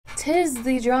'Tis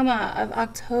the drama of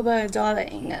October,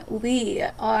 darling. We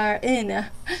are in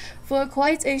for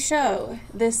quite a show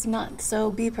this month,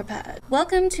 so be prepared.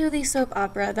 Welcome to the soap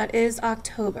opera that is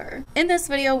October. In this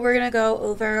video, we're going to go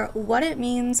over what it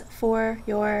means for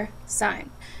your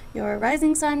sign. Your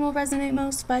rising sign will resonate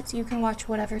most, but you can watch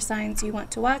whatever signs you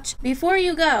want to watch. Before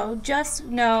you go, just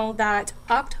know that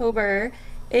October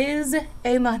is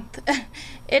a month.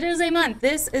 It is a month.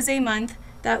 This is a month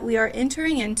that we are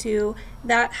entering into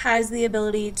that has the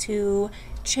ability to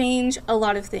change a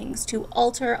lot of things, to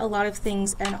alter a lot of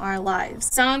things in our lives.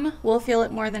 Some will feel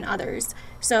it more than others.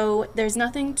 So there's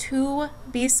nothing to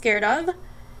be scared of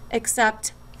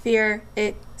except fear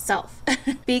itself.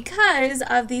 Because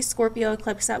of the Scorpio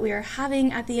eclipse that we are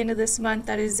having at the end of this month,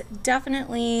 that is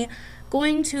definitely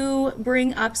going to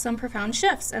bring up some profound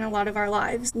shifts in a lot of our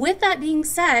lives. With that being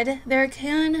said, there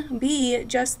can be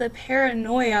just the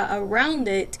paranoia around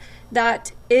it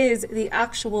that is the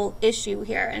actual issue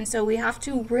here. And so we have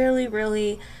to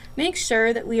really make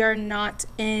sure that we are not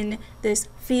in this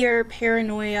fear,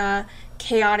 paranoia,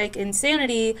 chaotic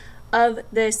insanity of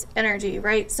this energy,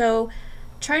 right? So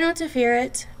try not to fear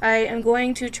it. I am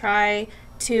going to try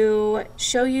to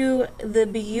show you the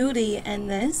beauty in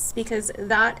this, because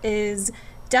that is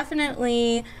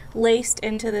definitely laced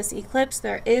into this eclipse.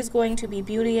 There is going to be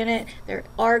beauty in it. There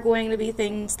are going to be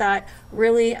things that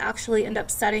really actually end up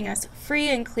setting us free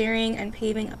and clearing and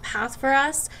paving a path for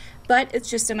us. But it's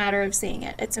just a matter of seeing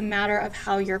it. It's a matter of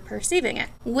how you're perceiving it.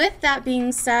 With that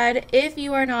being said, if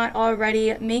you are not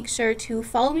already, make sure to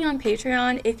follow me on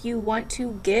Patreon if you want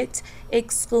to get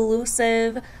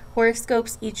exclusive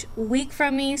horoscopes each week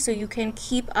from me, so you can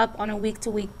keep up on a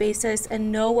week-to-week basis and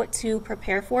know what to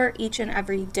prepare for each and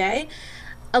every day.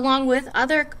 Along with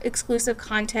other exclusive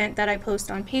content that I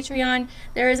post on Patreon,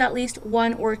 there is at least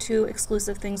 1 or 2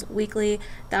 exclusive things weekly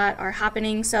that are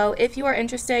happening. So if you are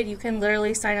interested, you can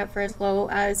literally sign up for as low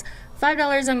as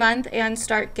 $5 a month and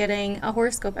start getting a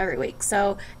horoscope every week.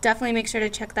 So definitely make sure to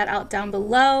check that out down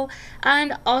below.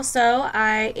 And also,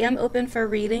 I am open for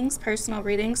readings, personal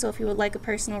readings. So if you would like a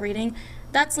personal reading,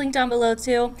 that's linked down below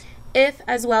too. If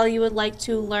as well you would like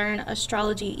to learn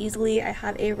astrology easily, I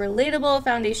have a relatable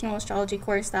foundational astrology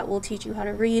course that will teach you how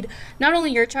to read not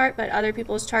only your chart but other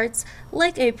people's charts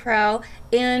like a pro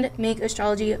and make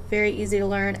astrology very easy to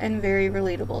learn and very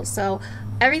relatable. So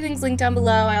everything's linked down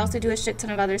below. I also do a shit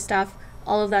ton of other stuff.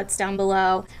 All of that's down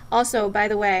below. Also, by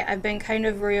the way, I've been kind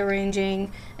of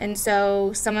rearranging, and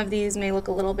so some of these may look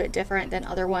a little bit different than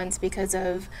other ones because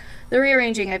of the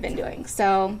rearranging I've been doing.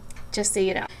 So just so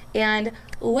you know. And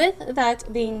with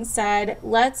that being said,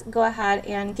 let's go ahead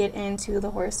and get into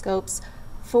the horoscopes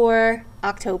for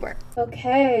October.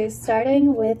 Okay,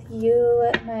 starting with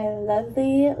you, my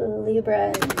lovely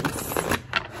Librans,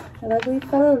 my lovely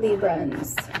fellow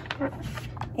Librans,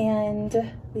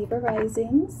 and Libra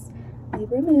risings,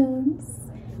 Libra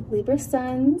moons, Libra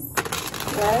suns.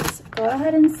 Let's go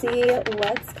ahead and see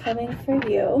what's coming for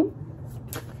you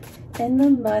in the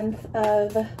month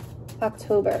of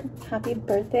October. Happy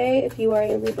birthday if you are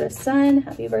a Libra sun.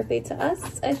 Happy birthday to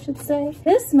us, I should say.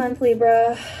 This month,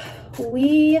 Libra,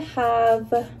 we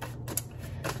have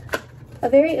a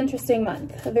very interesting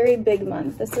month, a very big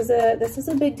month. This is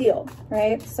a big deal,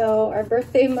 right? So our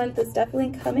birthday month is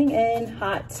definitely coming in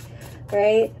hot,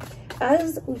 right?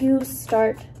 As you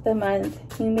start the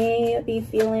month, you may be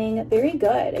feeling very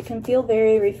good. It can feel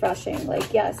very refreshing.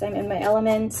 Like, yes, I'm in my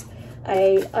element.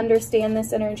 I understand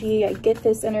this energy. I get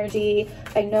this energy.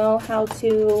 I know how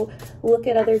to look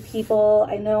at other people.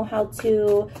 I know how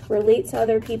to relate to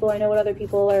other people. I know what other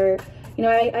people are, you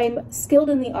know, I'm skilled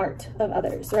in the art of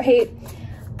others, right?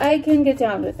 I can get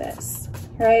down with this,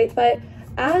 right? But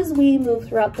as we move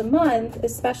throughout the month,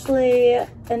 especially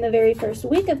in the very first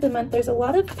week of the month, there's a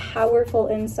lot of powerful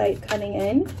insight coming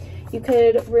in. You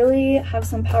could really have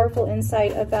some powerful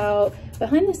insight about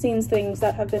behind the scenes things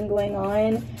that have been going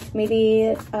on,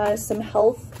 maybe some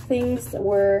health things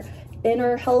or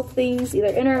inner health things, either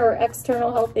inner or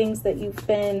external health things that you've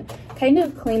been kind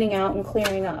of cleaning out and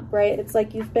clearing up, right? It's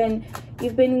like you've been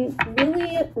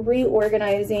really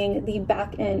reorganizing the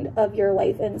back end of your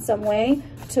life in some way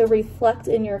to reflect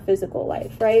in your physical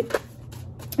life, right?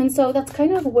 And so that's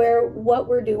kind of what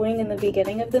we're doing in the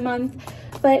beginning of the month.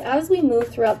 But as we move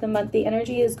throughout the month, the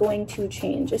energy is going to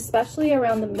change, especially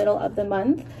around the middle of the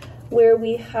month, where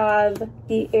we have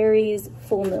the Aries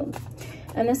full moon.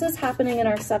 And this is happening in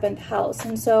our 7th house.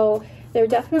 And so there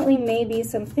definitely may be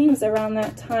some things around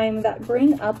that time that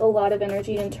bring up a lot of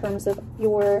energy in terms of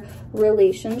your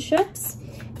relationships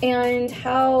and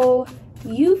how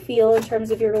you feel in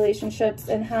terms of your relationships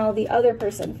and how the other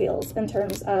person feels in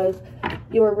terms of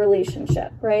your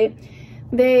relationship, right?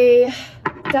 They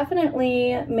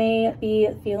definitely may be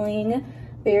feeling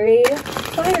very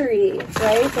fiery,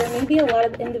 right? There may be a lot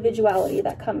of individuality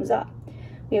that comes up.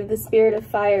 We have the spirit of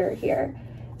fire here.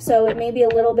 So it may be a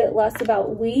little bit less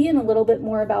about we and a little bit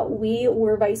more about we,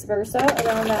 or vice versa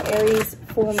around that Aries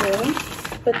full moon.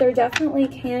 But there definitely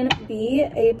can be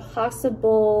a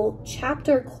possible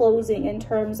chapter closing in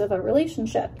terms of a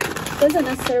relationship. Doesn't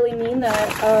necessarily mean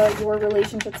that your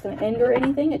relationship's going to end or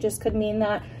anything. It just could mean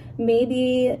that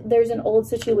maybe there's an old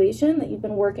situation that you've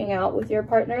been working out with your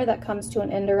partner that comes to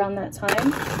an end around that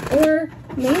time. Or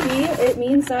maybe it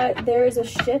means that there is a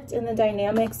shift in the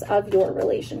dynamics of your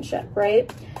relationship,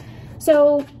 right?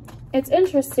 So it's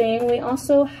interesting. We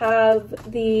also have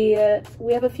we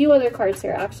have a few other cards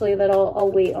here actually that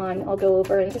I'll wait on. I'll go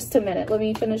over in just a minute. Let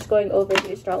me finish going over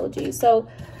the astrology. So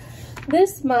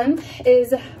this month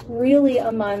is really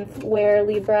a month where,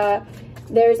 Libra,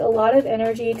 there's a lot of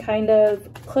energy kind of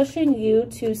pushing you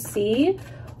to see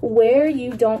where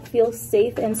you don't feel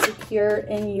safe and secure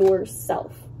in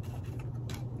yourself.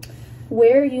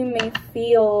 Where you may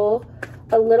feel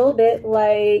a little bit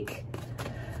like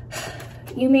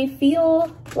you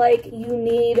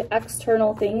need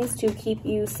external things to keep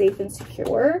you safe and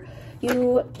secure.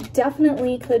 You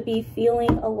definitely could be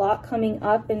feeling a lot coming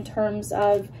up in terms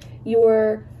of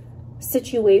your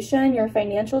situation, your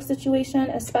financial situation,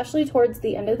 especially towards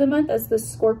the end of the month as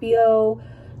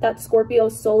that Scorpio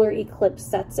solar eclipse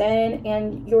sets in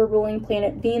and your ruling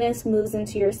planet Venus moves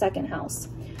into your second house.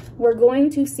 We're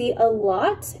going to see a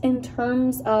lot in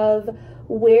terms of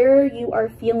where you are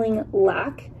feeling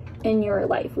lack in your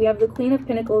life. We have the Queen of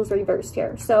Pentacles reversed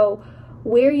here. So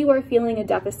where you are feeling a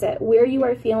deficit, where you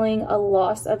are feeling a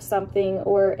loss of something,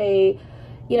 or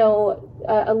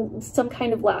some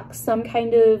kind of lack, some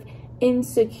kind of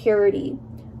insecurity,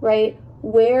 right?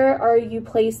 Where are you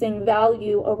placing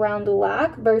value around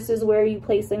lack versus where are you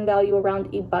placing value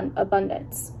around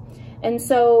abundance? And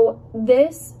so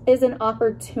this is an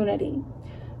opportunity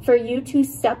for you to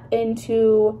step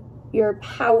into your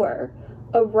power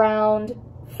around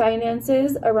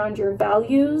finances, around your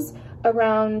values,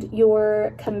 around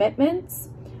your commitments,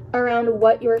 around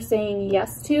what you're saying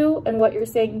yes to and what you're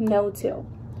saying no to,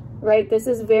 right? This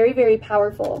is very, very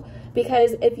powerful,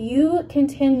 because if you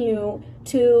continue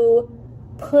to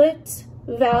put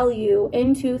value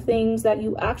into things that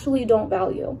you actually don't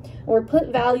value, or put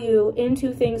value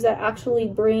into things that actually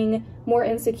bring more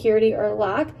insecurity or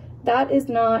lack, that is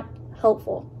not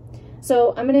helpful.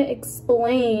 So I'm going to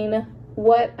explain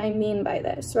what I mean by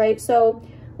this, right? So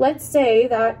let's say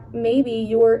that maybe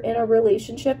you're in a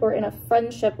relationship or in a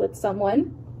friendship with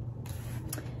someone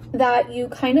that you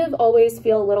kind of always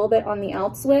feel a little bit on the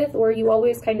outs with, or you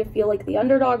always kind of feel like the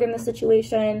underdog in the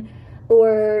situation,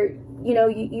 or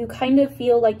you kind of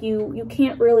feel like you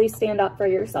can't really stand up for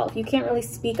yourself. You can't really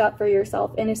speak up for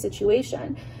yourself in a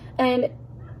situation. And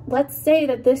let's say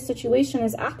that this situation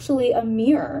is actually a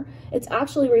mirror. It's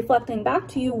actually reflecting back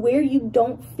to you where you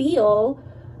don't feel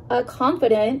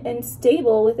confident and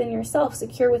stable within yourself,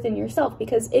 secure within yourself,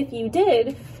 because if you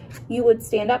did, you would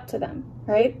stand up to them,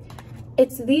 right?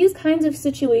 It's these kinds of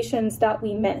situations that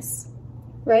we miss,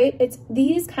 right? It's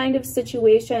these kind of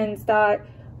situations that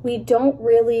we don't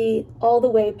really all the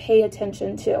way pay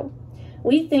attention to.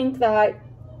 We think that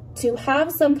to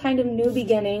have some kind of new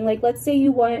beginning, like let's say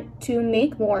you want to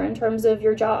make more in terms of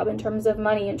your job, in terms of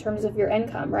money, in terms of your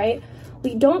income, right?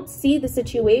 We don't see the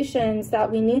situations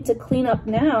that we need to clean up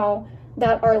now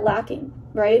that are lacking,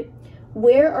 right?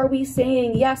 Where are we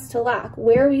saying yes to lack?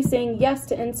 Where are we saying yes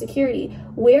to insecurity?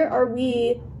 Where are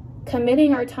we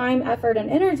committing our time, effort, and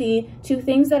energy to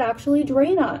things that actually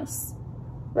drain us,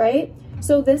 right?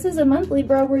 So this is a month,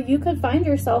 Libra, where you could find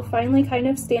yourself finally kind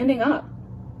of standing up,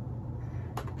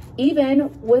 even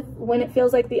when it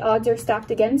feels like the odds are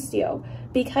stacked against you,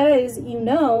 because you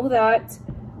know that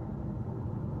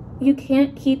you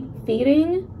can't keep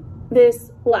feeding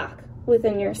this lack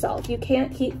within yourself. You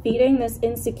can't keep feeding this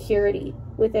insecurity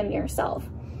within yourself.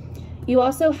 You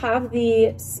also have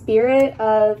the Spirit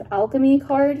of Alchemy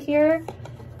card here,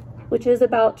 which is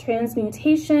about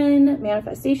transmutation,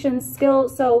 manifestation, skill.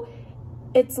 So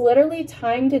it's literally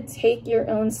time to take your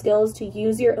own skills, to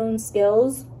use your own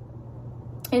skills,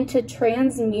 and to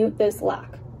transmute this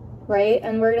lack, right?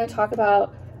 And we're going to talk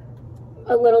about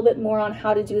a little bit more on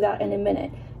how to do that in a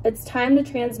minute. It's time to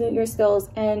transmute your skills,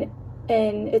 and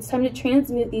it's time to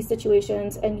transmute these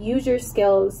situations and use your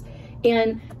skills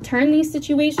and turn these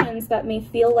situations that may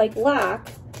feel like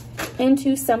lack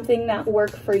into something that work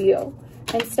for you,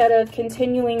 instead of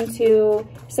continuing to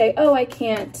say, oh, I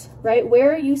can't, right?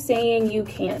 Where are you saying you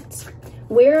can't?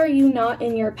 Where are you not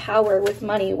in your power with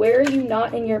money? Where are you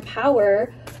not in your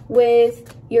power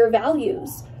with your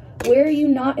values? Where are you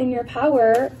not in your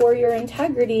power or your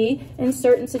integrity in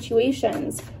certain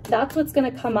situations? That's what's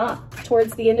going to come up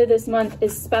towards the end of this month,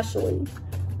 especially,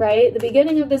 right? The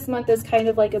beginning of this month is kind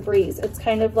of like a breeze. It's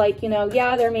kind of like, you know,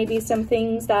 yeah, there may be some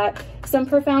things that, some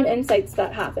profound insights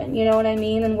that happen, you know what I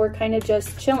mean? And we're kind of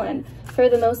just chilling for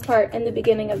the most part in the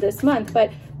beginning of this month.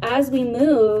 But as we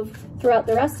move throughout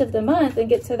the rest of the month and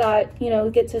get to that, you know,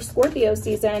 get to Scorpio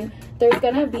season, there's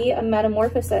going to be a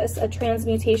metamorphosis, a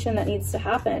transmutation that needs to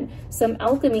happen, some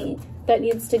alchemy that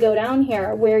needs to go down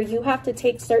here, where you have to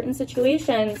take certain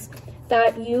situations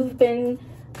that you've been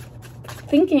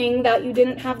thinking that you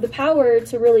didn't have the power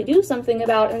to really do something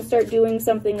about and start doing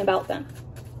something about them,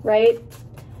 right?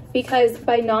 Because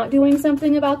by not doing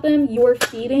something about them, you're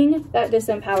feeding that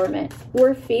disempowerment.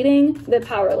 You're feeding the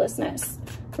powerlessness,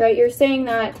 right? You're saying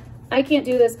that I can't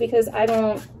do this because I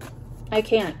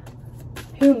can't.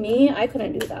 Who, me? I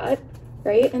couldn't do that,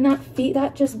 right? And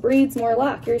that just breeds more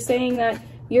lack. You're saying that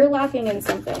you're lacking in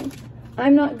something.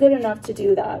 I'm not good enough to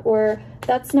do that, or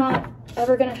that's not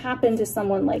ever going to happen to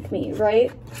someone like me,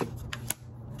 right?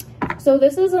 So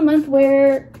this is a month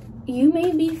where you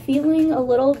may be feeling a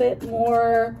little bit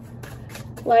more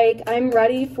like, I'm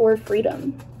ready for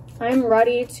freedom. I'm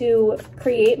ready to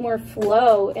create more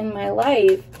flow in my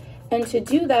life. And to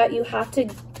do that, you have to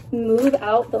move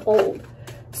out the old.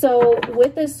 So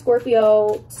with this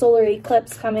Scorpio solar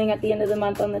eclipse coming at the end of the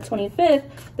month on the 25th,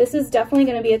 this is definitely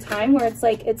going to be a time where it's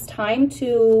like, it's time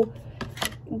to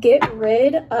get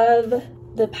rid of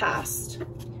the past.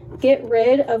 Get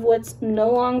rid of what's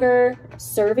no longer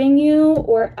serving you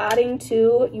or adding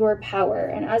to your power.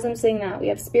 And as I'm saying that, we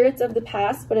have spirits of the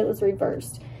past, but it was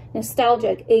reversed.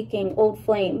 Nostalgic, aching, old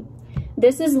flame.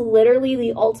 This is literally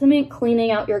the ultimate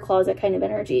cleaning out your closet kind of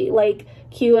energy, like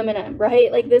QM&M,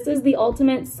 right? Like this is the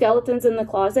ultimate skeletons in the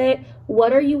closet.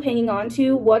 What are you hanging on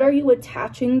to? What are you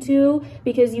attaching to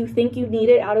because you think you need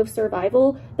it out of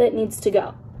survival that needs to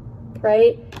go,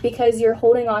 right? Because you're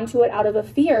holding on to it out of a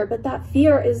fear, but that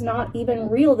fear is not even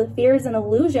real. The fear is an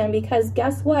illusion because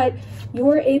guess what?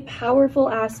 You're a powerful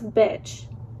ass bitch,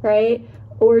 right?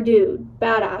 Or dude,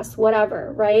 badass,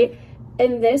 whatever, right?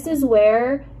 And this is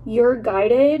where you're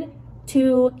guided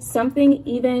to something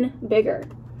even bigger,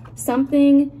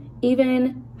 something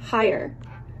even higher,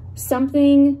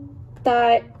 something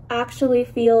that actually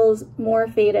feels more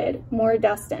fated, more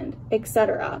destined,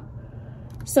 etc.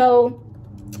 So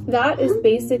that is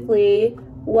basically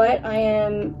what I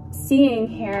am seeing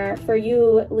here for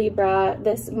you, Libra,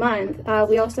 this month.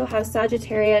 We also have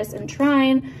Sagittarius and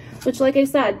Trine, which, like I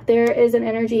said, there is an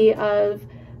energy of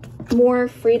more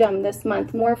freedom this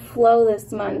month, more flow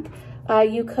this month.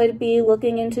 You could be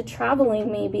looking into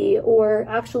traveling maybe, or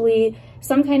actually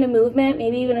some kind of movement,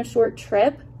 maybe even a short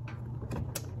trip.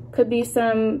 Could be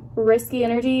some risky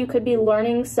energy. You could be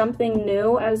learning something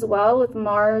new as well with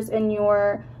Mars in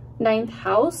your 9th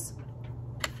house.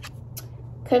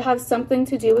 Could have something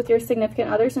to do with your significant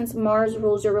other since Mars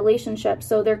rules your relationship.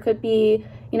 So there could be,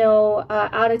 you know,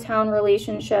 out-of-town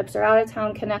relationships or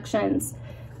out-of-town connections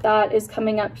that is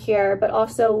coming up here. But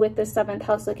also with the 7th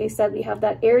house, like I said, we have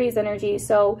that Aries energy.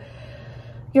 So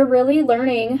you're really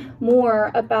learning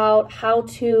more about how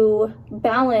to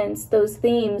balance those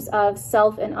themes of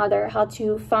self and other, how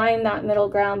to find that middle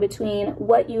ground between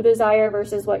what you desire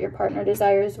versus what your partner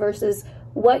desires versus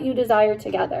what you desire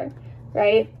together,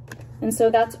 right? And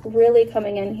so that's really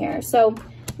coming in here. So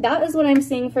that is what I'm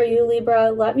seeing for you,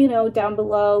 Libra. Let me know down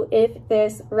below if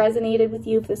this resonated with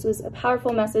you, if this was a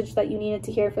powerful message that you needed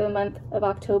to hear for the month of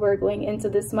October going into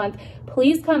this month.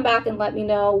 Please come back and let me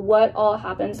know what all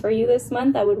happens for you this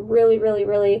month. I would really, really,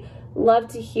 really love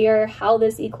to hear how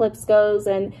this eclipse goes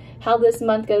and how this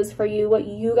month goes for you, what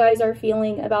you guys are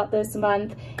feeling about this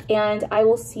month. And I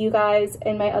will see you guys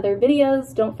in my other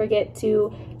videos. Don't forget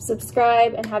to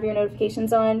subscribe and have your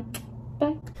notifications on.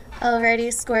 Bye.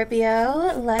 Alrighty,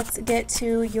 Scorpio, let's get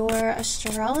to your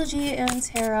astrology and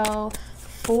tarot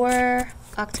for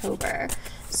October.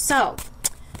 So,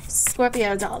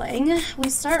 Scorpio, darling, we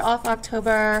start off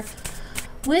October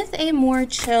with a more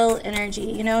chill energy.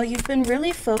 You know, you've been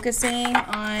really focusing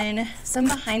on some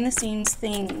behind the scenes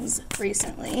things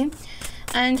recently.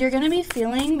 And you're going to be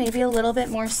feeling maybe a little bit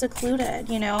more secluded,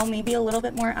 you know, maybe a little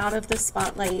bit more out of the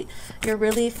spotlight. You're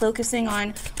really focusing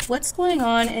on what's going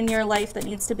on in your life that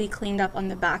needs to be cleaned up on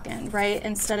the back end, right?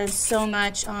 Instead of so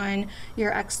much on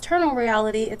your external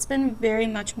reality, it's been very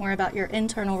much more about your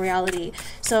internal reality.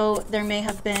 So there may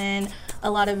have been a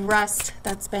lot of rest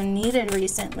that's been needed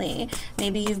recently.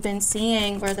 Maybe you've been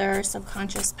seeing where there are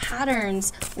subconscious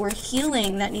patterns or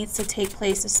healing that needs to take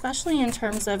place, especially in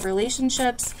terms of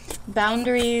relationships, boundaries,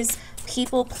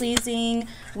 people pleasing,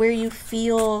 where you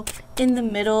feel in the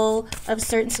middle of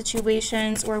certain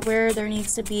situations, or where there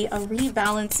needs to be a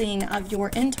rebalancing of your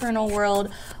internal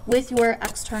world with your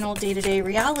external day-to-day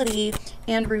reality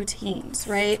and routines,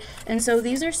 right? And so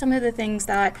these are some of the things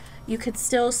that you could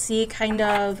still see kind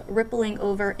of rippling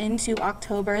over into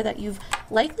October that you've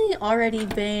likely already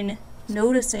been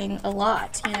noticing a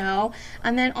lot, you know?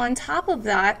 And then on top of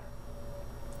that,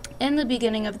 in the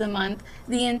beginning of the month,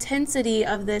 the intensity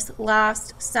of this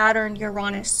last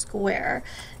Saturn-Uranus square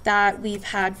that we've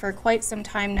had for quite some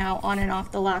time now, on and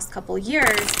off the last couple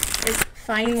years, is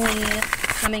finally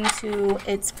coming to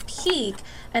its peak.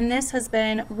 And this has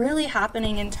been really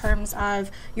happening in terms of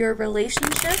your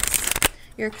relationships,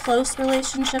 your close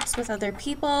relationships with other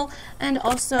people, and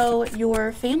also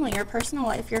your family, your personal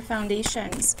life, your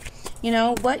foundations. You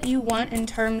know, what you want in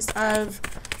terms of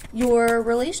your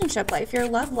relationship life, your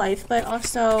love life, but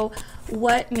also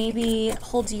what maybe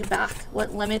holds you back,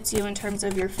 what limits you in terms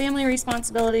of your family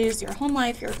responsibilities, your home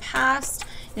life, your past,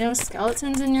 you know,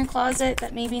 skeletons in your closet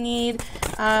that maybe need,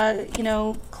 you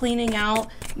know, cleaning out,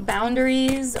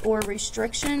 boundaries or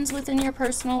restrictions within your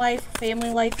personal life, family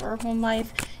life, or home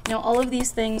life. You know, all of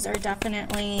these things are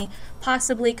definitely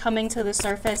possibly coming to the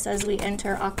surface as we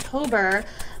enter October.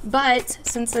 But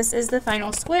since this is the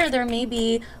final square, there may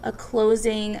be a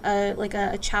closing, like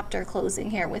a chapter closing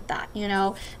here with that, you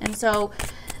know. And so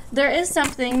there is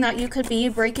something that you could be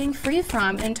breaking free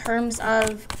from in terms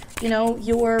of, you know,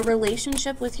 your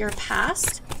relationship with your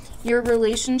past, your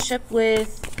relationship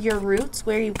with your roots,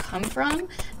 where you come from,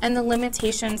 and the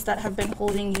limitations that have been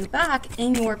holding you back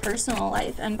in your personal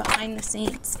life and behind the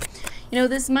scenes. You know,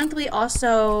 this month we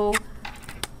also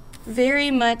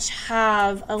very much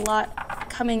have a lot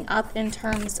coming up in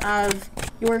terms of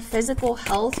your physical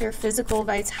health, your physical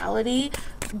vitality,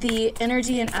 the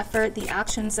energy and effort, the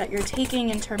actions that you're taking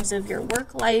in terms of your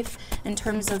work life, in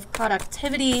terms of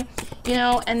productivity, you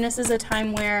know. And this is a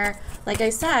time where, like I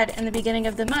said, in the beginning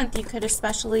of the month, you could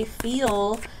especially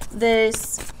feel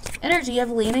this energy of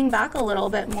leaning back a little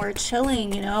bit more,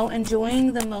 chilling, you know,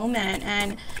 enjoying the moment,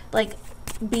 and like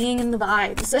being in the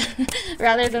vibes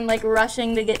rather than like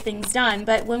rushing to get things done.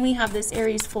 But when we have this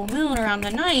Aries full moon around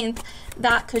the 9th,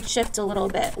 that could shift a little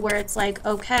bit, where it's like,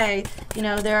 okay, you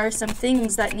know, there are some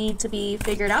things that need to be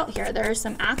figured out here. There are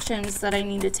some actions that I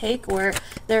need to take, or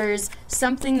there's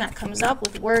something that comes up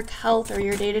with work, health, or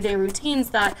your day-to-day routines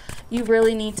that you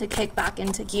really need to kick back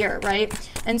into gear, right?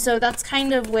 And so that's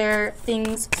kind of where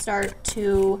things start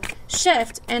to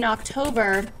shift in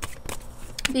October,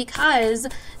 because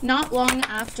not long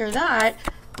after that,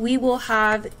 we will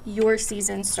have your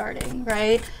season starting,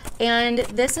 right? And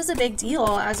this is a big deal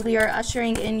as we are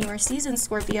ushering in your season,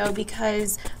 Scorpio,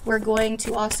 because we're going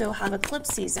to also have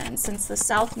eclipse season. Since the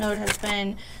South Node has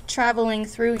been traveling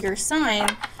through your sign,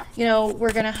 you know,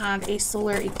 we're going to have a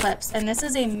solar eclipse. And this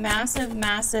is a massive,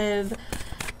 massive,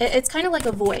 it's kind of like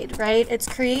a void, right? It's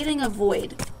creating a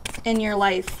void in your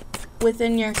life,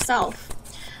 within yourself,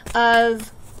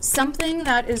 of something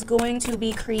that is going to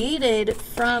be created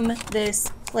from this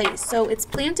place. So it's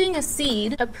planting a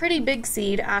seed, a pretty big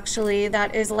seed actually,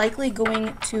 that is likely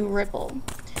going to ripple.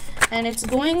 And it's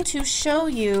going to show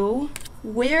you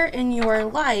where in your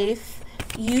life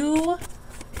you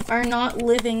are not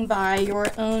living by your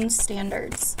own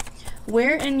standards.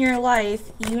 Where in your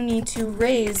life you need to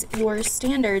raise your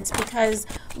standards, because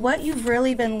what you've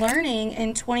really been learning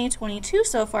in 2022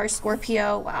 so far,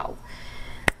 Scorpio, wow,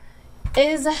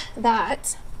 is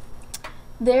that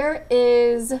there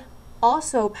is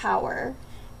also power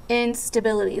in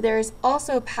stability. There is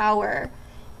also power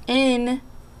in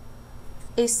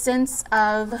a sense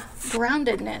of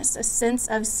groundedness, a sense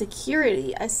of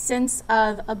security, a sense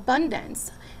of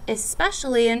abundance,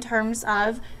 especially in terms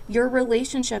of your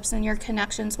relationships and your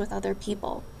connections with other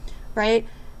people, right?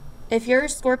 If you're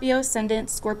Scorpio ascendant,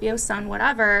 Scorpio sun,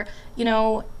 whatever, you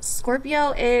know,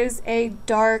 Scorpio is a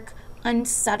dark,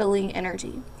 unsettling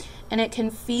energy, and it can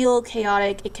feel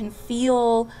chaotic, it can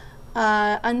feel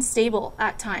unstable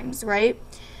at times, right?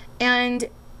 And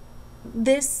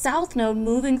this South Node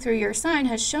moving through your sign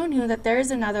has shown you that there is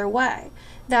another way,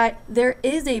 that there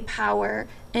is a power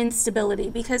in stability,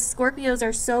 because Scorpios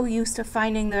are so used to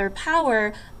finding their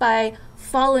power by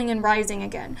falling and rising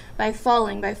again, by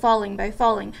falling,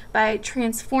 by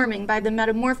transforming, by the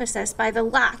metamorphosis, by the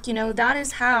lack. You know, that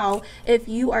is how, if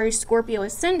you are a Scorpio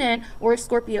ascendant or a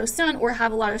Scorpio sun, or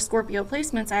have a lot of Scorpio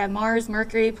placements, I have Mars,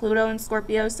 Mercury, Pluto, and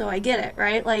Scorpio, so I get it,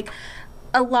 right? Like,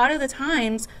 a lot of the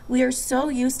times we are so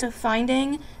used to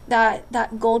finding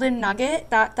that golden nugget,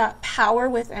 that power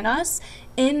within us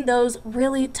in those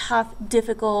really tough,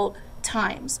 difficult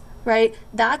times, right?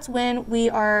 That's when we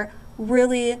are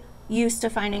really used to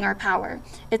finding our power.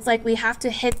 It's like we have to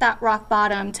hit that rock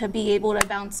bottom to be able to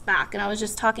bounce back. And I was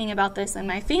just talking about this in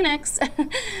my Phoenix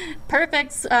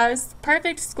perfect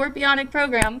Scorpionic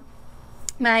program,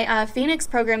 my Phoenix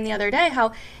program the other day,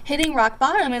 how hitting rock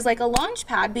bottom is like a launch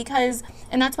pad, because,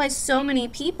 and that's why so many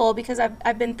people, because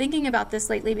I've been thinking about this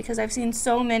lately, because I've seen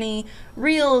so many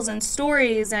reels and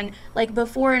stories and like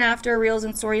before and after reels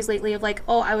and stories lately of like,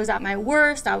 oh, I was at my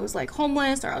worst, I was like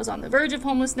homeless, or I was on the verge of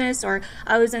homelessness, or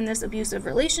I was in this abusive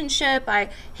relationship,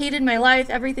 I hated my life,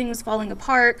 everything was falling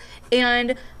apart,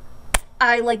 and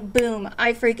I like, boom,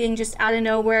 I freaking just out of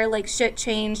nowhere, like shit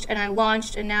changed and I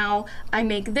launched, and now I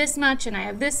make this much and I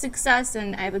have this success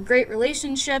and I have a great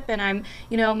relationship and I'm,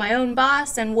 you know, my own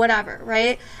boss and whatever,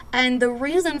 right? And the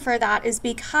reason for that is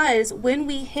because when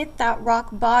we hit that rock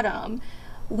bottom,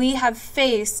 we have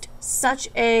faced such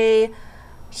a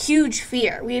huge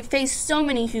fear. We have faced so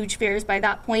many huge fears by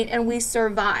that point, and we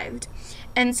survived.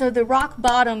 And so the rock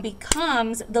bottom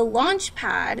becomes the launch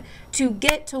pad to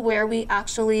get to where we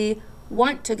actually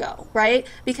want to go, right?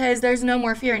 Because there's no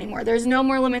more fear anymore. There's no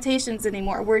more limitations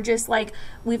anymore. We're just like,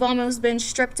 we've almost been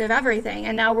stripped of everything.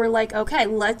 And now we're like, okay,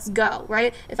 let's go,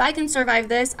 right? If I can survive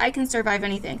this, I can survive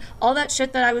anything. All that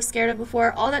shit that I was scared of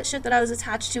before, all that shit that I was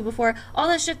attached to before, all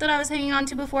that shit that I was hanging on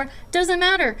to before, doesn't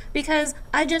matter, because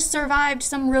I just survived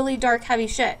some really dark, heavy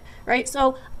shit, right?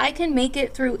 So I can make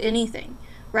it through anything,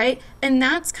 right? And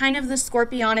that's kind of the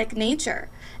Scorpionic nature.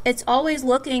 It's always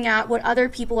looking at what other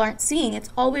people aren't seeing.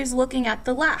 It's always looking at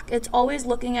the lack. It's always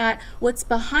looking at what's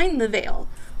behind the veil,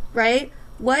 right?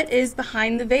 What is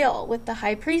behind the veil with the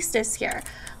High Priestess here?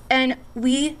 And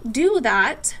we do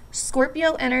that.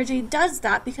 Scorpio energy does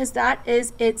that because that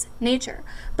is its nature.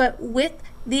 But with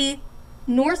the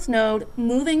North Node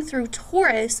moving through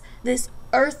Taurus, this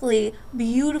earthly,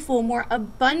 beautiful, more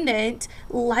abundant,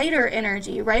 lighter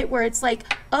energy, right? Where it's like,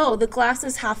 oh, the glass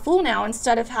is half full now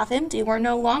instead of half empty. We're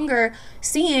no longer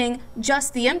seeing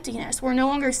just the emptiness. We're no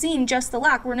longer seeing just the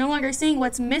lack. We're no longer seeing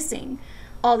what's missing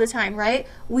all the time, right?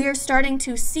 We are starting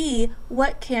to see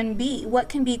what can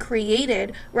be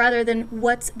created, rather than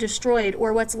what's destroyed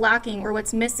or what's lacking or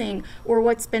what's missing or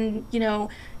what's been, you know,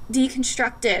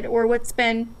 deconstructed or what's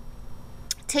been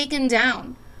taken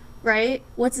down, right?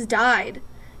 What's died.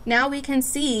 Now we can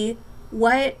see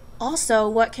what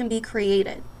can be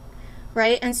created,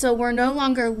 right? And so we're no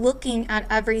longer looking at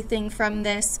everything from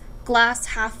this glass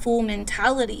half full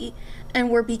mentality, and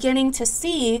we're beginning to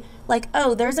see like,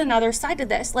 oh, there's another side to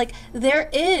this. Like, there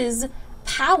is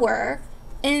power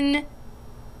in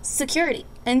security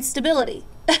and stability.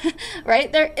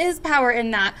 Right? There is power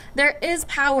in that. There is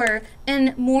power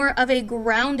in more of a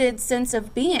grounded sense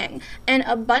of being and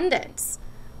abundance,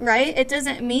 right? It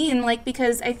doesn't mean like,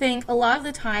 because I think a lot of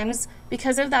the times,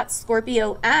 because of that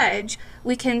Scorpio edge,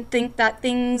 we can think that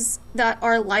things that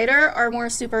are lighter are more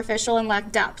superficial and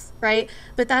lack depth, right?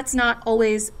 But that's not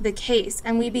always the case.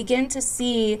 And we begin to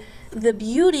see the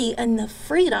beauty and the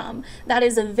freedom that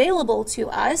is available to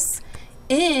us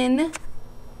in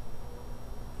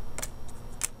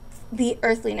the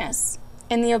earthliness,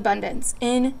 in the abundance,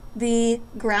 in the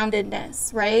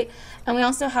groundedness, right? And we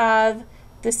also have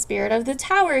the spirit of the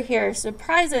tower here,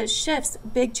 surprises, shifts,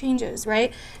 big changes,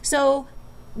 right? So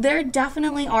there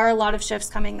definitely are a lot of shifts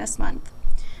coming this month.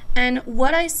 And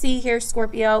what I see here,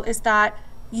 Scorpio, is that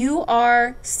you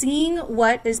are seeing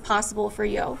what is possible for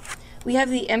you. We have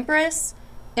the Empress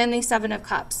and the Seven of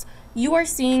Cups. You are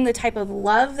seeing the type of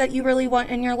love that you really want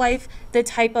in your life, the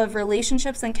type of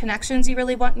relationships and connections you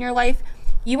really want in your life.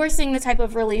 You are seeing the type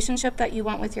of relationship that you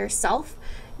want with yourself.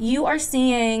 You are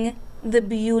seeing the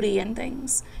beauty in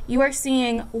things. You are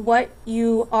seeing what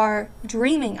you are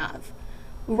dreaming of,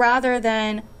 rather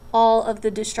than all of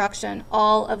the destruction,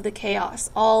 all of the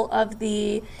chaos, all of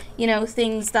the, you know,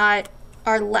 things that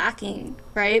are lacking,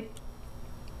 right?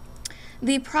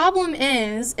 The problem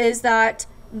is that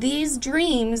these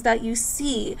dreams that you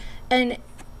see and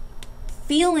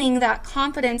feeling that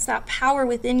confidence, that power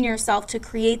within yourself to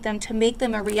create them, to make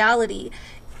them a reality,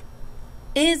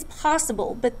 is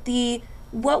possible. But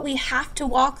what we have to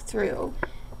walk through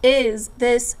is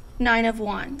this Nine of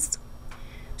Wands.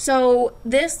 So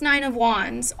this Nine of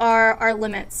Wands are our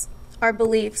limits, our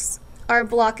beliefs, our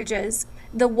blockages,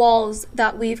 the walls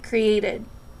that we've created,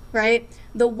 right?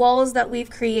 The walls that we've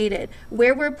created,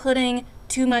 where we're putting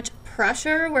too much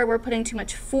pressure, where we're putting too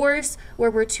much force,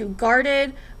 where we're too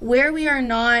guarded, where we are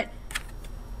not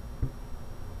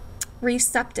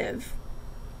receptive,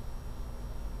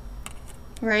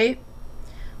 right?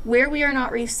 Where we are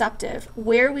not receptive,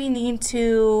 where we need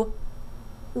to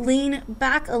lean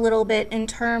back a little bit in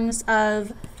terms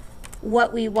of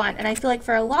what we want. And I feel like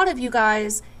for a lot of you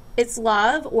guys, it's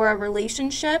love or a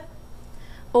relationship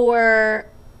or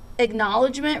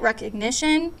acknowledgement,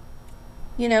 recognition,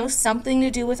 you know, something to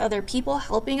do with other people,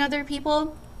 helping other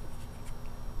people.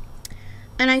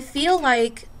 And I feel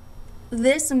like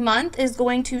this month is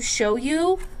going to show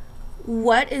you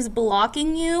what is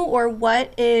blocking you, or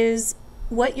what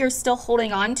you're still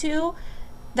holding on to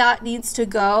that needs to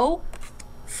go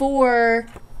for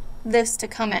this to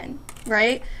come in,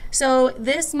 right? So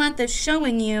this month is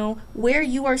showing you where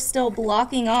you are still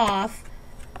blocking off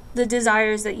the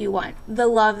desires that you want, the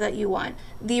love that you want,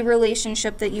 the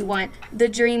relationship that you want, the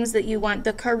dreams that you want,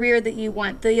 the career that you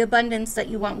want, the abundance that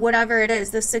you want, whatever it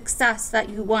is, the success that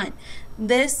you want.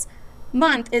 This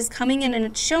month is coming in and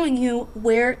it's showing you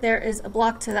where there is a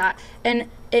block to that. And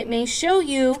it may show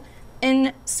you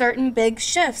in certain big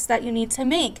shifts that you need to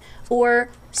make, or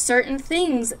certain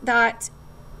things that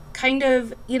kind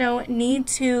of, you know, need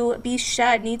to be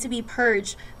shed, need to be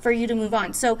purged for you to move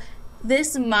on. So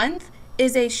this month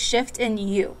is a shift in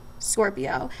you,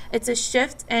 Scorpio. It's a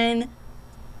shift in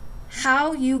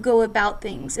how you go about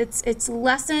things. It's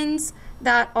lessons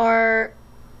that are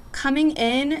coming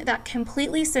in that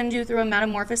completely send you through a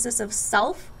metamorphosis of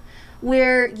self,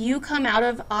 where you come out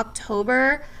of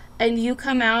October and you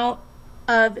come out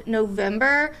of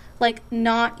November like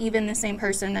not even the same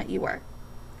person that you were.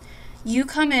 You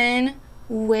come in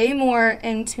way more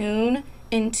in tune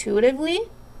intuitively.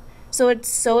 So it's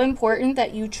so important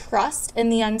that you trust in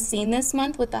the unseen this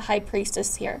month with the High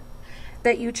Priestess here,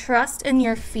 that you trust in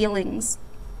your feelings.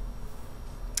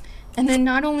 And then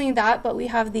not only that, but we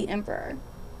have the Emperor.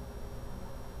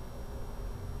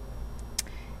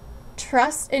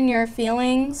 Trust in your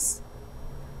feelings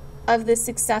of the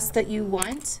success that you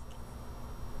want.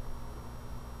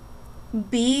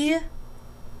 Be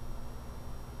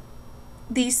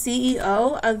the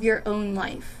CEO of your own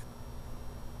life.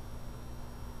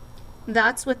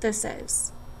 That's what this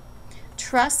is.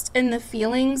 Trust in the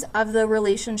feelings of the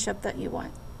relationship that you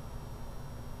want.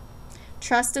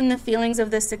 Trust in the feelings of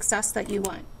the success that you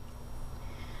want.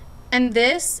 And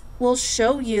this will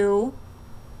show you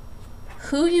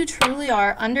who you truly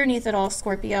are underneath it all,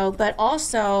 Scorpio, but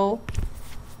also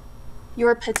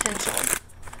your potential.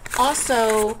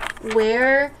 Also,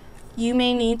 where you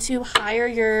may need to higher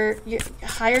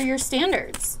your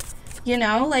standards. You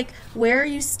know, like where are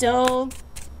you still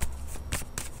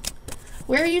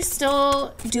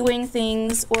doing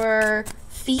things or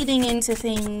feeding into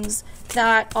things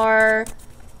that are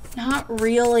not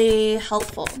really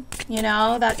helpful, you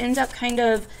know, that end up kind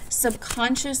of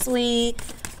subconsciously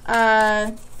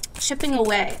chipping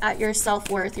away at your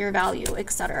self-worth, your value,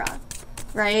 etc.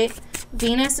 Right?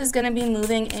 Venus is going to be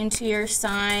moving into your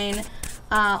sign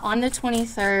on the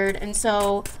 23rd, and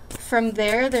so from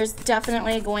there, there's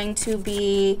definitely going to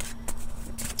be,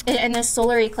 and the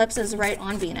solar eclipse is right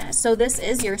on Venus. So this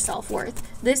is your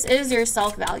self-worth. This is your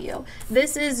self-value.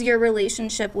 This is your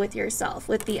relationship with yourself,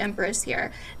 with the Empress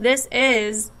here. This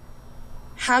is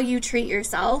how you treat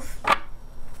yourself.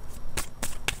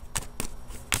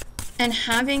 And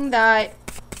having that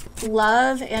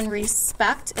love and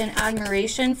respect and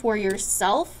admiration for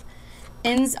yourself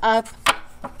ends up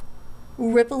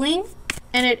rippling,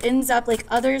 and it ends up like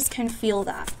others can feel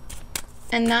that.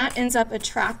 And that ends up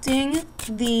attracting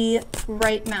the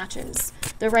right matches,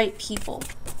 the right people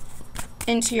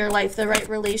into your life, the right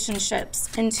relationships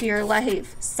into your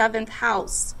life. 7th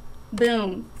house,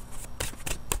 boom.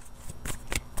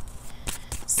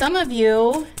 Some of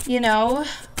you, you know,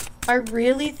 are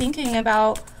really thinking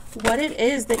about what it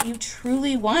is that you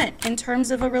truly want in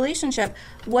terms of a relationship,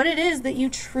 what it is that you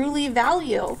truly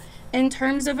value in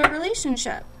terms of a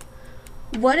relationship,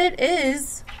 what it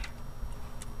is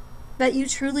that you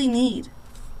truly need,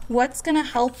 what's going to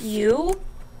help you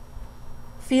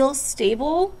feel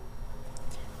stable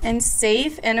and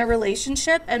safe in a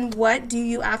relationship, and what do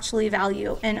you actually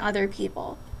value in other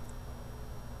people.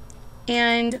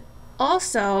 And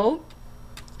also,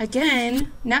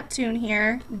 again, Neptune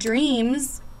here,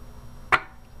 dreams.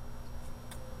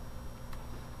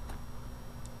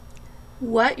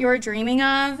 What you're dreaming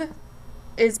of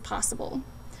is possible.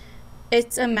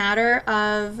 It's a matter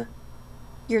of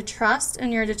your trust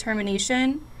and your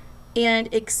determination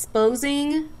and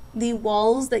exposing the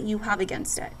walls that you have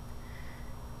against it.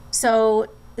 So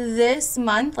this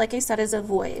month, like I said, is a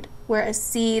void where a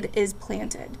seed is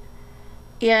planted.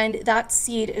 And that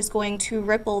seed is going to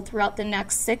ripple throughout the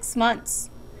next 6 months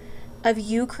of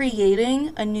you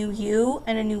creating a new you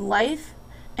and a new life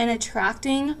and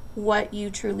attracting what you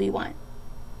truly want.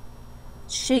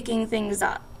 Shaking things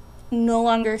up. No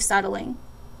longer settling,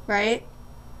 right?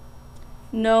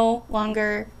 No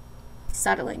longer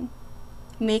settling.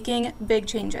 Making big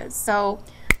changes. So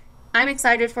I'm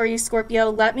excited for you, Scorpio.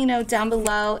 Let me know down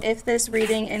below if this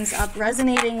reading ends up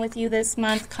resonating with you this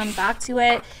month. Come back to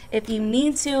it if you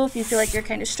need to, if you feel like you're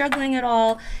kind of struggling at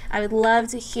all. I would love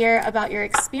to hear about your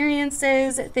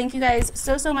experiences. Thank you guys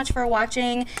so much for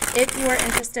watching. If you are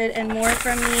interested in more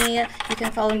from me, you can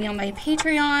follow me on my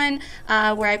Patreon,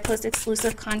 where I post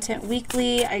exclusive content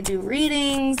weekly. I do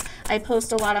readings. I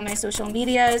post a lot on my social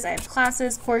medias. I have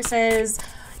classes, courses,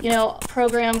 you know,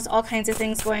 programs, all kinds of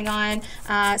things going on.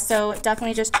 So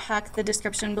definitely just check the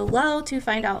description below to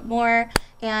find out more.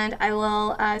 And I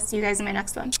will see you guys in my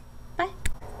next one. Bye.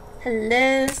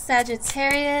 Hello,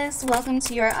 Sagittarius. Welcome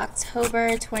to your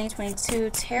October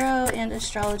 2022 tarot and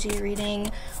astrology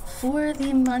reading for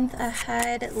the month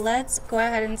ahead. Let's go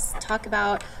ahead and talk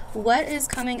about what is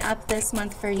coming up this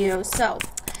month for you. So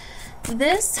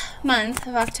this month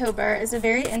of October is a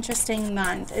very interesting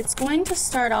month. It's going to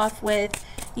start off with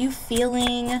you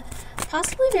feeling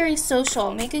possibly very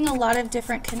social, making a lot of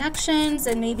different connections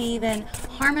and maybe even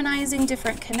harmonizing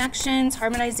different connections,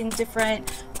 harmonizing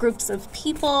different groups of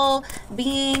people,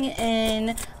 being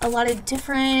in a lot of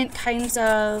different kinds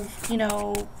of, you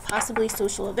know, possibly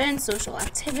social events, social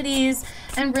activities,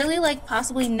 and really like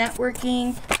possibly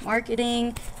networking,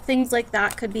 marketing, things like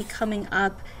that could be coming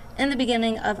up in the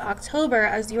beginning of October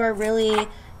as you are really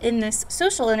in this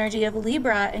social energy of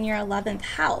Libra in your 11th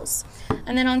house.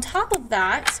 And then on top of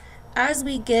that, as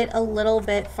we get a little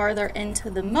bit farther into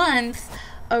the month,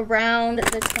 around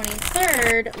the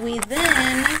 23rd, we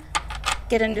then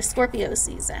get into Scorpio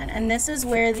season. And this is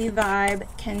where the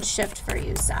vibe can shift for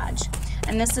you, Sag.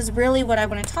 And this is really what I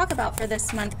want to talk about for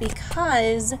this month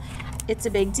because it's a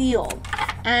big deal.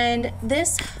 And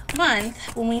this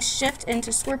month, when we shift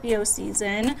into Scorpio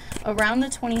season around the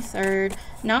 23rd,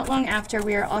 not long after,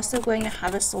 we are also going to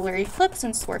have a solar eclipse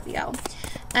in Scorpio.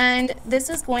 And this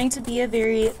is going to be a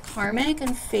very karmic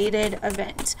and fated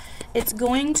event. It's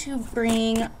going to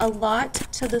bring a lot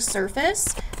to the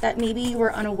surface that maybe you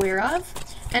were unaware of,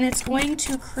 and it's going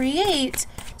to create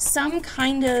some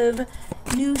kind of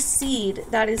new seed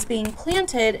that is being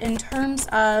planted in terms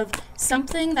of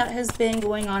something that has been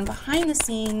going on behind the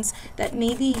scenes that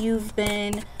maybe you've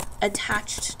been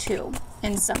attached to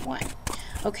in some way.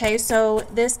 Okay, so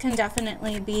this can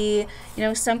definitely be, you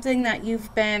know, something that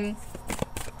you've been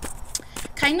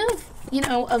kind of, you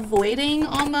know, avoiding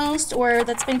almost, or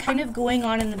that's been kind of going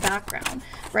on in the background,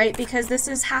 right? Because this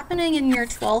is happening in your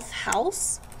 12th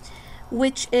house,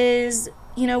 which is,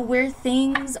 you know, where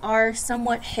things are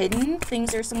somewhat hidden,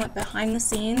 things are somewhat behind the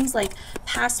scenes, like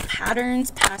past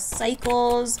patterns, past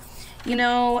cycles, you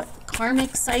know,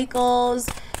 karmic cycles.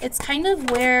 It's kind of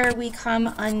where we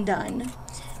come undone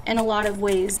in a lot of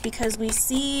ways because we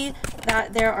see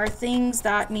that there are things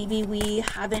that maybe we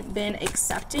haven't been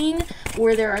accepting,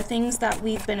 or there are things that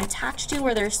we've been attached to,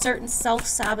 or there's certain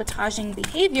self-sabotaging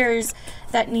behaviors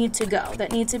that need to go,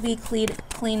 that need to be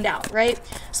cleaned out, right?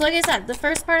 So like I said, the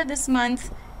first part of this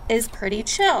month is pretty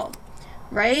chill,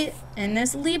 right? And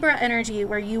this Libra energy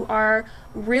where you are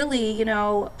really, you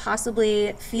know,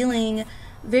 possibly feeling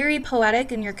very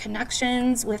poetic in your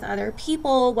connections with other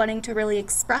people, wanting to really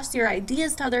express your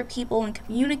ideas to other people and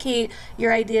communicate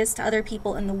your ideas to other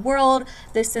people in the world.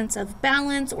 This sense of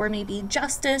balance or maybe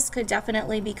justice could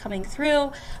definitely be coming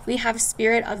through. We have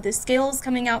Spirit of the Scales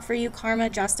coming out for you, karma,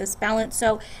 justice, balance.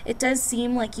 So it does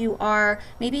seem like you are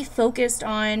maybe focused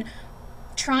on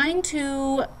trying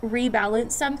to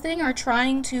rebalance something or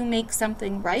trying to make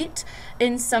something right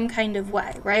in some kind of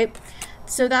way, right?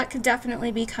 So that could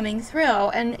definitely be coming through.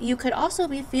 And you could also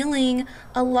be feeling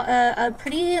a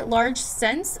pretty large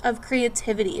sense of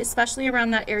creativity, especially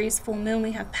around that Aries full moon.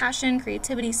 We have passion,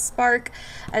 creativity, spark,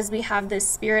 as we have this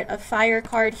Spirit of Fire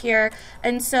card here.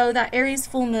 And so that Aries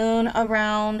full moon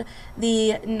around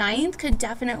the 9th could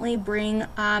definitely bring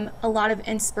a lot of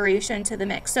inspiration to the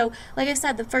mix. So like I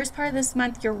said, the first part of this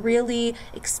month, you're really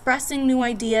expressing new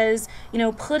ideas, you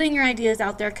know, putting your ideas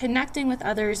out there, connecting with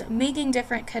others, making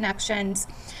different connections.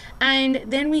 And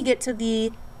then we get to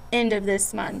the end of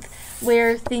this month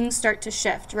where things start to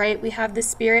shift, right? We have the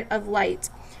Spirit of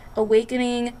Light,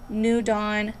 awakening, new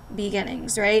dawn,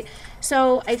 beginnings, right?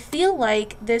 So I feel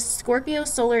like this Scorpio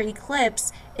solar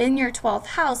eclipse in your 12th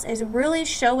house is really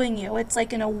showing you, it's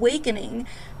like an awakening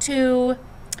to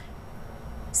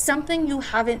something you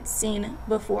haven't seen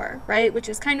before, right? Which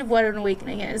is kind of what an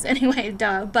awakening is anyway,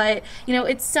 duh. But you know,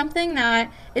 it's something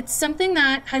that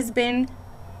has been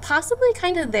possibly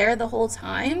kind of there the whole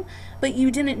time, but you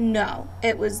didn't know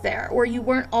it was there, or you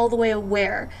weren't all the way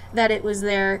aware that it was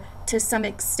there to some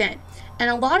extent. And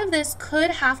a lot of this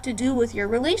could have to do with your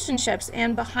relationships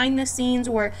and behind the scenes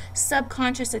or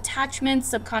subconscious attachments,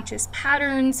 subconscious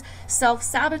patterns,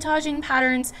 self-sabotaging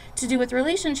patterns to do with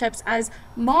relationships, as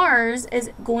Mars is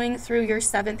going through your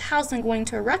 7th house and going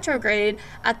to retrograde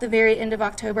at the very end of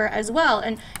October as well.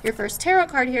 And your first tarot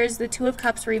card here is the Two of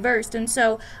Cups reversed. And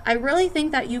so I really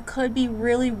think that you could be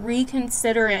really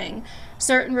reconsidering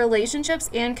certain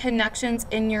relationships and connections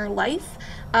in your life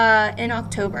in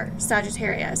October,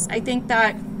 Sagittarius. I think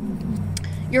that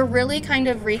you're really kind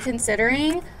of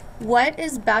reconsidering what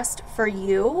is best for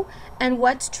you and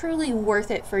what's truly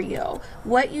worth it for you,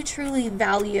 what you truly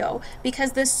value,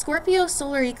 because this Scorpio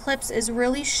solar eclipse is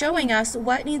really showing us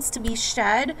what needs to be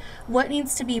shed, what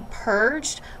needs to be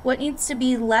purged, what needs to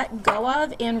be let go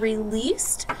of and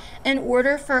released in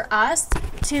order for us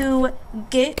to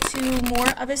get to more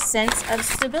of a sense of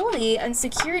stability and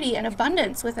security and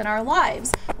abundance within our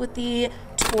lives, with the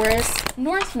Taurus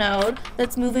North Node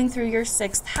that's moving through your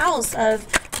 6th house of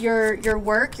your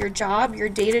work, your job, your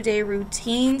day-to-day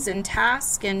routines and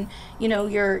tasks, and you know,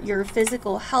 your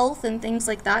physical health and things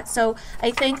like that. So I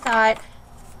think that,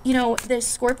 you know, this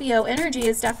Scorpio energy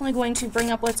is definitely going to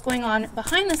bring up what's going on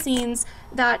behind the scenes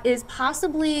that is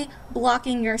possibly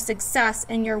blocking your success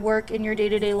in your work, in your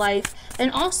day-to-day life,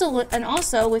 and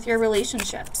also with your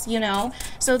relationships, you know.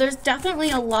 So there's definitely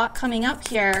a lot coming up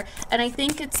here, and I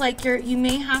think it's like you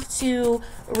may have to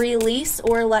release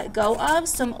or let go of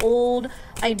some old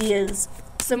ideas,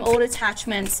 some old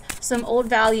attachments, some old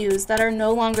values that are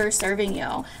no longer serving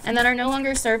you, and that are no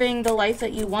longer serving the life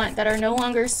that you want, that are no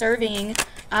longer serving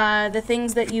the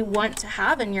things that you want to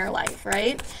have in your life,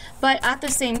 right? But at the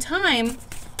same time,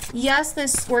 yes,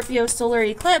 this Scorpio solar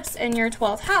eclipse in your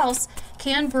 12th house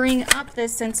can bring up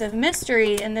this sense of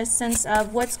mystery and this sense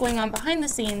of what's going on behind the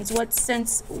scenes,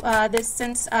 this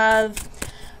sense of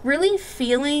really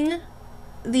feeling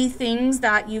the things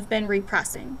that you've been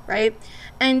repressing, right?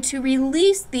 And to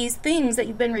release these things that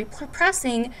you've been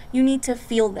repressing, you need to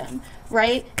feel them,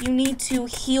 right? You need to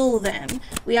heal them.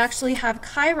 We actually have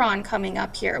Chiron coming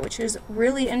up here, which is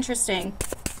really interesting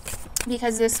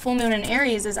because this full moon in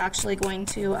Aries is actually going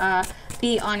to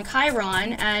be on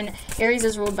Chiron, and Aries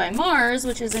is ruled by Mars,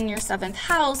 which is in your 7th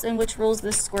house, and which rules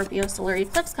the Scorpio solar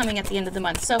eclipse coming at the end of the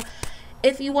month. So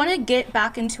if you want to get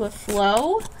back into a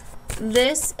flow,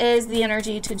 this is the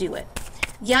energy to do it.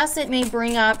 Yes, it may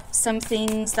bring up some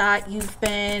things that you've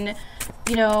been,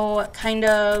 you know, kind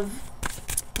of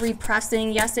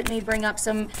repressing. Yes, it may bring up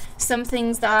some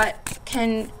things that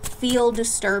can feel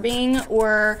disturbing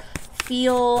or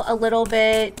feel a little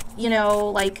bit, you know,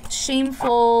 like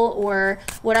shameful or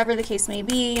whatever the case may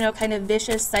be, you know, kind of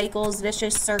vicious cycles,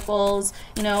 vicious circles,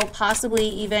 you know, possibly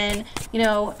even, you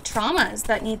know, traumas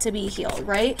that need to be healed,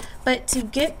 right? But to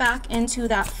get back into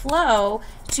that flow,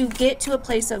 to get to a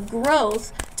place of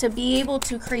growth, to be able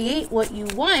to create what you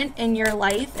want in your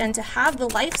life and to have the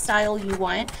lifestyle you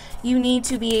want, you need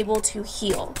to be able to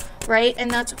heal, right? And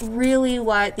that's really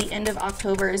what the end of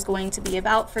October is going to be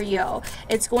about for you.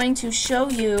 It's going to show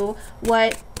you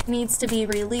what needs to be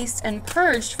released and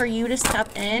purged for you to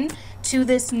step in to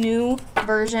this new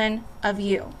version of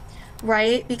you,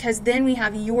 right? Because then we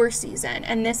have your season,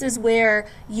 and this is where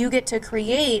you get to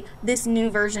create this new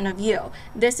version of you.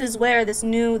 This is where this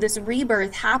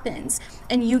rebirth happens,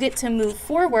 and you get to move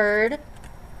forward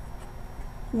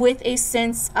with a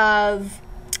sense of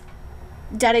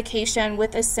dedication,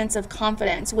 with a sense of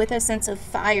confidence, with a sense of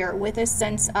fire, with a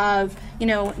sense of, you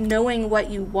know, knowing what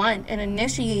you want and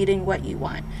initiating what you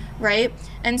want, right?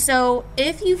 And so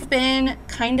if you've been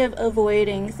kind of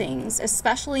avoiding things,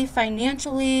 especially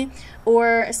financially,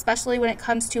 or especially when it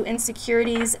comes to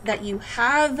insecurities that you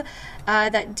have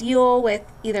that deal with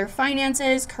either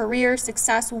finances, career,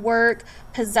 success, work,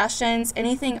 possessions,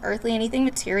 anything earthly, anything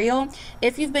material,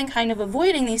 if you've been kind of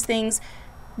avoiding these things,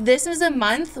 this is a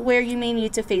month where you may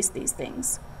need to face these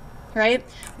things, right?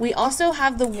 We also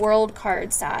have the World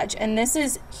card, Sag, and this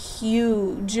is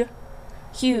huge,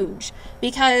 huge,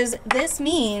 because this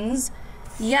means,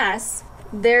 yes,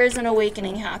 there's an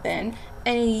awakening happen,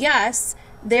 and yes,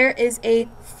 there is a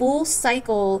full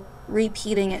cycle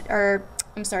repeating it, or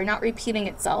I'm sorry, not repeating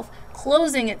itself,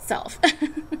 closing itself.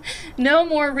 No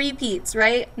more repeats,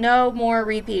 right? No more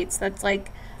repeats.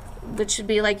 That should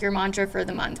be like your mantra for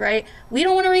the month, right? We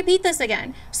don't want to repeat this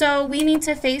again. So we need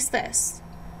to face this,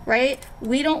 right?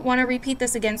 We don't want to repeat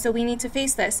this again. So we need to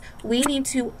face this. We need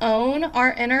to own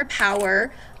our inner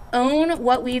power, own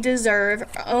what we deserve,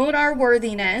 own our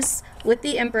worthiness with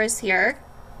the Empress here,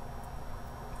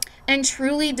 and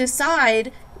truly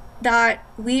decide that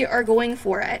we are going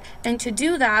for it. And to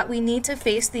do that, we need to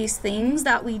face these things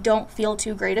that we don't feel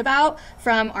too great about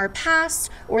from our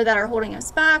past, or that are holding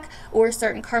us back, or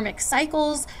certain karmic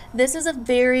cycles. This is a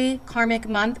very karmic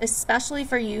month, especially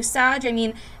for you, Sag. I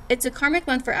mean, it's a karmic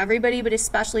month for everybody, but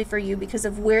especially for you because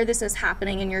of where this is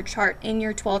happening in your chart, in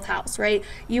your 12th house, right?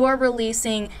 You are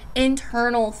releasing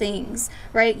internal things,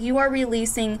 right? You are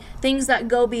releasing things that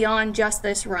go beyond just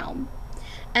this realm.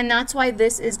 And that's why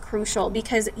this is crucial,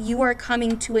 because you are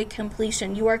coming to a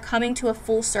completion. You are coming to a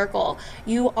full circle.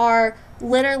 You are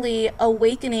literally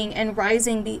awakening and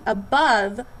rising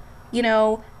above, you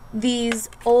know, these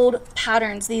old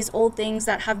patterns, these old things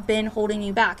that have been holding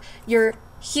you back. You're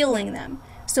healing them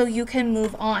so you can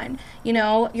move on. You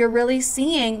know, you're really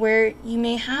seeing where you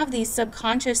may have these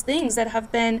subconscious things that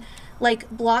have been like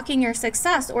blocking your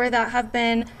success, or that have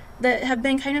been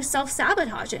kind of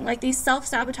self-sabotaging, like these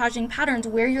self-sabotaging patterns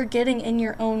where you're getting in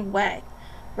your own way,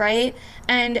 right?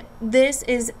 And this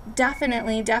is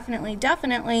definitely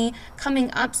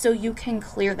coming up so you can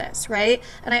clear this, right?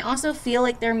 And I also feel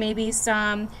like there may be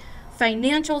some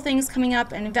financial things coming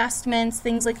up, investments,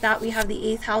 things like that. We have the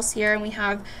 8th house here, and we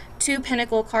have 2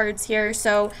 Pentacle cards here,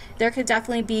 so there could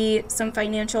definitely be some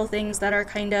financial things that are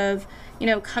kind of, you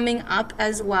know, coming up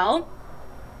as well,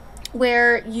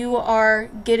 where you are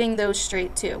getting those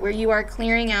straight too, where you are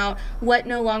clearing out what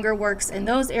no longer works in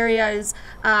those areas,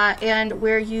 and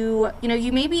where you know,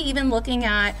 you may be even looking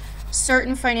at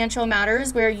certain financial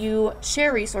matters where you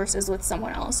share resources with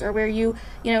someone else, or where you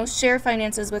know, share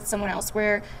finances with someone else,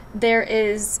 where there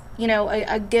is, you know,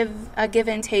 a give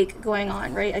and take going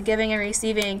on, right? A giving and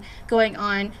receiving going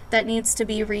on that needs to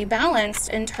be rebalanced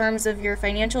in terms of your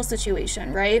financial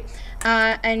situation, right?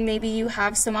 And maybe you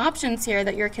have some options here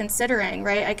that you're considering,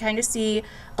 right? I kind of see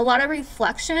a lot of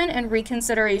reflection and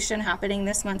reconsideration happening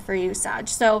this month for you, Sag.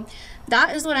 So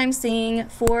that is what I'm seeing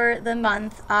for the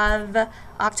month of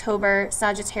October,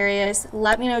 Sagittarius.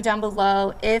 Let me know down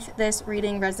below if this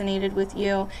reading resonated with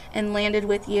you and landed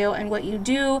with you, and what you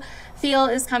do feel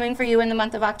is coming for you in the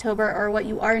month of October, or what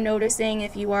you are noticing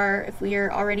if we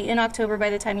are already in October by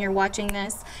the time you're watching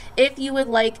this. If you would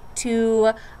like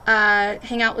to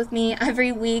hang out with me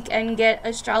every week and get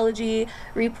astrology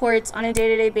reports on a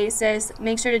day-to-day basis,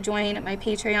 make sure to join my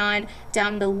Patreon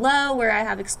down below, where I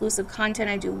have exclusive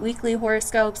content. I do weekly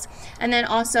horoscopes, and then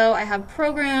also I have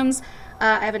programs.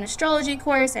 I have an astrology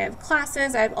course, I have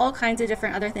classes, I have all kinds of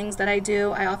different other things that I do.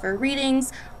 I offer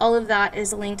readings. All of that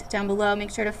is linked down below.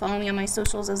 Make sure to follow me on my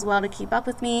socials as well to keep up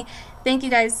with me. Thank you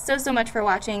guys so much for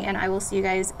watching, and I will see you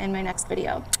guys in my next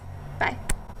video. Bye.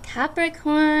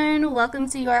 Capricorn, welcome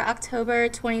to your October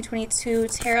 2022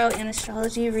 tarot and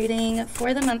astrology reading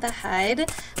for the month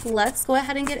ahead. Let's go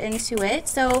ahead and get into it.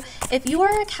 So if you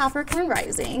are a Capricorn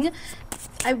rising,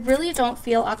 I really don't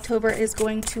feel October is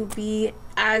going to be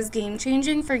as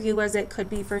game-changing for you as it could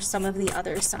be for some of the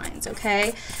other signs,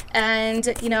 okay? And,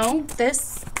 you know,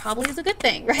 this probably is a good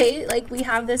thing, right? Like, we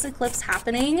have this eclipse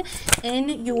happening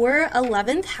in your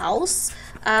 11th house,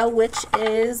 which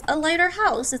is a lighter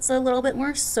house. It's a little bit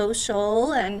more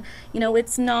social, and, you know,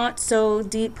 it's not so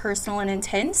deep, personal, and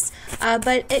intense,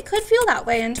 but it could feel that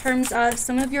way in terms of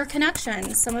some of your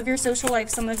connections, some of your social life,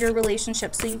 some of your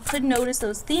relationships. So you could notice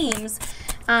those themes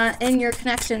in your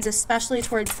connections, especially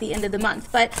towards the end of the month.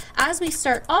 But as we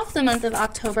start off the month of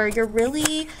October, you're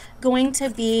really going to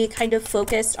be kind of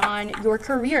focused on your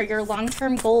career, your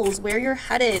long-term goals, where you're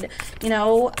headed, you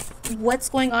know, what's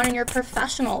going on in your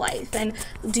professional life, and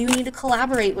do you need to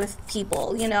collaborate with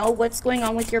people, you know, what's going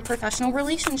on with your professional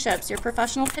relationships, your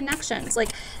professional connections. Like,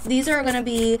 these are going to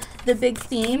be the big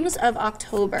themes of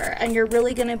October, and you're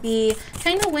really going to be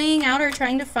kind of weighing out or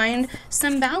trying to find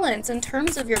some balance in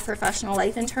terms of your professional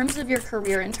life, in terms of your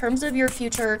career, in terms of your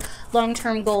future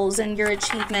long-term goals and your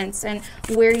achievements and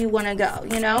where you want to go,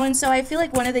 you know. And so I feel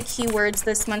like one of the key words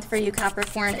this month for you,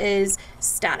 Capricorn, is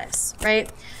status,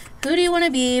 right? Who do you want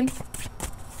to be?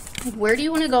 Where do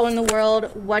you want to go in the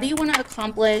world? What do you want to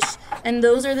accomplish? And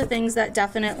those are the things that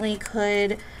definitely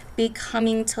could be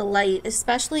coming to light,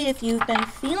 especially if you've been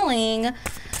feeling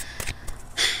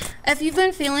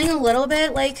a little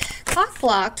bit like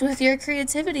cock-blocked with your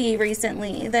creativity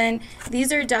recently. Then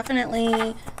these are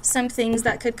definitely some things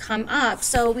that could come up.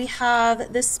 So we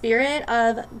have the spirit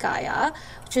of Gaia,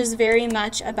 which is very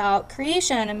much about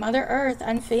creation and Mother Earth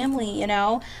and family, you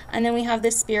know. And then we have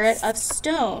the spirit of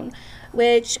stone,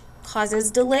 which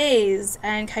causes delays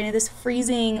and kind of this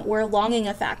freezing or longing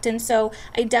effect. And so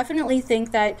I definitely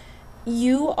think that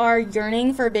you are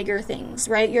yearning for bigger things,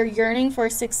 right? You're yearning for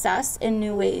success in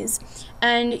new ways.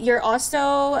 And you're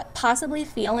also possibly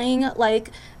feeling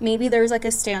like maybe there's like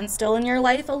a standstill in your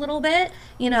life a little bit,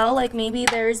 you know, like maybe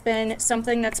there's been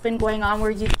something that's been going on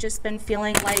where you've just been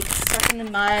feeling like stuck in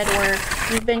the mud, or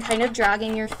you've been kind of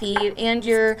dragging your feet, and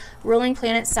your ruling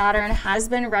planet Saturn has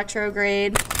been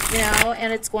retrograde, you know,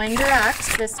 and it's going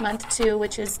direct this month too,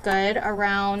 which is good,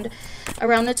 around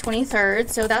the 23rd,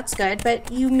 so that's good.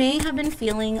 But you may have been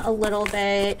feeling a little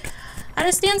bit at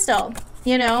a standstill,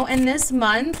 you know, and this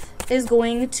month is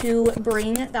going to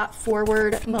bring that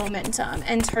forward momentum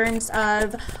in terms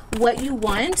of what you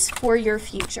want for your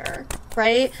future,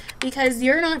 right? Because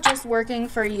you're not just working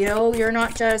for you, you're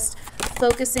not just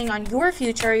focusing on your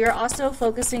future, you're also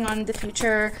focusing on the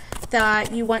future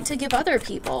that you want to give other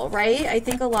people, right? I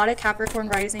think a lot of Capricorn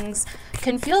risings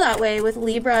can feel that way, with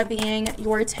Libra being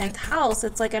your 10th house.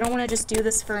 It's like, I don't want to just do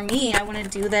this for me, I want to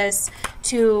do this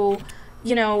to,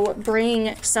 you know,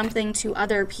 bring something to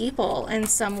other people in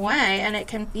some way. And it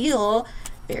can feel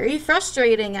very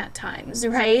frustrating at times,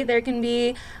 right? There can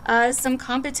be some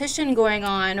competition going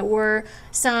on, or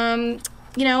some,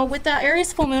 you know, with the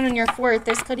Aries full moon in your 4th,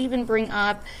 this could even bring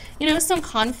up, you know, some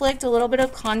conflict, a little bit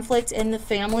of conflict in the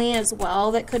family as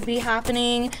well that could be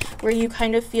happening, where you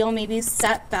kind of feel maybe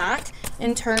set back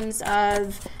in terms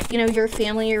of, you know, your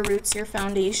family, your roots, your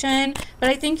foundation. But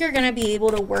I think you're going to be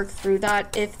able to work through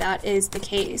that if that is the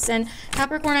case. And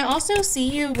Capricorn, I also see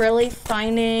you really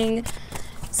finding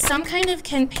some kind of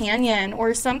companion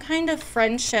or some kind of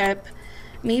friendship,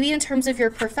 maybe in terms of your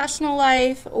professional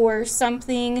life or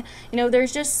something. You know,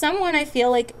 there's just someone I feel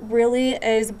like really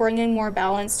is bringing more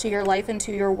balance to your life and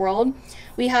to your world.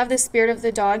 We have the spirit of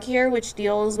the dog here, which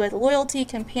deals with loyalty,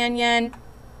 companion,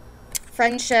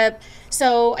 friendship.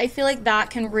 So I feel like that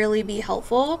can really be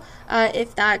helpful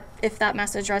if that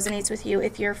message resonates with you,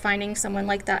 if you're finding someone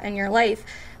like that in your life,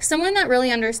 someone that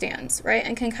really understands, right,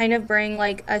 and can kind of bring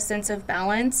like a sense of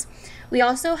balance. We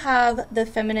also have the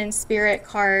feminine spirit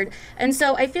card, and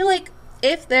so I feel like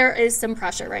if there is some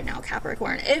pressure right now,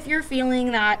 Capricorn, if you're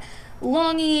feeling that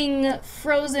longing,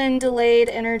 frozen, delayed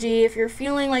energy, if you're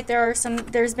feeling like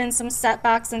there's been some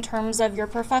setbacks in terms of your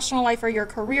professional life or your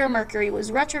career, Mercury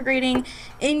was retrograding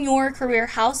in your career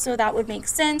house, so that would make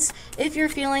sense. If you're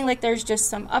feeling like there's just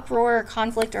some uproar or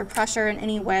conflict or pressure in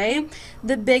any way,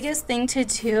 the biggest thing to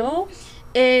do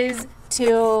is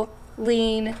to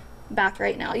lean back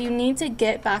right now. You need to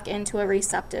get back into a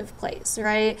receptive place,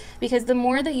 right? Because the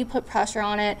more that you put pressure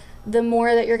on it, the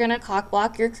more that you're going to cock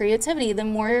block your creativity, the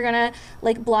more you're going to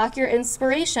like block your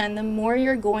inspiration, the more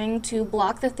you're going to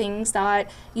block the things that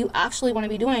you actually want to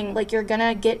be doing. Like, you're going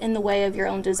to get in the way of your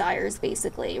own desires,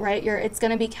 basically, right? It's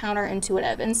going to be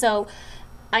counterintuitive. And so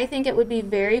I think it would be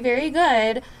very, very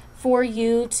good for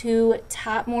you to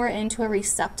tap more into a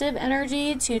receptive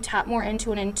energy, to tap more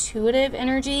into an intuitive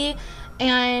energy,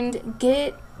 and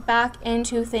get back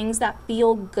into things that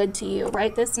feel good to you,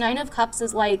 right? This 9 of Cups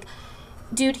is like,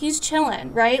 dude, he's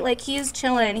chilling, right? Like, he's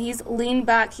chilling, he's leaned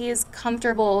back, he's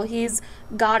comfortable, he's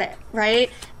got it, right?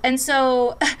 And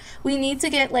so we need to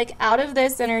get like out of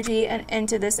this energy and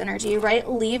into this energy, right?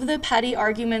 Leave the petty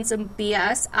arguments and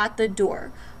BS at the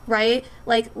door, right?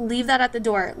 Like, leave that at the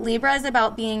door. Libra is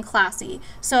about being classy.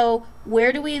 So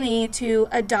where do we need to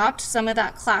adopt some of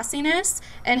that classiness,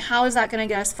 and how is that going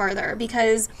to get us farther?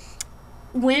 Because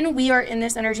when we are in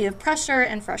this energy of pressure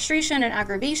and frustration and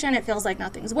aggravation, it feels like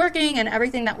nothing's working, and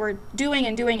everything that we're doing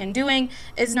and doing and doing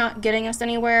is not getting us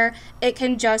anywhere. It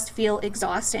can just feel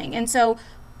exhausting. And so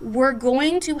we're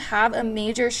going to have a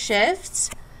major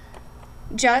shift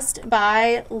just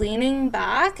by leaning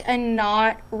back and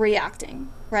not reacting,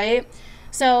 right?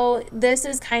 So this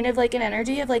is kind of like an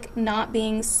energy of like not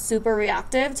being super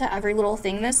reactive to every little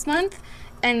thing this month.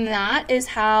 And that is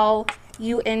how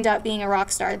you end up being a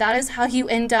rock star. That is how you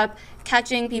end up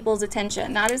catching people's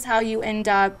attention. That is how you end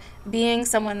up being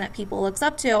someone that people looks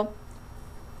up to.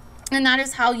 And that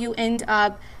is how you end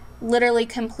up literally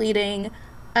completing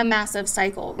a massive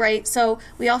cycle, right? So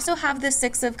we also have the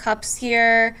 6 of Cups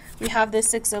here. We have the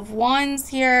 6 of Wands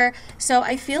here. So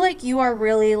I feel like you are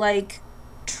really like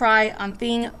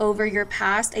triumphing over your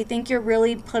past. I think you're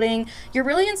really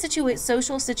in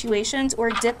social situations or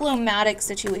diplomatic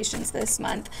situations this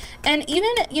month. And even,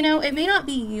 you know, it may not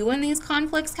be you in these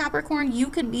conflicts, Capricorn. You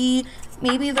could be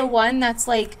maybe the one that's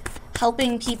like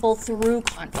helping people through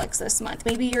conflicts this month.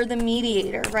 Maybe you're the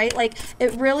mediator, right? Like,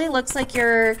 it really looks like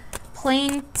you're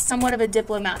playing somewhat of a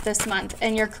diplomat this month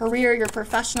in your career, your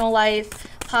professional life,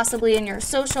 possibly in your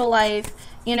social life.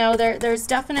 You know, there's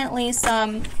definitely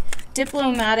some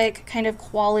diplomatic kind of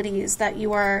qualities that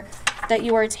you are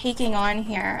taking on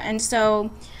here. And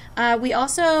so We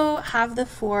also have the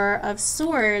Four of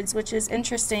Swords, which is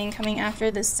interesting, coming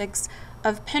after the Six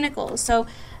of Pentacles. So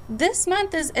this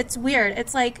month it's weird.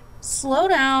 It's like, slow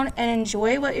down and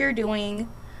enjoy what you're doing,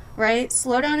 right?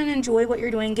 Slow down and enjoy what you're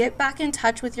doing. Get back in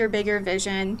touch with your bigger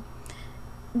vision.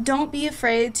 Don't be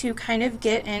afraid to kind of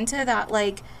get into that,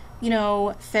 like, you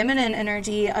know, feminine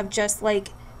energy of just like,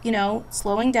 you know,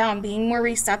 slowing down, being more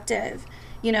receptive,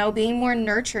 you know, being more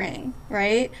nurturing,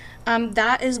 right?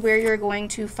 That is where you're going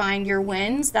to find your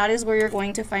wins. That is where you're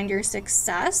going to find your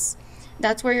success.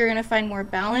 That's where you're going to find more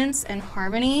balance and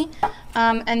harmony.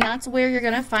 And that's where you're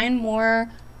going to find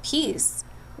more peace,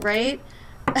 right?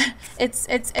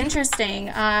 It's interesting.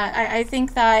 I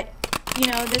think that, you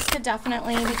know, this could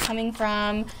definitely be coming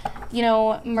from, you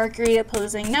know, Mercury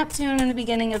opposing Neptune in the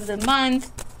beginning of the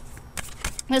month.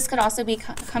 This could also be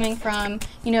coming from,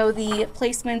 you know, the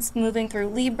placements moving through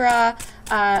Libra,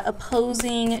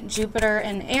 opposing Jupiter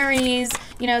and Aries.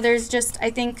 You know, there's just, I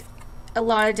think, a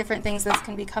lot of different things this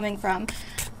can be coming from.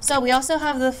 So we also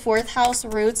have the 4th house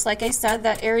roots. Like I said,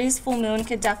 that Aries full moon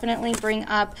could definitely bring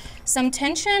up some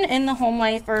tension in the home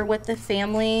life or with the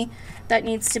family that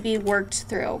needs to be worked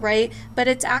through, right? But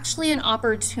it's actually an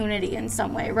opportunity in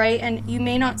some way, right? And you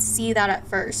may not see that at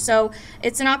first. So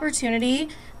it's an opportunity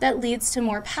that leads to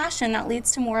more passion, that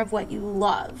leads to more of what you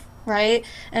love, right?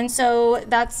 And so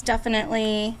that's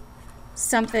definitely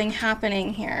something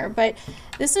happening here. But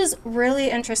this is really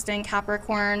interesting,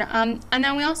 Capricorn. And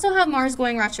then we also have Mars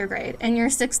going retrograde in your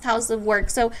 6th house of work.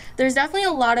 So there's definitely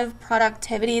a lot of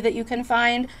productivity that you can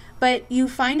find, but you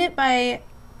find it by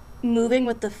moving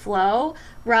with the flow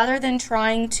rather than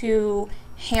trying to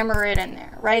hammer it in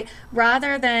there, right?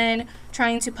 Rather than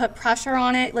trying to put pressure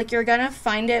on it, like, you're gonna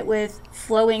find it with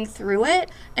flowing through it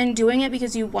and doing it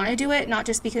because you want to do it, not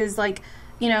just because, like,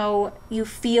 you know, you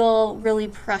feel really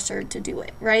pressured to do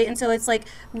it, right? And so it's like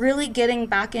really getting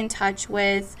back in touch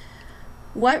with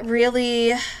what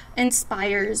really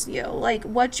inspires you. Like,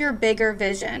 what's your bigger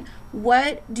vision?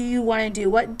 What do you want to do?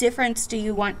 What difference do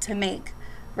you want to make,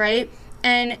 right?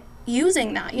 And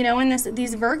using that, you know, and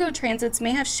these Virgo transits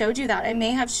may have showed you that. It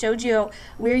may have showed you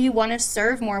where you want to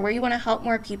serve more, where you want to help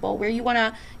more people, where you want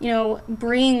to, you know,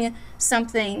 bring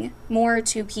something more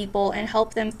to people and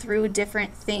help them through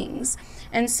different things.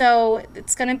 And so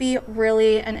it's going to be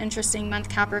really an interesting month,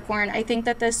 Capricorn. I think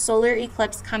that this solar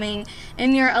eclipse coming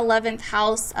in your 11th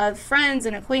house of friends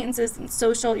and acquaintances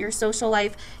and your social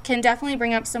life can definitely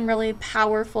bring up some really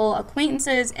powerful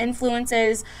acquaintances,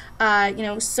 influences, you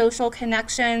know, social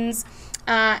connections.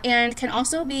 And can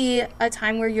also be a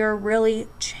time where you're really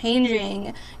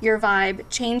changing your vibe,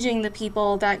 changing the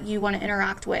people that you want to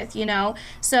interact with, you know?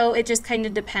 So it just kind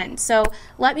of depends. So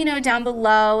let me know down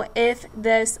below if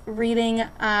this reading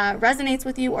resonates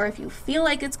with you, or if you feel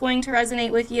like it's going to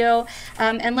resonate with you.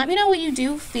 And let me know what you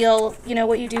do feel, you know,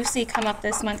 what you do see come up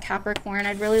this month, Capricorn.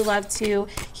 I'd really love to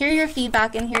hear your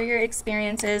feedback and hear your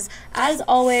experiences, as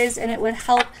always, and it would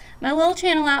help my little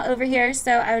channel out over here,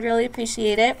 so I would really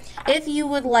appreciate it. If you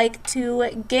would like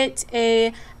to get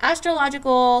a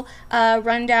astrological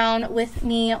rundown with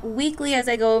me weekly as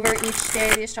I go over each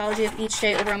day, the astrology of each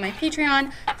day over on my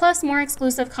Patreon, plus more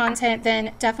exclusive content,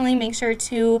 then definitely make sure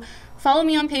to follow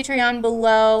me on Patreon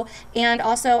below. And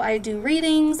also, I do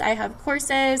readings, I have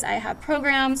courses, I have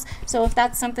programs, so if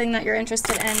that's something that you're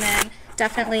interested in, then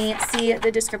definitely see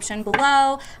the description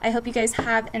below. I hope you guys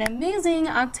have an amazing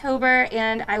October,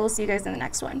 and I will see you guys in the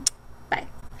next one. Bye.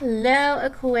 Hello,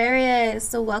 Aquarius.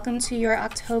 So welcome to your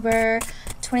October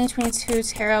 2022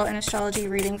 tarot and astrology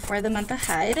reading for the month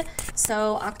ahead.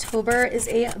 So October is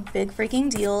a big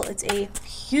freaking deal. It's a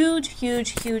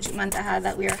huge month ahead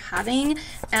that we are having,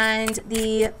 and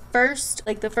the first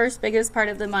biggest part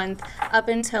of the month up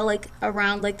until like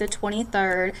around like the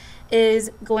 23rd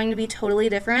is going to be totally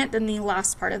different than the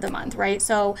last part of the month, right?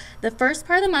 So the first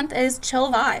part of the month is chill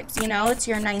vibes, you know, it's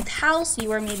your 9th house.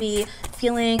 You are maybe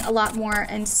feeling a lot more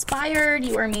inspired.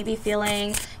 You are maybe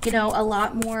feeling, you know, a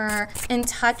lot more in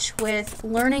touch with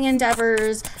learning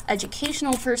endeavors,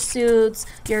 educational pursuits,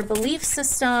 your belief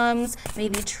systems,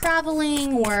 maybe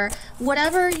traveling, or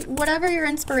whatever your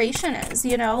inspiration is,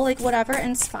 you know, like whatever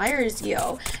inspires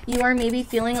you. You are maybe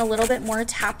feeling a little bit more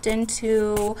tapped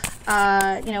into,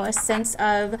 you know, a sense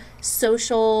of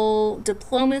social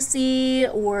diplomacy,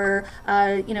 or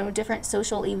you know, different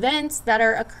social events that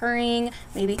are occurring,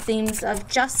 maybe themes of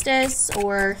justice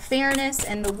or fairness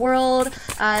in the world,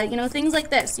 you know, things like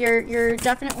this. You're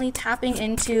definitely tapping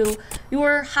into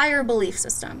your higher belief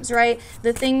systems, right?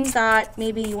 The things that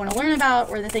maybe you want to learn about,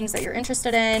 or the things that you're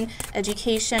interested in.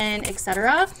 education,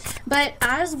 etc. But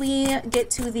as we get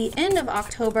to the end of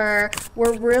October,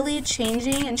 we're really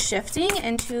changing and shifting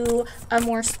into a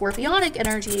more scorpionic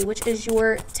energy, which is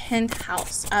your 10th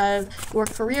house of your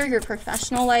career, your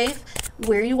professional life,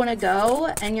 where you want to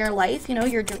go in your life, you know,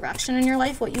 your direction in your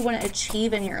life, what you want to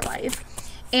achieve in your life,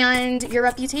 and your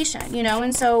reputation, you know.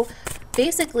 And so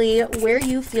basically where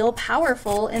you feel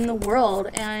powerful in the world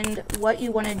and what you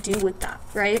want to do with that,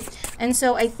 right? And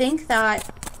so I think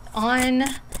that on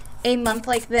a month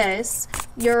like this,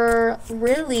 you're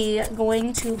really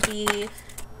going to be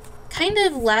kind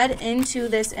of led into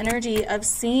this energy of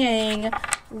seeing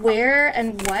where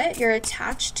and what you're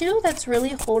attached to that's really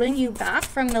holding you back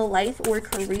from the life or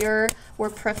career or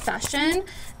profession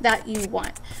that you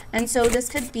want. And so this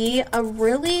could be a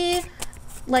really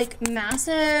like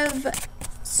massive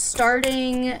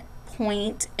starting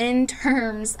point in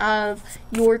terms of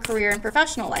your career and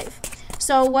professional life.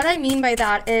 So what I mean by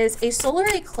that is a solar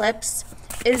eclipse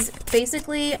is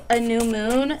basically a new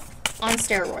moon on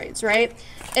steroids, right?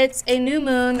 It's a new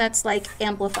moon that's like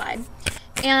amplified.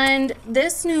 And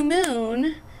this new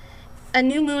moon, a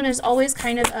new moon is always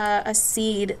kind of a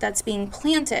seed that's being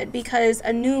planted, because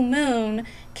a new moon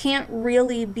can't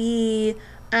really be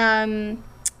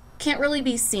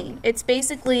seen. It's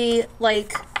basically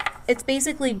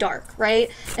dark,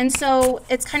 right? And so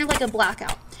it's kind of like a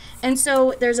blackout. And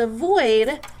so there's a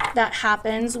void that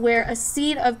happens where a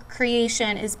seed of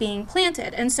creation is being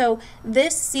planted. And so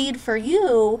this seed for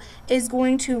you is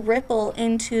going to ripple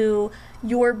into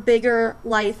your bigger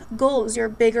life goals, your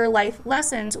bigger life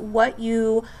lessons, what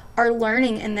you are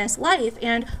learning in this life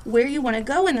and where you want to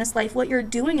go in this life, what you're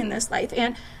doing in this life,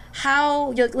 and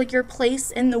how, like, your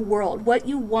place in the world, what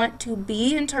you want to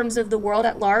be in terms of the world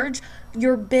at large,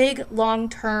 your big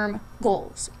long-term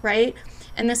goals, right?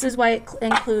 And this is why it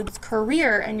includes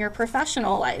career and your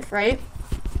professional life, right?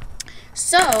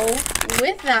 So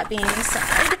with that being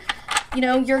said, you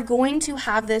know, you're going to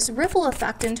have this ripple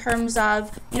effect in terms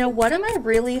of, you know, what am I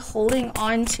really holding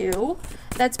on to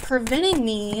that's preventing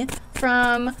me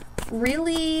from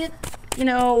really, you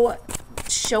know,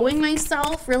 showing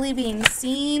myself, really being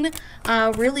seen,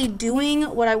 really doing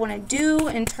what I want to do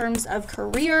in terms of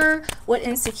career? What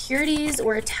insecurities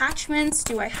or attachments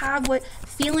do I have? What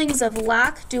feelings of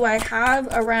lack do I have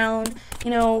around,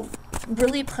 you know,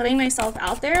 really putting myself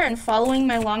out there and following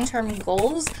my long-term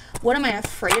goals? What am I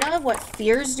afraid of? What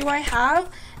fears do I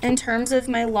have in terms of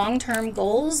my long-term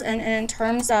goals and in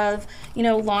terms of, you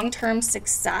know, long-term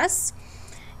success?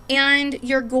 And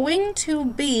you're going to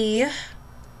be,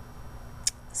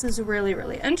 this is really,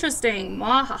 really interesting.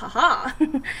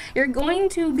 You're going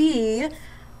to be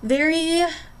very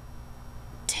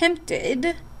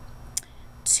tempted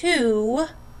to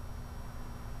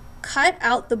cut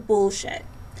out the bullshit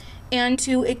and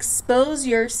to expose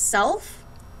yourself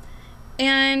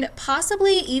and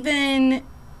possibly even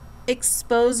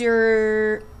expose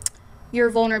your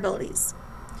vulnerabilities.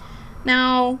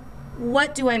 Now,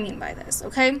 what do I mean by this,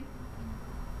 okay?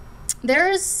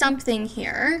 There is something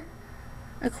here,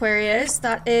 Aquarius,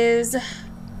 that is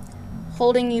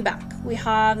holding you back. We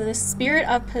have the Spirit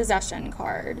of Possession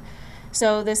card.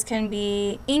 So this can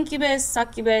be incubus,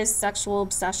 succubus, sexual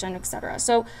obsession, etc.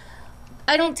 So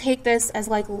I don't take this as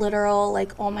like literal,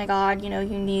 like, oh my God, you know,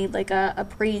 you need like a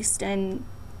priest and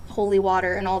holy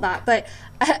water and all that. But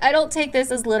I don't take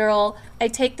this as literal. I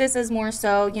take this as more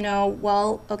so, you know,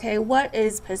 well, okay, what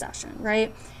is possession,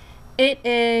 right? It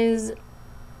is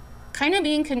kind of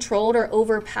being controlled or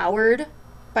overpowered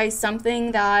by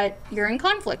something that you're in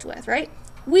conflict with, right?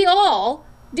 We all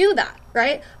do that,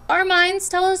 right? Our minds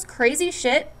tell us crazy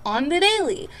shit on the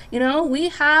daily. You know, we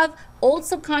have old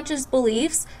subconscious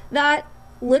beliefs that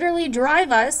literally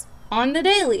drive us on the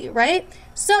daily, right?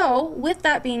 So with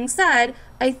that being said,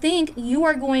 I think you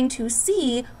are going to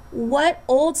see what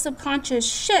old subconscious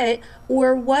shit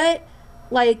or what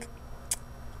like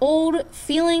old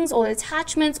feelings, old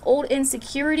attachments, old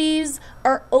insecurities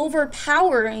are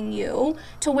overpowering you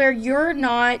to where you're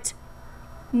not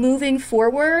moving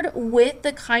forward with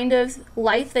the kind of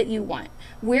life that you want,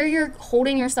 where you're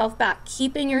holding yourself back,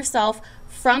 keeping yourself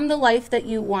from the life that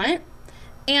you want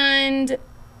and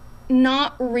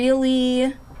not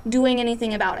really doing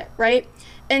anything about it, right?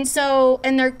 And so,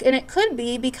 and it could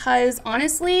be because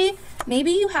honestly,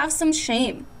 maybe you have some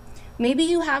shame. Maybe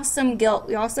you have some guilt.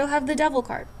 We also have the devil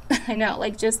card. I know,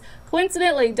 like just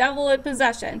coincidentally, devil in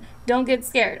possession. Don't get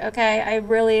scared, okay? I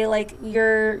really like,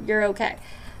 you're okay.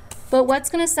 But what's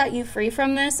going to set you free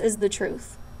from this is the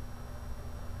truth.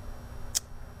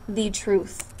 The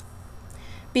truth.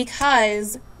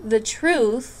 Because the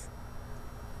truth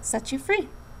sets you free.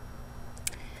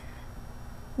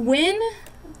 When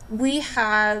we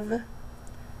have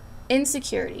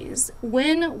insecurities,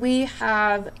 when we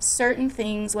have certain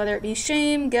things, whether it be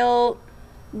shame, guilt,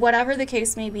 whatever the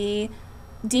case may be,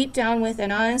 deep down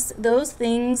within us, those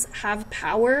things have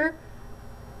power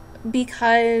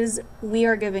because we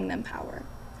are giving them power.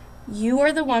 You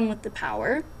are the one with the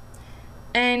power,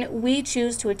 and we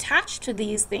choose to attach to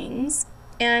these things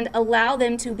and allow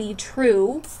them to be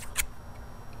true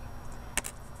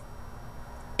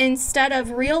instead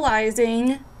of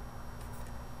realizing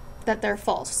that they're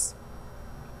false.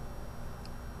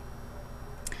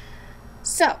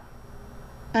 So,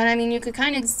 and I mean, you could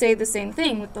kind of say the same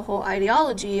thing with the whole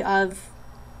ideology of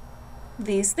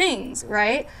these things,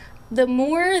 right? The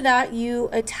more that you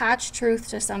attach truth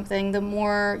to something, the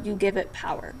more you give it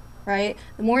power, right?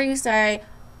 The more you say,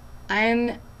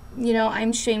 I'm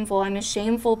shameful, I'm a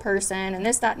shameful person, and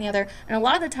this, that, and the other. And a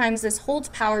lot of the times this holds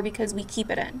power because we keep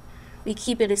it in. We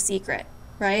keep it a secret,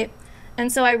 right?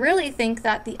 And so I really think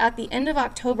that at the end of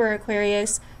October,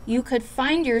 Aquarius, you could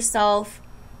find yourself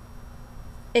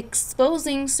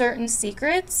exposing certain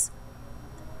secrets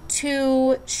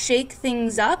to shake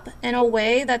things up in a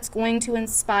way that's going to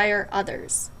inspire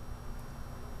others.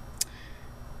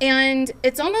 And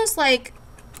it's almost like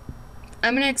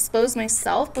I'm going to expose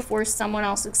myself before someone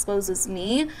else exposes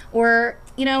me. Or,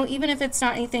 even if it's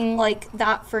not anything like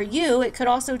that for you, it could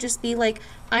also just be like,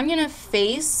 I'm going to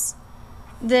face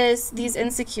these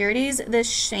insecurities, this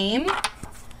shame,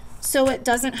 so it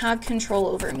doesn't have control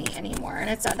over me anymore. And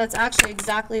that's actually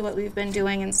exactly what we've been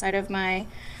doing inside of my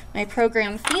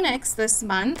program Phoenix this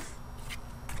month.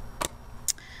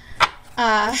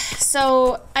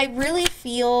 So I really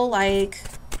feel like,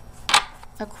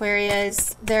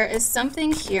 Aquarius, there is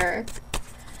something here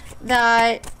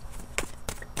that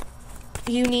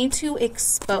you need to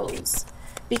expose,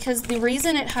 because the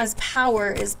reason it has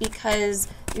power is because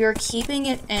you're keeping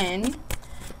it in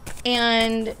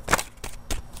and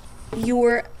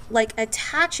you're like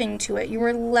attaching to it. You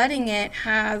are letting it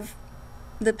have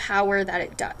the power that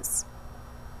it does.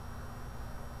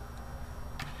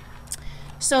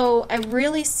 So I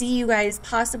really see you guys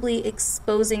possibly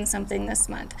exposing something this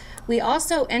month. We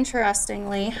also,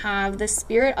 interestingly, have the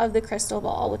spirit of the crystal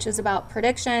ball, which is about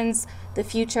predictions, the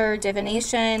future,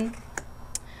 divination.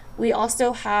 We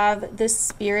also have the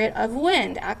spirit of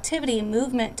wind, activity,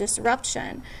 movement,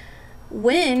 disruption.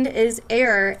 Wind is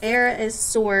air, air is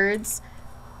swords,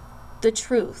 the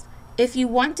truth. If you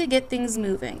want to get things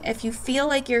moving, if you feel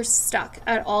like you're stuck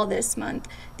at all this month,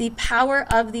 the power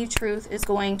of the truth is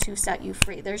going to set you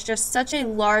free. There's just such a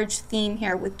large theme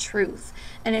here with truth.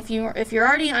 And if you're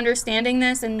already understanding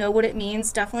this and know what it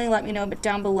means, definitely let me know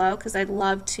down below, because I'd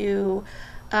love to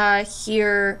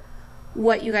hear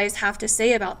what you guys have to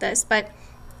say about this. But,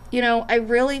 I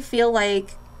really feel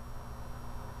like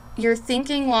you're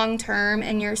thinking long term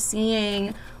and you're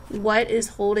seeing what is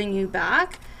holding you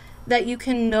back that you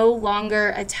can no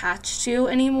longer attach to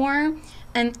anymore.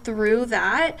 And through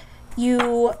that,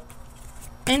 you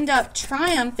end up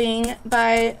triumphing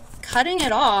by cutting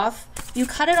it off. You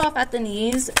cut it off at the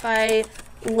knees by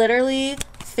literally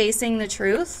facing the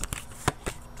truth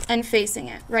and facing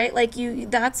it, right? Like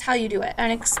that's how you do it,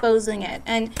 and exposing it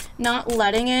and not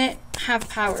letting it have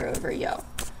power over you.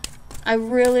 I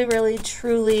really, really,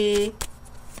 truly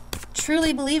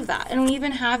believe that. And we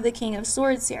even have the King of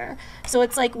Swords here. So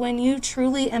it's like when you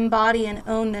truly embody and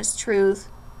own this truth,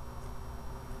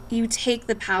 you take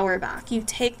the power back. You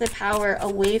take the power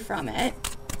away from it.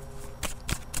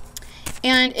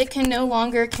 And it can no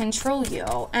longer control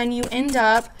you. And you end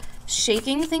up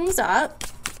shaking things up.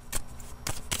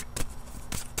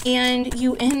 And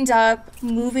you end up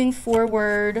moving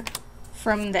forward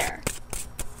from there.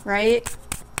 Right?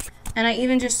 And I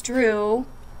even just drew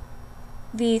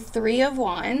the Three of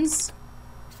Wands,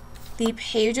 the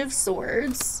Page of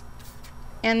Swords,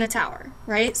 and the Tower,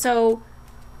 right? So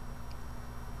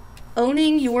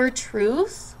owning your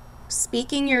truth,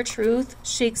 speaking your truth,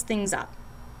 shakes things up.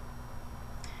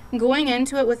 Going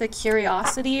into it with a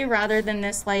curiosity rather than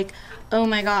this like, oh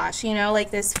my gosh,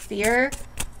 like this fear,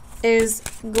 is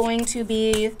going to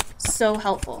be so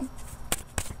helpful.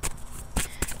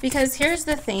 Because here's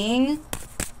the thing,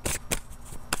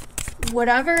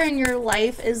 whatever in your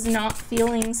life is not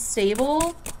feeling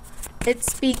stable,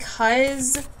 it's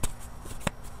because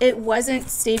it wasn't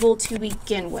stable to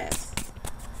begin with.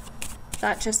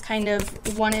 That just kind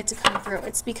of wanted to come through.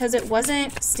 It's because it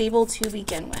wasn't stable to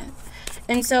begin with.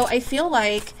 And so I feel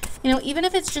like, even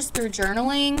if it's just through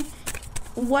journaling,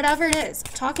 whatever it is,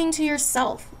 talking to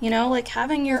yourself, like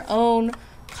having your own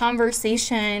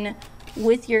conversation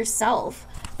with yourself.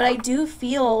 But I do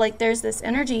feel like there's this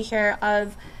energy here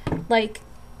of like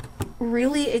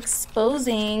really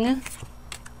exposing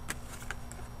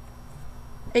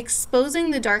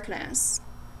the darkness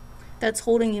that's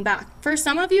holding you back. For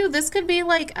some of you, this could be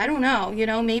like, I don't know, you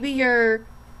know, maybe you're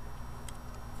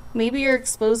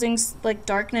exposing like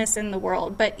darkness in the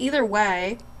world, but either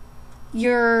way,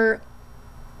 you're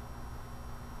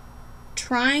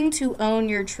trying to own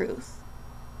your truth,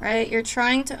 right? You're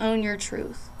trying to own your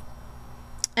truth,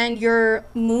 and you're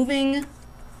moving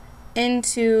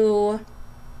into,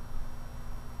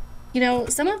 you know,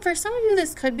 for some of you,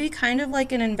 this could be kind of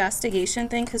like an investigation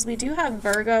thing, because we do have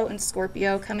Virgo and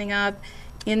Scorpio coming up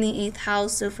in the 8th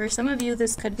house. So for some of you,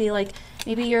 this could be like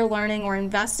maybe you're learning or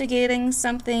investigating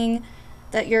something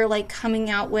that you're like coming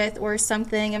out with or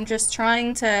something. I'm just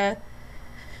trying to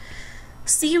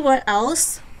see what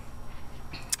else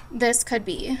this could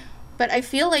be. But I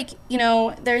feel like, you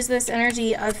know, there's this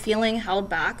energy of feeling held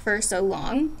back for so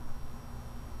long.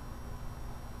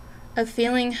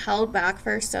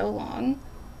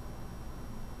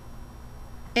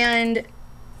 And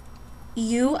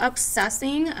you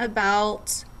obsessing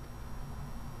about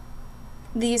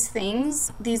these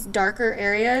things, these darker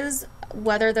areas,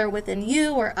 whether they're within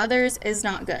you or others, is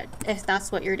not good if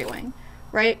that's what you're doing,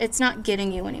 right? It's not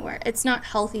getting you anywhere. It's not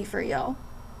healthy for you.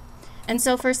 And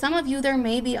so for some of you, there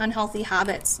may be unhealthy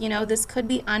habits. You know, this could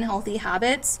be unhealthy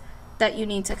habits that you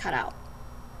need to cut out.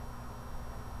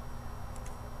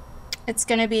 It's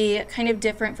going to be kind of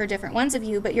different for different ones of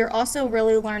you, but you're also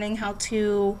really learning how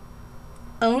to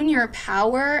own your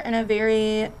power in a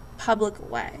very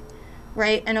public way,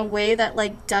 right? In a way that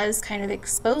like does kind of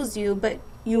expose you, but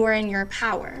you are in your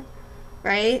power,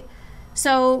 right?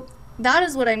 So that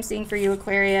is what I'm seeing for you,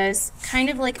 Aquarius. Kind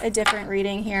of like a different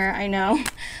reading here, I know.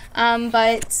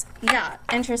 But yeah,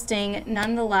 interesting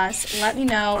nonetheless. Let me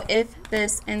know if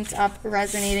this ends up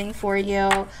resonating for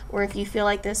you, or if you feel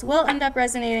like this will end up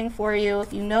resonating for you.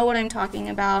 If you know what I'm talking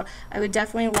about, I would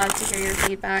definitely love to hear your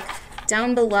feedback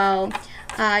down below.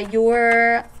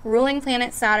 Your ruling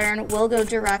planet Saturn will go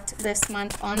direct this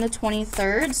month on the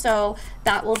 23rd, so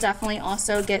that will definitely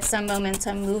also get some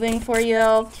momentum moving for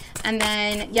you. And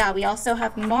then, yeah, we also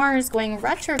have Mars going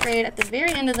retrograde at the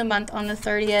very end of the month on the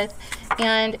 30th,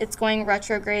 and it's going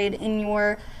retrograde in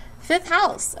your 5th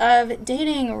house of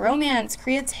dating, romance,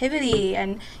 creativity,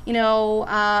 and you know,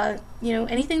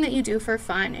 anything that you do for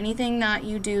fun, anything that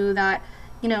you do that,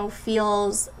 you know,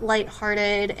 feels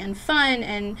lighthearted and fun,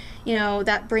 and, you know,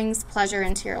 that brings pleasure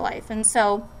into your life. And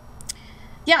so,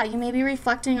 yeah, you may be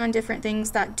reflecting on different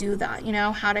things that do that, you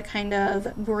know, how to kind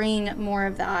of bring more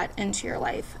of that into your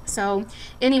life. So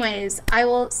anyways, I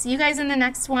will see you guys in the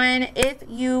next one. If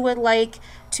you would like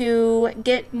to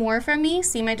get more from me,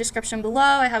 see my description below.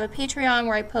 I have a Patreon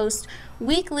where I post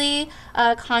weekly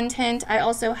content. I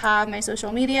also have my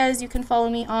social medias you can follow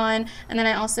me on, and then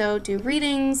I also do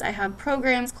readings. I have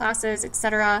programs, classes,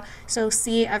 etc. So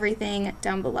see everything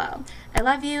down below. I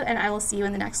love you, and I will see you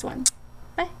in the next one.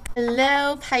 Bye.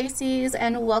 Hello, Pisces,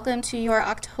 and welcome to your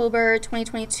October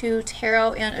 2022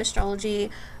 tarot and astrology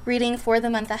reading for the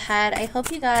month ahead. I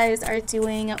hope you guys are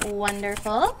doing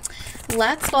wonderful.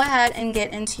 Let's go ahead and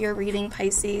get into your reading,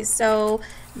 Pisces. So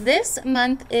this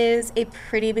month is a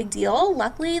pretty big deal.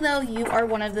 Luckily, though, you are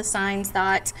one of the signs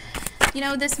that, you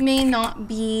know, this may not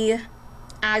be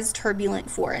as turbulent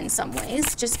for in some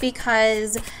ways, just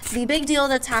because the big deal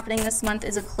that's happening this month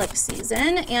is eclipse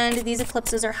season, and these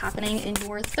eclipses are happening in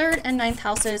your 3rd and 9th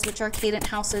houses, which are cadent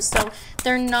houses, so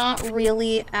they're not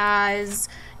really as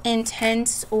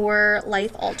intense or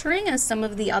life-altering as some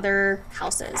of the other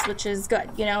houses, which is good,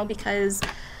 you know, because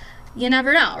you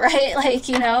never know, right? Like,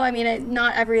 you know, I mean,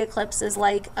 not every eclipse is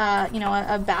like, you know,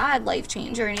 a bad life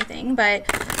change or anything, but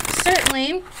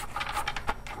certainly,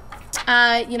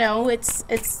 you know, it's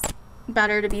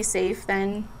better to be safe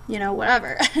than, you know,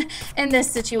 whatever in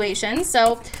this situation.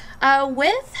 So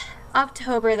with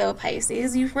October, though,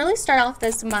 Pisces, you really start off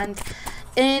this month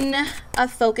in a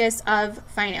focus of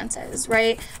finances,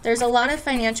 right? There's a lot of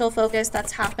financial focus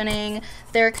that's happening.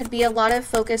 There could be a lot of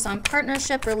focus on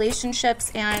partnership, relationships,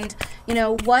 and, you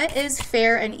know, what is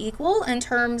fair and equal in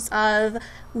terms of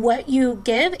what you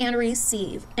give and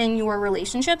receive in your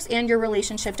relationships and your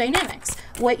relationship dynamics,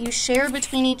 what you share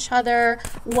between each other,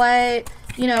 what,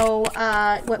 you know,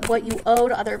 what you owe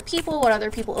to other people, what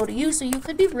other people owe to you. So you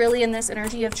could be really in this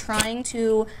energy of trying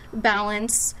to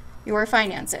balance your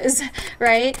finances,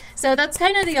 right? So that's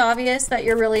kind of the obvious that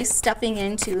you're really stepping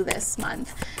into this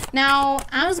month. Now,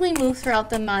 as we move throughout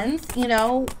the month, you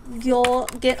know, you'll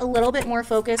get a little bit more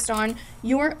focused on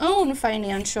your own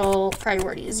financial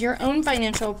priorities, your own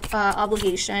financial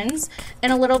obligations,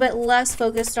 and a little bit less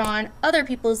focused on other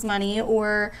people's money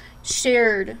or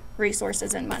shared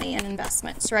resources and money and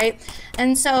investments, right?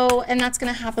 And that's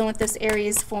going to happen with this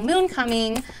Aries full moon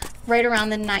coming right around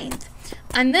the 9th.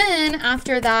 And then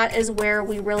after that is where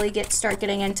we really start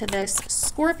getting into this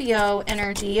Scorpio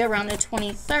energy around the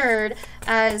 23rd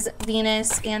as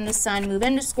Venus and the Sun move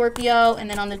into Scorpio. And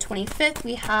then on the 25th,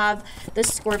 we have the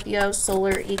Scorpio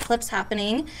solar eclipse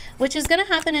happening, which is going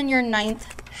to happen in your 9th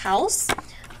house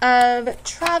of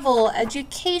travel,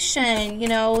 education, you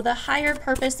know, the higher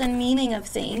purpose and meaning of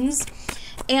things.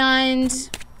 And,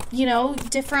 you know,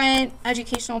 different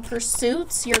educational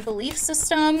pursuits, your belief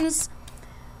systems,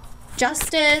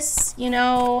 justice, you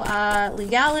know,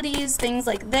 legalities, things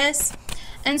like this.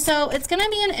 And so it's going to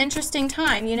be an interesting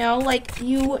time, you know, like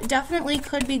you definitely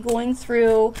could be going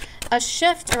through a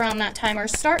shift around that time, or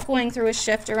start going through a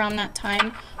shift around that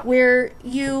time, where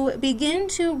you begin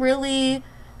to really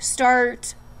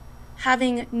start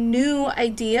having new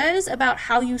ideas about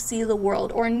how you see the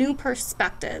world, or new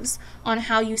perspectives on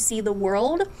how you see the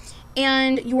world,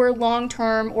 and your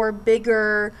long-term or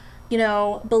bigger, you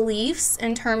know, beliefs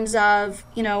in terms of,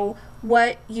 you know,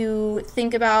 what you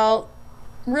think about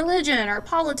religion or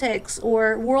politics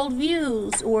or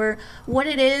worldviews, or what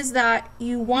it is that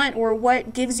you want, or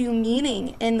what gives you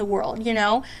meaning in the world, you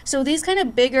know? So these kind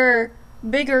of bigger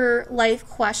life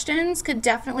questions could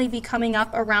definitely be coming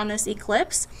up around this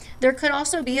eclipse. There could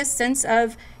also be a sense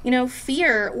of, you know,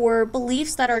 fear, or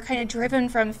beliefs that are kind of driven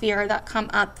from fear that come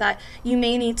up that you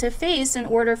may need to face in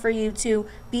order for you to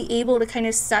be able to kind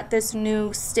of set this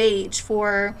new stage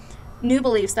for new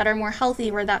beliefs that are more healthy,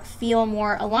 or that feel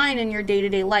more aligned in your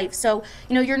day-to-day life. So,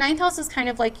 you know, your 9th house is kind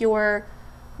of like your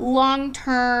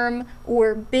long-term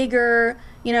or bigger,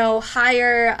 you know,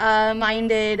 higher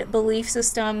minded belief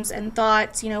systems and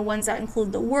thoughts, you know, ones that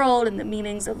include the world and the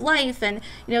meanings of life, and,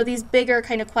 you know, these bigger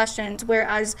kind of questions.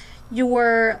 Whereas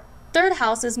your 3rd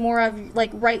house is more of like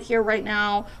right here, right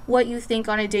now, what you think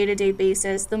on a day-to-day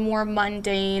basis, the more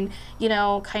mundane, you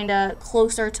know, kind of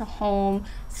closer to home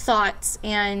thoughts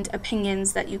and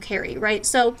opinions that you carry, right?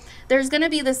 So there's going to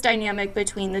be this dynamic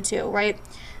between the two, right?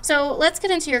 So let's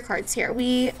get into your cards here.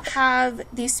 We have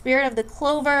the Spirit of the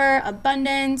Clover,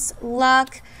 abundance,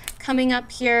 luck. Coming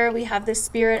up here, we have the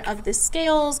Spirit of the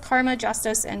Scales, karma,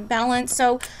 justice, and balance.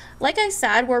 So like I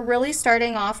said, we're really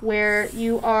starting off where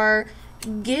you are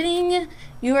getting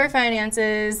your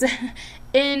finances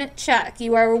in check.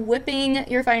 You are whipping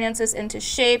your finances into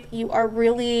shape. You are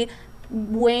really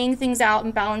weighing things out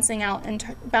and balancing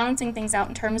things out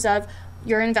in terms of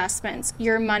your investments,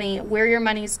 your money, where your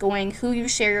money is going, who you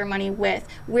share your money with,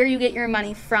 where you get your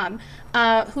money from,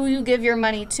 who you give your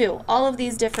money to. All of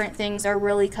these different things are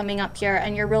really coming up here,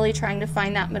 and you're really trying to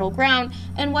find that middle ground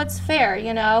and what's fair,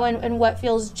 you know, and what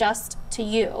feels just to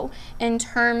you in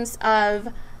terms of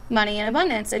money and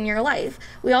abundance in your life.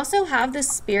 We also have the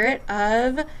Spirit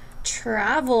of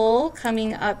travel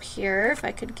coming up here, if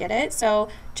I could get it. So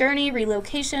journey,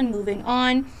 relocation, moving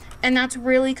on. And that's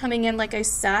really coming in, like I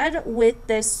said, with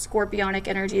this Scorpionic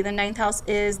energy. The 9th house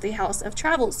is the house of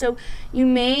travel. So you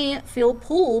may feel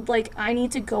pulled, like I need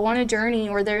to go on a journey,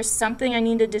 or there's something I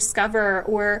need to discover,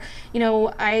 or, you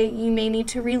know, you may need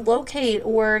to relocate,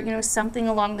 or, you know, something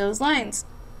along those lines.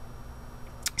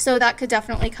 So that could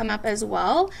definitely come up as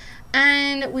well.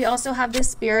 And we also have the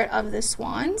Spirit of the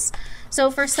Swans. So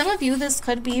for some of you, this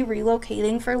could be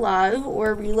relocating for love,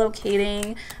 or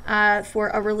relocating for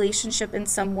a relationship in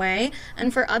some way.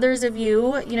 And for others of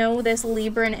you, you know, this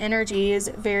Libran energy is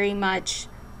very much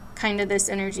kind of this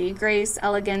energy: grace,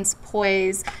 elegance,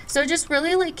 poise. So just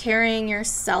really like carrying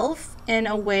yourself in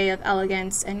a way of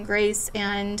elegance and grace.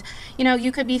 And, you know,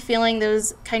 you could be feeling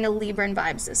those kind of Libran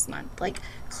vibes this month, like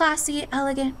classy,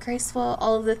 elegant, graceful,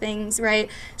 all of the things, right?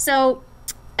 So,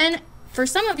 and for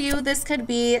some of you, this could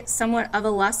be somewhat of a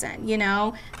lesson, you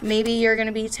know. Maybe you're going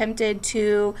to be tempted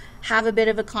to have a bit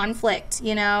of a conflict,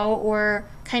 you know, or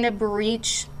kind of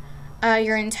breach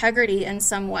your integrity in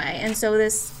some way. And so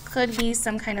this could be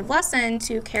some kind of lesson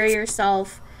to carry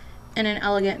yourself in an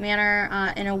elegant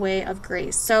manner, in a way of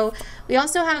grace. So we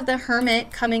also have the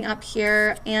Hermit coming up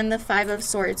here, and the 5 of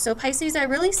Swords. So Pisces, I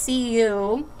really see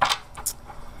you.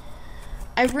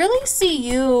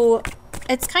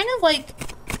 It's kind of like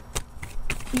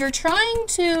you're trying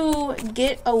to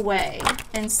get away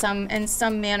in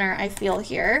some manner. I feel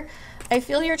here. I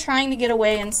feel you're trying to get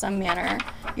away in some manner.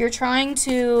 You're trying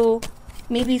to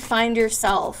maybe find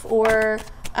yourself or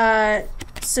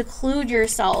seclude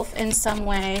yourself in some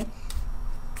way.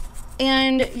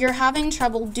 And you're having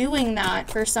trouble doing that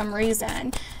for some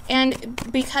reason. And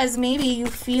because maybe you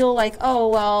feel like, oh,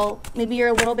 well, maybe you're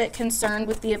a little bit concerned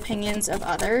with the opinions of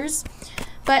others.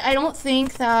 But I don't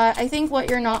think that, I think what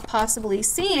you're not possibly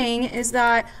seeing is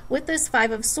that with this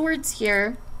Five of Swords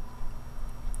here,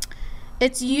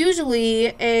 it's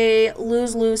usually a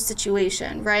lose-lose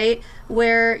situation, right?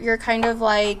 Where you're kind of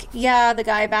like, yeah, the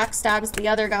guy backstabs the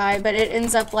other guy, but it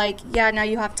ends up like, yeah, now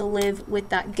you have to live with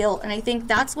that guilt. And I think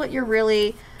that's what you're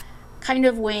really kind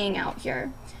of weighing out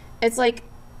here. It's like,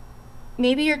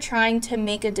 maybe you're trying to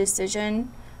make a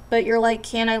decision, but you're like,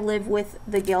 can I live with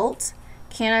the guilt?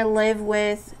 Can I live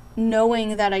with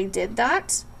knowing that I did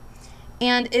that?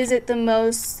 And is it the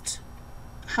most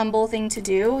humble thing to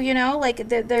do? You know, like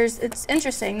it's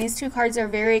interesting. These two cards are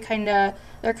very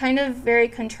they're kind of very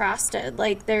contrasted.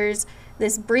 Like there's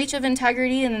this breach of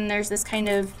integrity and then there's this kind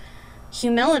of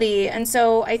humility. And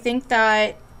so I think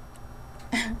that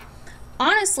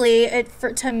honestly,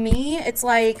 to me, it's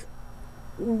like,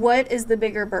 what is the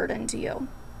bigger burden to you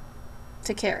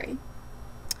to carry?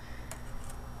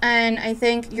 And I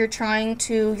think you're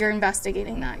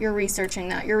investigating that, you're researching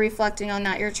that, you're reflecting on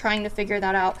that, you're trying to figure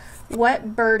that out.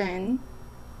 What burden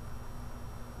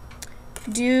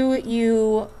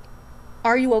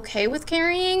are you okay with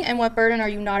carrying, and what burden are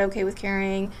you not okay with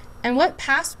carrying, and what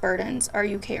past burdens are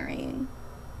you carrying?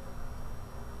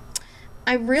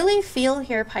 I really feel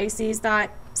here, Pisces, that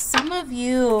some of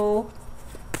you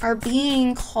are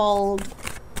being called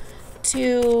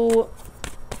to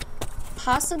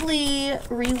possibly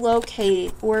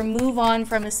relocate or move on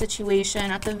from a situation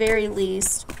at the very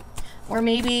least, or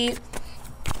maybe,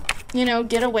 you know,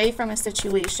 get away from a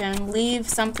situation, leave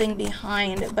something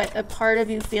behind. But a part of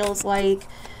you feels like,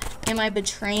 am I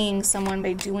betraying someone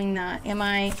by doing that? Am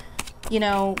I, you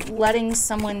know, letting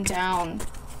someone down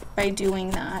by doing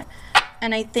that?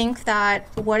 And I think that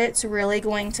what it's really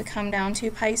going to come down to,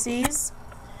 Pisces,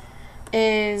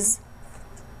 is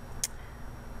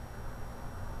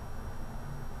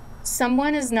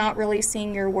someone is not really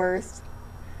seeing your worth,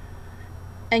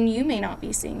 and you may not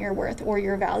be seeing your worth or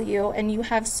your value, and you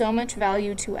have so much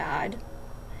value to add.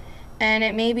 And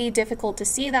it may be difficult to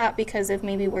see that because of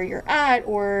maybe where you're at,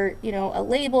 or, you know, a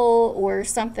label or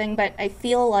something, but I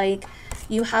feel like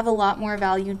you have a lot more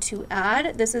value to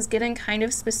add. This is getting kind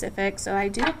of specific, so I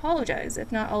do apologize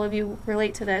if not all of you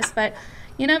relate to this, but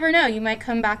you never know. You might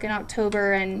come back in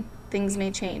October and things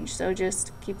may change, so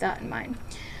just keep that in mind.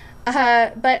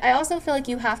 But I also feel like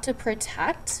you have to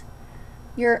protect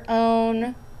your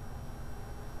own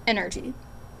energy,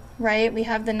 right? We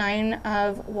have the Nine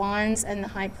of Wands and the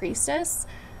High Priestess.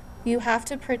 You have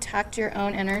to protect your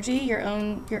own energy, your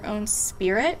own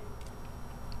spirit.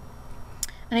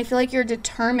 And I feel like you're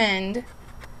determined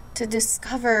to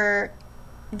discover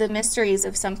the mysteries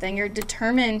of something. You're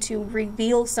determined to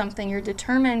reveal something. You're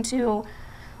determined to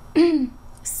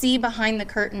see behind the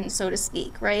curtain, so to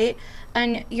speak, right?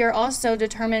 And you're also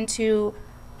determined to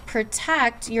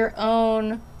protect your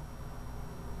own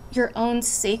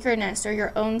sacredness, or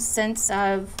your own sense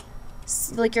of,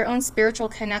 like, your own spiritual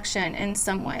connection in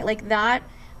some way. Like that,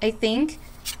 I think,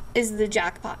 is the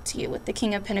jackpot to you with the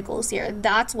King of Pentacles here.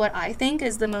 That's what I think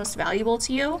is the most valuable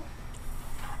to you,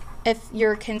 if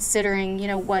you're considering, you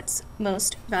know, what's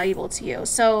most valuable to you.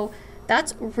 So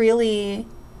that's really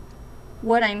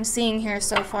what I'm seeing here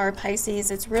so far, Pisces.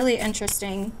 It's really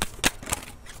interesting.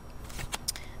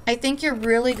 I think you're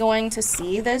really going to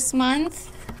see this month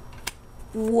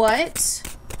what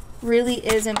really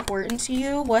is important to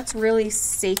you, what's really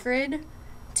sacred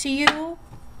to you,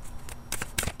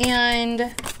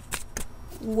 and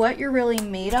what you're really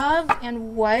made of,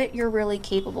 and what you're really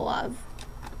capable of.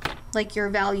 Like your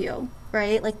value,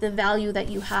 right? Like the value that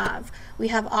you have. We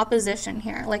have opposition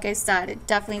here. Like I said, it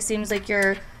definitely seems like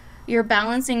you're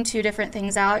balancing two different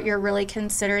things out. You're really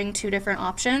considering two different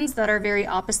options that are very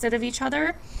opposite of each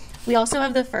other. We also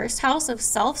have the first house of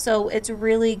self, so it's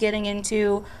really getting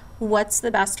into what's the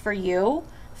best for you,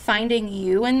 finding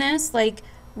you in this, like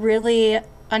really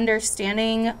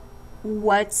understanding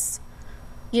what's,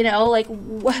 you know, like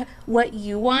what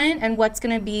you want, and what's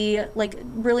going to be like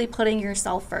really putting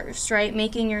yourself first, right?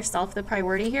 Making yourself the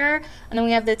priority here. And then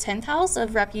we have the 10th house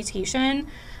of reputation,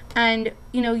 and,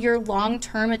 you know, your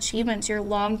long-term achievements, your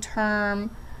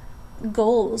long-term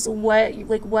goals,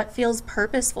 what feels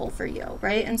purposeful for you,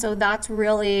 right? And so that's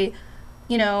really,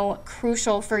 you know,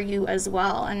 crucial for you as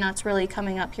well, and that's really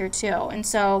coming up here too. And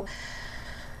so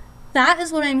that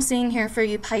is what I'm seeing here for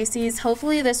you, Pisces.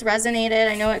 Hopefully this resonated.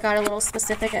 I know it got a little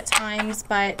specific at times,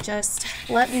 but just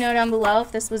let me know down below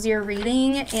if this was your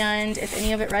reading and if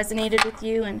any of it resonated with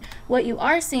you and what you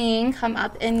are seeing come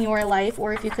up in your life,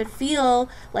 or if you could feel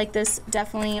like this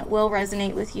definitely will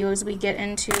resonate with you as we get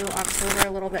into October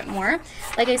a little bit more.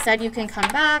 Like I said, you can come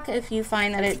back if you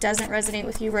find that it doesn't resonate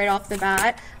with you right off the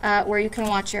bat, or you can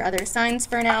watch your other signs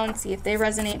for now and see if they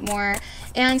resonate more.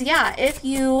 And yeah, if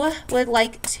you would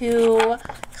like to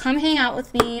come hang out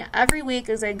with me every week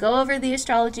as I go over the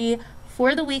astrology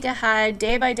for the week ahead,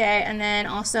 day by day, and then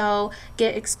also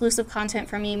get exclusive content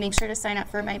from me, make sure to sign up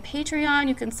for my Patreon.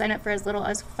 You can sign up for as little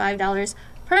as $5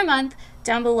 per month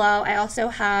down below. I also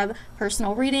have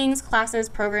personal readings, classes,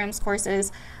 programs,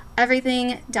 courses,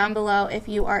 everything down below if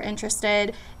you are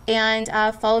interested. And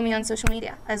follow me on social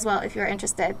media as well if you're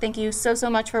interested. Thank you so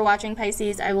much for watching,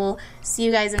 Pisces. I will see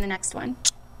you guys in the next one.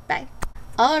 Bye.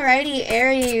 Alrighty,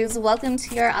 Aries, welcome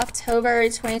to your October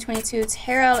 2022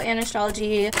 tarot and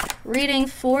astrology reading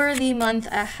for the month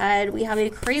ahead. We have a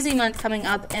crazy month coming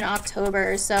up in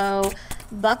October, so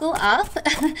buckle up.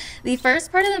 The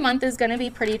first part of the month is going to be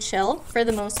pretty chill for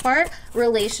the most part.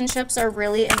 Relationships are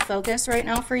really in focus right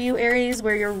now for you, Aries,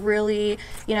 where you're really,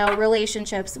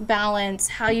 relationships, balance,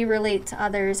 how you relate to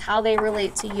others, how they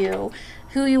relate to you,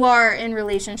 who you are in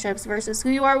relationships versus who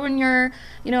you are when you're,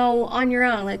 on your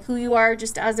own, like who you are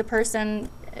just as a person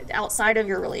outside of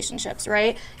your relationships,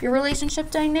 right? Your relationship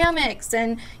dynamics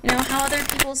and, how other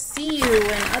people see you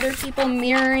and other people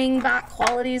mirroring back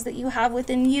qualities that you have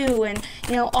within you and,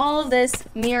 all of this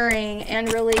mirroring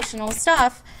and relational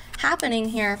stuff happening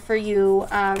here for you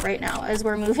right now as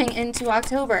we're moving into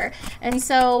October. And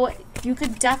so you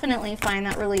could definitely find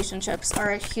that relationships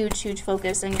are a huge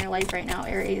focus in your life right now,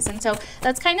 Aries. And so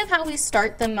that's kind of how we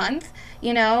start the month.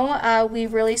 We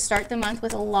really start the month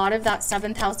with a lot of that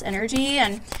 7th house energy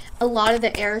and a lot of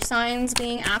the air signs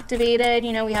being activated.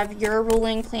 We have your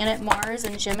ruling planet Mars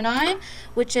and Gemini,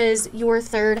 which is your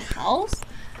 3rd house.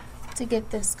 To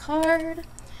get this card.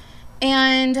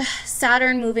 And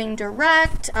Saturn moving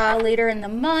direct later in the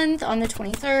month on the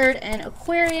 23rd, and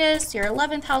Aquarius, your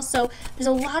 11th house. So there's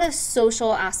a lot of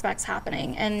social aspects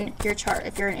happening in your chart,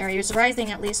 if you're an Aries rising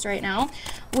at least right now,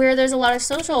 where there's a lot of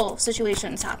social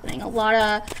situations happening, a lot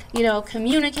of,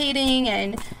 communicating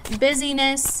and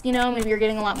busyness. Maybe you're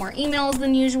getting a lot more emails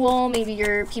than usual. Maybe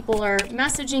your people are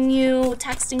messaging you,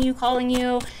 texting you, calling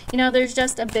you. There's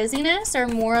just a busyness or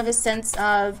more of a sense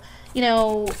of,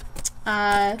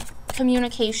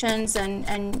 communications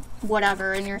and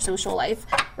whatever in your social life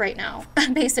right now,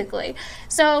 basically.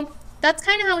 So that's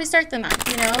kind of how we start the month,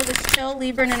 this chill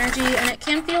Libran energy, and it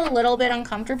can feel a little bit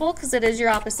uncomfortable because it is your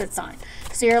opposite sign.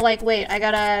 So you're like, wait, I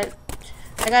gotta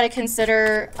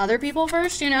consider other people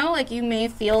first, like you may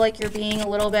feel like you're being a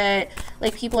little bit,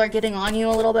 like people are getting on you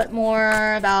a little bit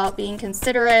more about being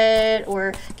considerate,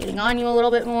 or getting on you a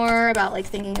little bit more about like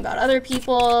thinking about other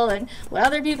people and what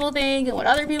other people think and what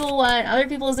other people want, other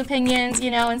people's opinions,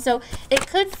 and so it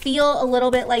could feel a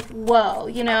little bit like, whoa,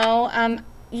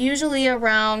 usually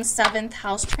around 7th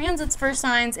house transits for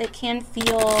signs, it can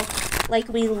feel like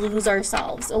we lose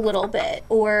ourselves a little bit,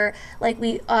 or like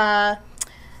we,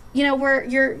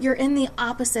 you're in the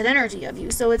opposite energy of you.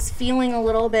 So it's feeling a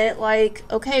little bit like,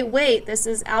 okay, wait, this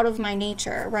is out of my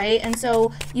nature, right? And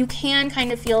so you can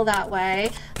kind of feel that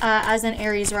way as an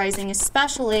Aries rising,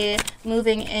 especially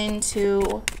moving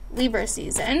into Libra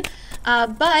season.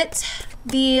 But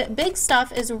the big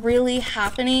stuff is really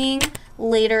happening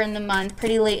later in the month,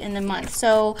 pretty late in the month.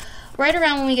 So right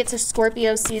around when we get to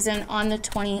Scorpio season on the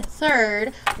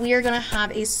 23rd, we are going to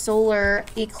have a solar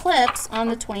eclipse on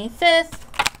the 25th.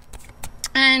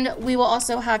 And we will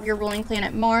also have your ruling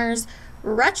planet Mars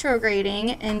retrograding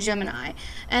in Gemini.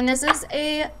 And this is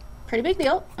a pretty big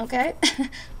deal, okay?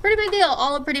 Pretty big deal,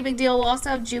 all a pretty big deal. We'll also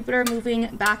have Jupiter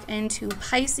moving back into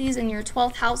Pisces in your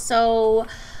 12th house. So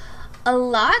a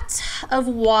lot of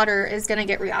water is going to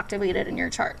get reactivated in your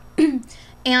chart.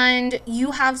 And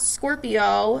you have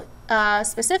Scorpio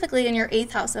specifically in your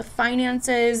 8th house of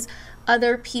finances,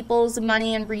 other people's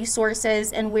money and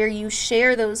resources, and where you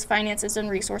share those finances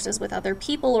and resources with other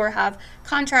people or have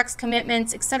contracts,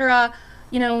 commitments, etc.,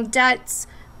 debts,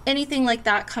 anything like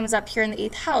that comes up here in the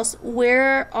 8th house.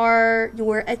 Where are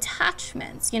your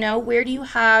attachments? Where do you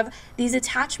have these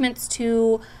attachments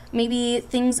to maybe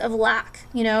things of lack,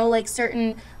 like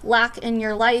certain lack in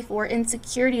your life or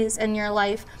insecurities in your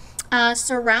life?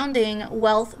 surrounding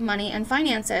wealth, money, and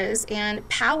finances, and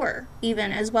power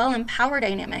even as well, and power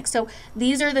dynamics. So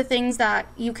these are the things that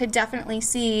you could definitely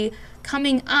see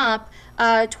coming up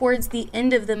towards the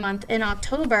end of the month in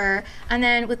October. And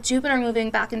then with Jupiter moving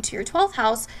back into your 12th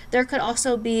house, there could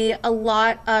also be a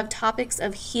lot of topics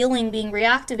of healing being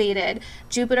reactivated.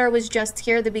 Jupiter was just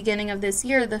here at the beginning of this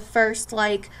year, the first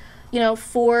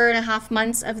 4.5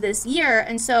 months of this year.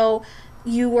 And so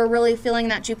you were really feeling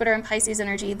that Jupiter and Pisces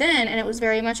energy then, and it was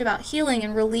very much about healing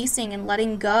and releasing and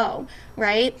letting go,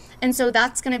 right? And so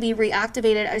that's going to be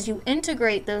reactivated as you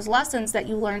integrate those lessons that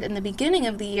you learned in the beginning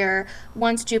of the year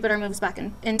once Jupiter moves back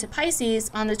into Pisces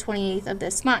on the 28th of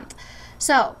this month.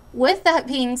 So with that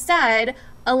being said,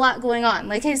 a lot going on.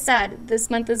 Like I said, this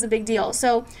month is a big deal.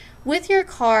 So with your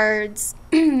cards,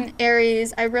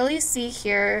 Aries, I really see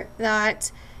here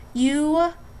that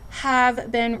you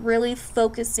have been really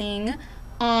focusing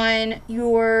on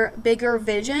your bigger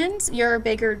visions, your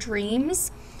bigger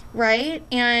dreams, right?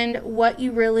 And what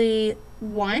you really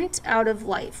want out of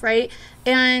life, right?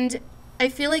 And I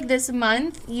feel like this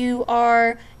month you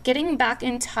are getting back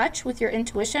in touch with your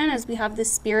intuition, as we have the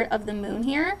spirit of the moon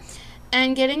here,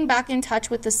 and getting back in touch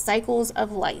with the cycles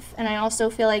of life. And I also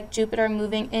feel like Jupiter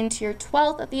moving into your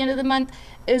 12th at the end of the month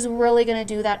is really going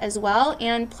to do that as well.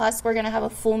 And plus, we're going to have a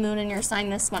full moon in your sign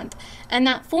this month. And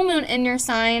that full moon in your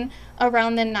sign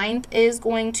around the 9th is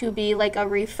going to be like a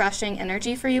refreshing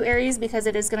energy for you, Aries, because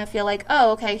it is going to feel like,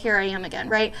 oh, okay, here I am again,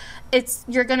 right?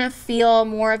 You're going to feel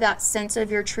more of that sense of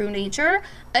your true nature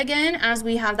again as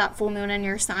we have that full moon in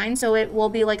your sign. So it will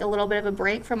be like a little bit of a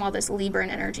break from all this Libran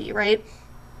energy, right?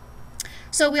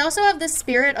 So we also have the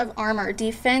spirit of armor,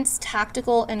 defense,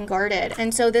 tactical, and guarded.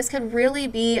 And so this could really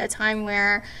be a time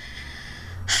where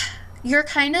you're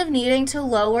kind of needing to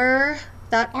lower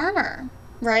that armor,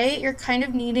 right? You're kind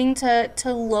of needing to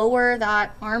lower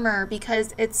that armor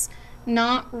because it's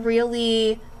not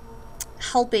really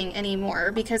helping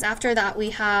anymore, because after that we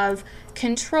have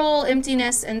control,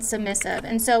 emptiness, and submissive.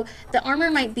 And so the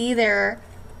armor might be there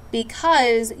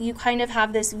because you kind of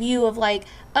have this view of like,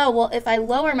 oh, well, if I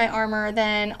lower my armor,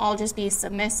 then I'll just be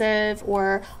submissive,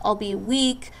 or I'll be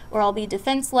weak, or I'll be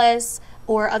defenseless,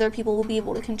 or other people will be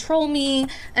able to control me.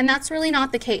 And that's really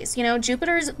not the case. You know,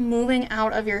 Jupiter's moving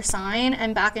out of your sign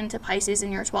and back into Pisces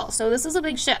in your 12th. So this is a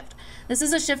big shift. This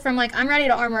is a shift from like, I'm ready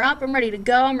to armor up, I'm ready to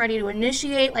go, I'm ready to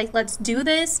initiate, like, let's do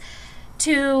this,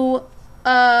 to,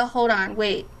 hold on,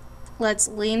 wait, let's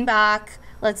lean back,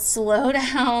 let's slow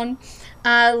down.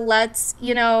 Let's,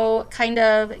 kind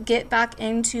of get back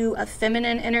into a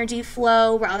feminine energy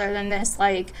flow rather than this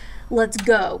like, let's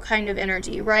go kind of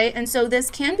energy, right? And so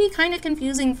this can be kind of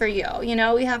confusing for you.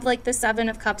 We have like the 7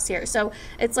 of Cups here. So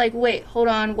it's like, wait, hold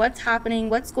on, what's happening?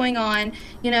 What's going on?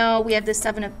 We have the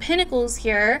 7 of Pentacles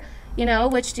here,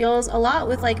 which deals a lot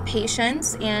with like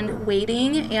patience and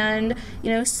waiting and,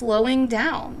 slowing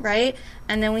down, right?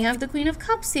 And then we have the Queen of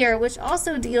Cups here, which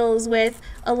also deals with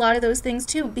a lot of those things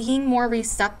too, being more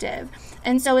receptive.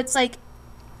 And so it's like,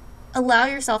 allow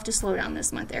yourself to slow down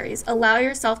this month, Aries. Allow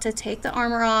yourself to take the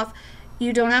armor off.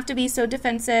 You don't have to be so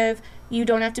defensive. You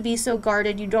don't have to be so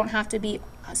guarded. You don't have to be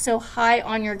so high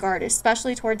on your guard,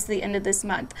 especially towards the end of this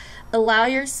month. Allow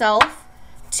yourself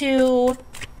to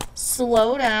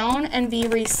slow down and be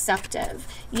receptive.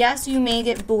 Yes, you may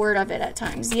get bored of it at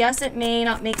times. Yes, it may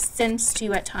not make sense to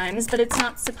you at times, but it's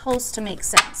not supposed to make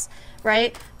sense,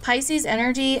 right? Pisces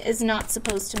energy is not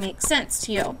supposed to make sense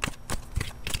to you.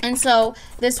 And so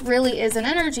this really is an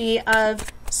energy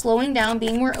of slowing down,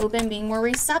 being more open, being more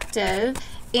receptive,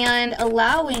 and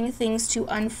allowing things to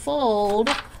unfold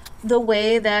the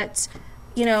way that,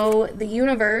 the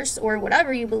universe or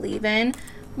whatever you believe in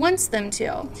wants them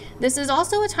to. This is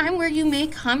also a time where you may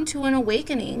come to an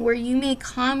awakening, where you may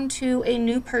come to a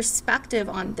new perspective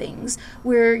on things,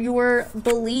 where your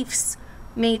beliefs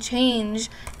may change,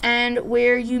 and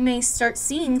where you may start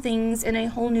seeing things in a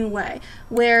whole new way,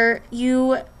 where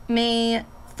you may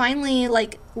finally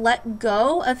like let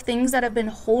go of things that have been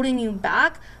holding you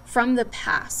back from the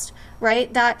past,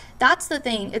 right? That's the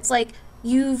thing. It's like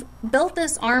you've built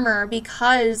this armor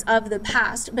because of the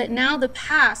past, but now the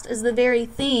past is the very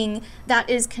thing that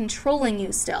is controlling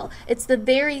you still. It's the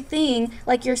very thing,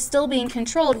 like you're still being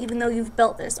controlled even though you've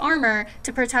built this armor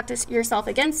to protect yourself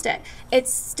against it.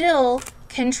 It's still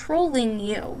controlling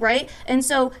you, right? And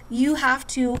so you have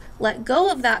to let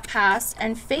go of that past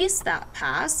and face that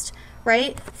past,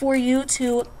 right? For you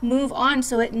to move on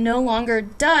so it no longer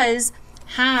does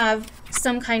have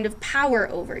some kind of power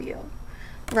over you.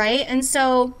 Right? And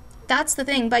so that's the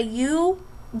thing. But you,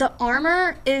 the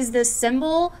armor is the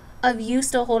symbol of you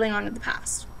still holding on to the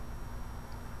past.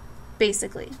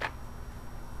 Basically.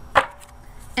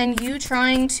 And you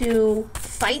trying to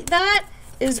fight that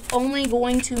is only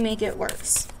going to make it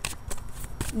worse.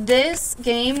 This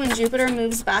game, when Jupiter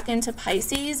moves back into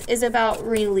Pisces, is about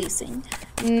releasing,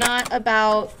 not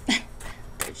about,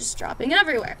 they're just dropping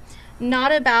everywhere,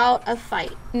 not about a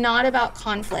fight, not about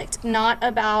conflict, not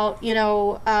about, you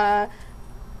know,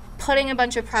 putting a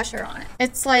bunch of pressure on it.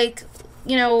 It's like,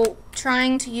 you know,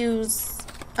 trying to use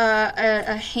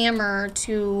a hammer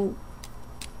to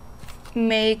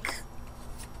make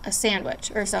a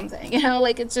sandwich or something, you know,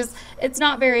 like it's just, it's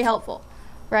not very helpful,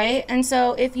 right? And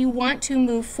so if you want to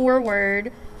move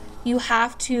forward, you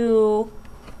have to,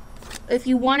 if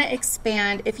you want to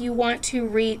expand, if you want to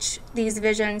reach these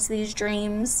visions, these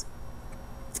dreams,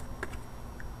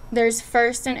 there's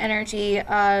first an energy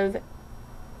of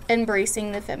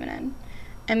embracing the feminine,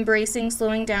 embracing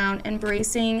slowing down,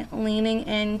 embracing leaning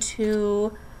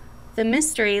into the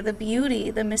mystery, the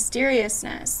beauty, the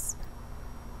mysteriousness,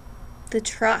 the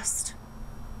trust,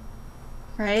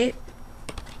 right?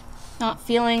 Not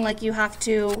feeling like you have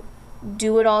to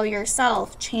do it all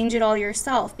yourself, change it all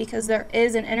yourself, because there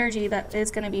is an energy that is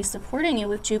going to be supporting you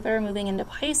with Jupiter moving into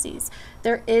Pisces.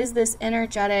 There is this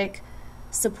energetic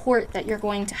support that you're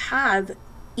going to have,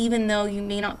 even though you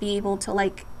may not be able to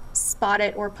like spot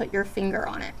it or put your finger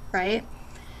on it, right?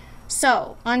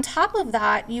 So on top of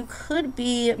that, you could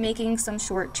be making some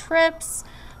short trips,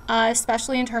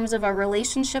 especially in terms of a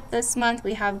relationship this month.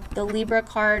 We have the Libra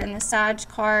card and the Sag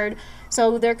card.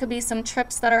 So there could be some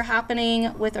trips that are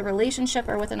happening with a relationship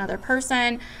or with another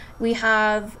person. We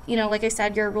have, you know, like I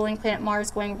said, your ruling planet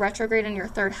Mars going retrograde in your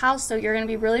 3rd house. So you're going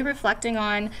to be really reflecting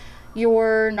on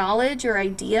your knowledge, your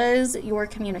ideas, your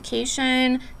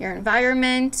communication, your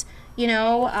environment, you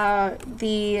know,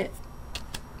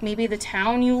 maybe the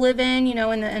town you live in, you know,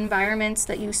 and the environments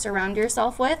that you surround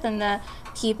yourself with, and the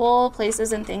people,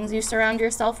 places, and things you surround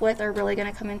yourself with are really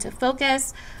going to come into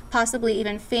focus, possibly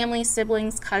even family,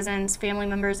 siblings, cousins, family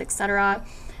members, etc.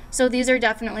 So these are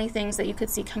definitely things that you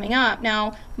could see coming up.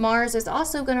 Now, Mars is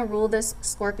also going to rule this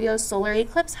Scorpio solar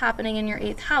eclipse happening in your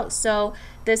 8th house. So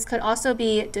this could also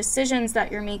be decisions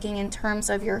that you're making in terms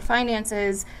of your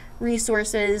finances,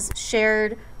 resources,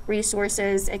 shared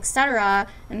resources, etc.,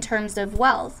 in terms of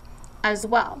wealth as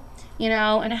well, you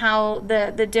know, and how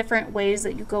the different ways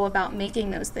that you go about making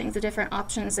those things, the different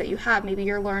options that you have. Maybe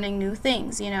you're learning new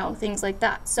things, you know, things like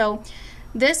that. So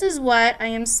this is what I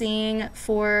am seeing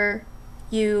for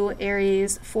you,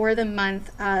 Aries, for the month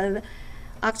of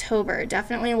October.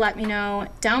 Definitely let me know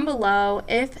down below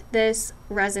if this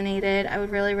resonated. I would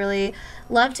really, really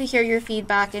love to hear your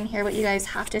feedback and hear what you guys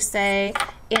have to say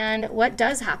and what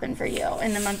does happen for you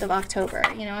in the month of October.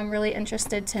 You know, I'm really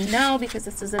interested to know, because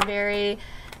this is a very,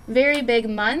 very big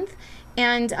month.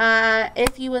 And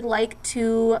if you would like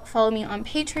to follow me on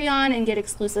Patreon and get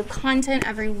exclusive content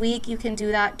every week, you can do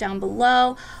that down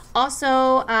below.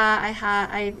 Also,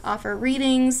 I offer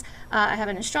readings. I have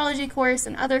an astrology course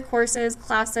and other courses,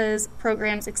 classes,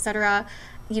 programs, etc.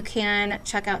 You can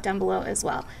check out down below as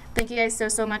well. Thank you guys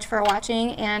so much for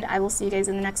watching, and I will see you guys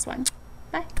in the next one.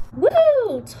 Bye.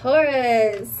 Woo!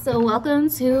 Taurus! So welcome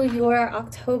to your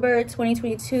October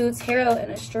 2022 tarot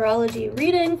and astrology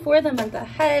reading for the month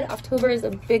ahead. October is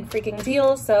a big freaking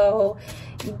deal, so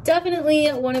you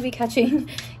definitely want to be catching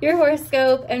your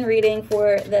horoscope and reading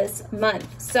for this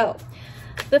month. So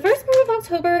the first part of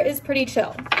October is pretty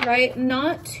chill, right?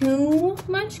 Not too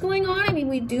much going on. I mean,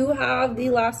 we do have the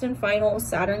last and final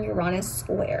Saturn-Uranus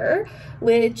square,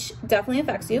 which definitely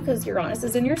affects you because Uranus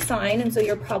is in your sign, and so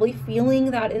you're probably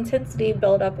feeling that intensity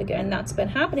build up again. That's been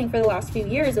happening for the last few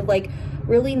years of like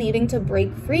really needing to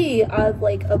break free of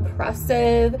like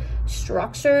oppressive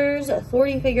structures,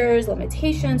 authority figures,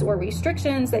 limitations, or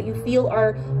restrictions that you feel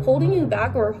are holding you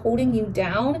back or holding you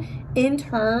down in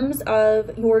terms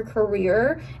of your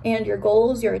career and your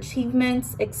goals, your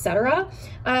achievements, etc.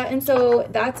 And so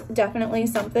that's definitely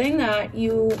something that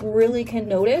you really can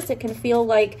notice. It can feel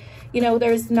like, you know,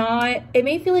 there's not, it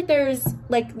may feel like there's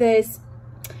like this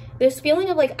feeling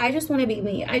of like, I just want to be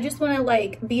me. I just want to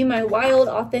like be my wild,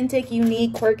 authentic,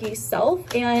 unique, quirky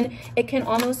self. And it can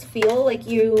almost feel like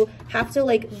you have to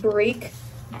like break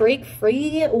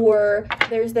free, or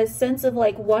there's this sense of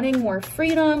like wanting more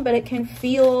freedom, but it can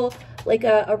feel like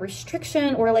a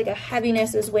restriction or like a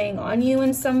heaviness is weighing on you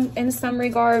in some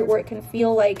regard, or it can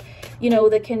feel like, you know,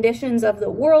 the conditions of the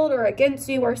world are against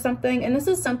you or something. And this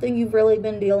is something you've really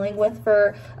been dealing with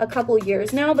for a couple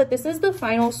years now, but this is the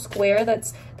final square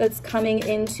that's coming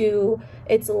into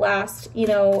its last, you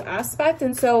know, aspect.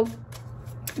 And so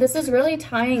this is really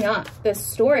tying up this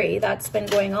story that's been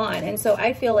going on. And so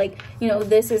I feel like, you know,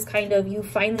 this is kind of you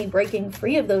finally breaking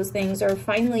free of those things, or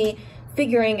finally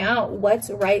figuring out what's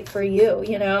right for you,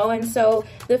 you know? And so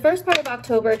the first part of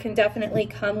October can definitely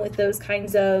come with those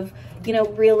kinds of, you know,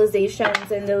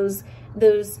 realizations and those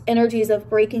energies of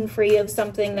breaking free of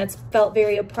something that's felt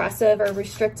very oppressive or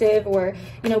restrictive, or,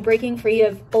 you know, breaking free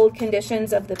of old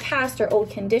conditions of the past or old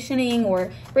conditioning,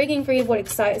 or breaking free of what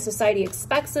society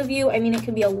expects of you. I mean, it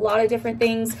can be a lot of different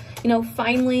things, you know,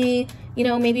 finally, you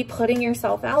know, maybe putting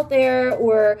yourself out there,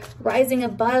 or rising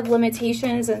above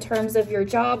limitations in terms of your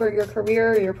job or your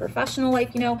career or your professional life.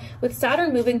 You know, with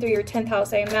Saturn moving through your 10th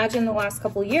house, I imagine the last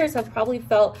couple of years have probably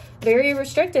felt very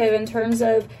restrictive in terms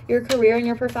of your career and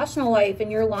your professional life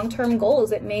and your long-term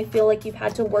goals. It may feel like you've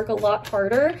had to work a lot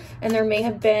harder, and there may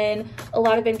have been a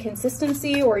lot of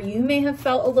inconsistency, or you may have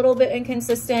felt a little bit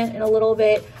inconsistent and a little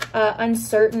bit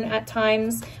uncertain at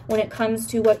times when it comes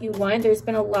to what you want. There's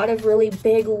been a lot of really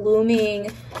big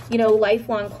looming, you know,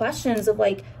 lifelong questions of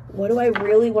like, what do I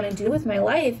really want to do with my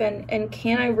life? And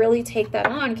can I really take that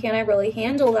on? Can I really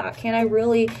handle that? Can I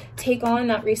really take on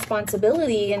that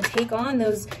responsibility and take on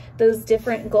those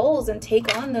different goals and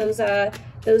take on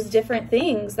those different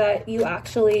things that you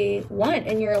actually want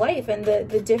in your life, and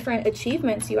the different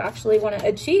achievements you actually want to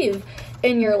achieve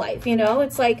in your life? You know,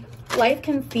 it's like life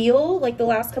can feel like the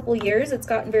last couple of years it's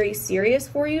gotten very serious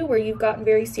for you, where you've gotten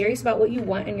very serious about what you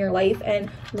want in your life, and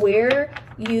where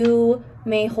you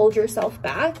may hold yourself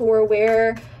back, or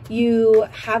where you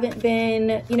haven't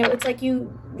been, you know, it's like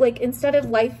instead of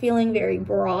life feeling very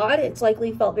broad, it's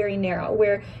likely felt very narrow,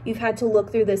 where you've had to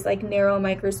look through this like narrow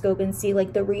microscope and see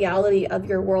like the reality of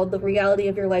your world, the reality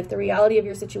of your life, the reality of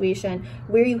your situation,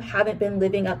 where you haven't been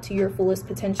living up to your fullest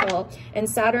potential. And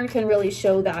Saturn can really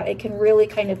show that. It can really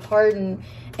kind of harden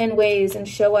in ways and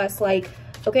show us like,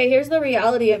 okay, here's the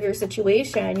reality of your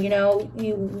situation. You know,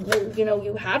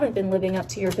 you haven't been living up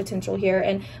to your potential here.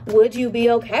 And would you be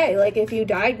okay, like, if you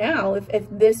died now, if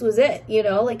this was it, you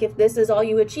know, like if this is all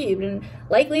you achieved? And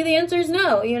likely the answer is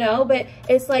no, you know. But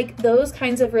it's like those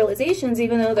kinds of realizations,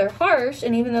 even though they're harsh,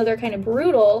 and even though they're kind of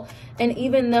brutal, and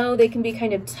even though they can be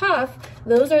kind of tough,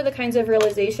 those are the kinds of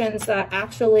realizations that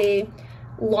actually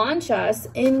launch us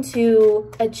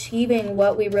into achieving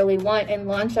what we really want, and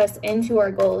launch us into our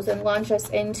goals, and launch us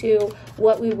into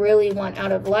what we really want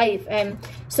out of life. And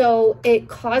so it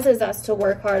causes us to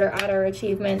work harder at our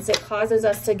achievements. It causes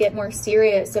us to get more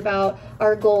serious about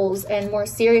our goals, and more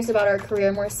serious about our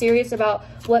career, more serious about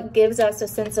what gives us a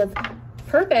sense of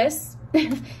purpose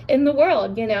in the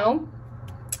world, you know,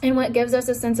 and what gives us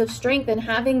a sense of strength, and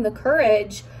having the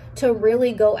courage to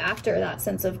really go after that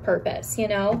sense of purpose, you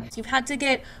know? You've had to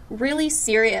get really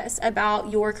serious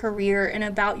about your career and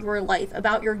about your life,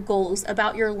 about your goals,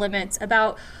 about your limits,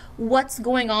 about what's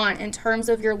going on in terms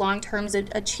of your long-term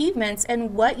achievements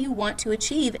and what you want to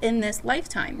achieve in this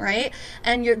lifetime, right?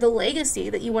 And the legacy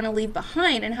that you want to leave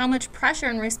behind, and how much pressure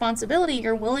and responsibility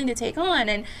you're willing to take on,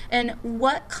 and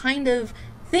what kind of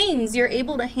things you're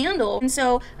able to handle. And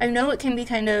so I know it can be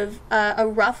kind of a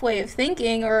rough way of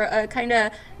thinking, or a kind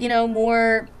of, you know,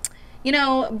 more, you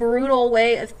know, brutal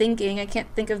way of thinking. I can't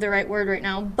think of the right word right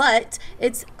now, but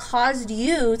it's caused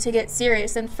you to get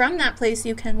serious, and from that place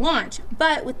you can launch.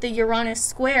 But with the Uranus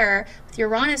square, with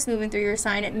Uranus moving through your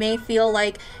sign, it may feel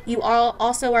like you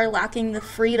also are lacking the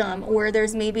freedom, or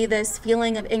there's maybe this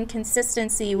feeling of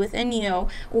inconsistency within you,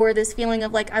 or this feeling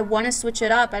of like, I want to switch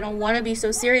it up. I don't want to be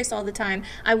so serious all the time.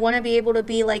 I want to be able to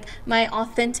be like my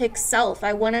authentic self.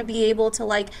 I want to be able to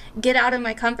like get out of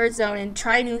my comfort zone and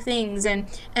try new things,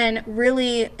 and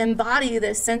really embody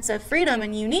this sense of freedom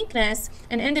and uniqueness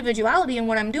and individuality in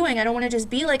what I'm doing. I don't want to just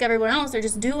be like everyone else, or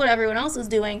just do what everyone else is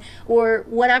doing, or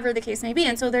whatever the case may be.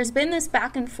 And so there's been this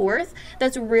back and forth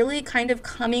that's really kind of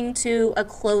coming to a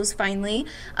close finally,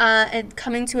 and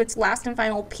coming to its last and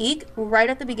final peak right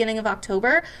at the beginning of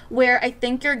October, where I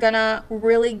think you're gonna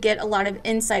really get a lot of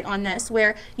insight on this,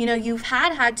 where, you know, you've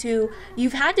had to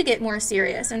get more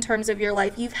serious in terms of your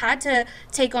life. You've had to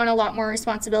take on a lot more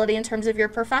responsibility in terms of your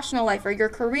professional life or your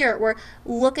career, or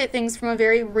look at things from a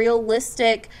very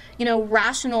realistic, you know,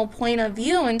 rational point of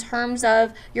view in terms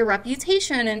of your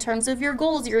reputation, in terms of your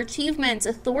goals, your achievements,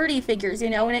 authority figures, you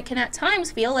know. And it can at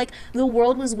times feel like the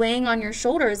world was weighing on your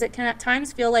shoulders. It can at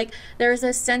times feel like there's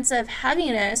a sense of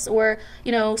heaviness, or,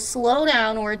 you know,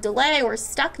 slowdown or delay or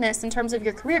stuckness in terms of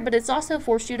your career. But it's also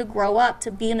forced you to grow up,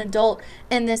 to be an adult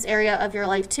in this area of your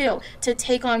life too, to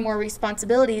take on more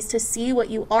responsibilities, to see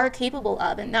what you are capable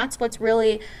of. And that's what's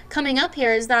really coming up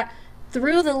here, is that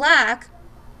through the lack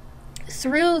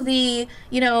through the,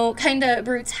 you know, kind of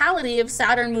brutality of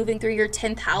Saturn moving through your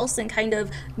 10th house and kind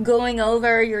of going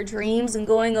over your dreams and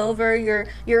going over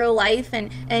your life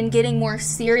and getting more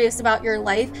serious about your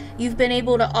life, you've been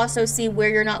able to also see where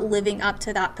you're not living up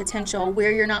to that potential,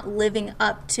 where you're not living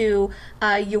up to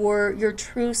your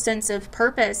true sense of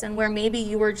purpose, and where maybe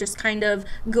you were just kind of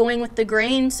going with the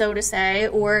grain, so to say,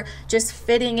 or just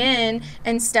fitting in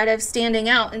instead of standing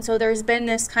out. And so there's been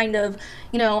this kind of,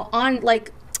 you know, on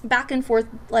like back and forth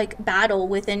like battle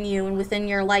within you and within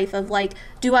your life of like,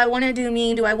 do I want to do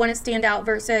me? Do I want to stand out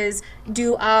versus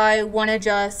do I want to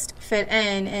just fit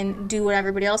in and do what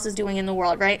everybody else is doing in the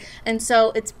world, right? And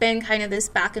so it's been kind of this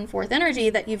back and forth energy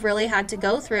that you've really had to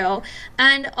go through.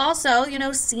 And also, you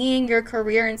know, seeing your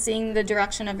career and seeing the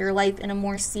direction of your life in a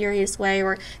more serious way,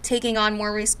 or taking on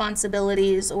more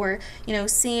responsibilities, or, you know,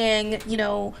 seeing, you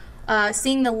know,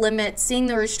 seeing the limits, seeing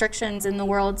the restrictions in the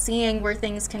world, seeing where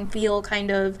things can feel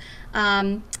kind of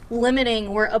limiting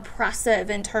or oppressive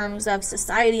in terms of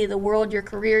society, the world, your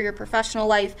career, your professional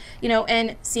life, you know,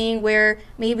 and seeing where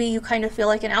maybe you kind of feel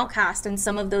like an outcast in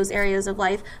some of those areas of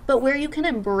life, but where you can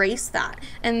embrace that.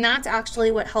 And that's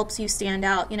actually what helps you stand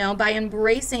out, you know, by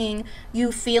embracing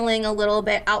you feeling a little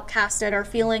bit outcasted or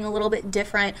feeling a little bit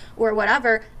different or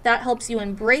whatever. That helps you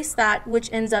embrace that, which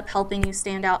ends up helping you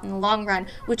stand out in the long run,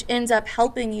 which ends up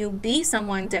helping you be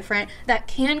someone different that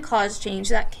can cause change,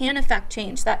 that can affect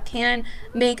change, that can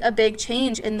make a big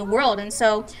change in the world. And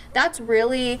so that's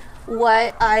really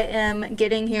what I am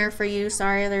getting here for you.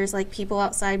 Sorry, there's like people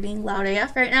outside being loud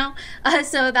AF right now.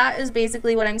 So that is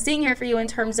basically what I'm seeing here for you in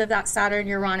terms of that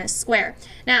Saturn-Uranus square.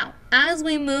 Now, as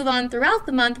we move on throughout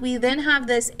the month, we then have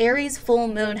this Aries full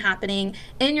moon happening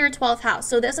in your 12th house.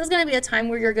 So this is going to be a time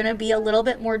where you're going to be a little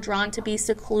bit more drawn to be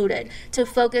secluded, to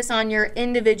focus on your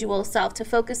individual self, to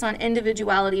focus on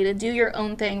individuality, to do your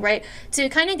own thing, right? To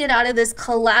kind of get out of this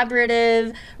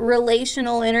collaborative,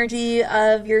 relational energy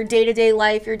of your day-to-day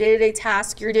life, your day-to-day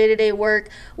task, your day-to-day work,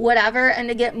 whatever, and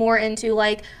to get more into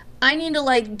like, I need to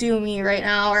like do me right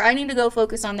now, or I need to go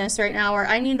focus on this right now, or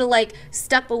I need to like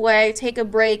step away, take a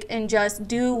break, and just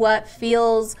do what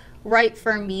feels right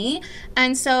for me.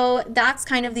 And so that's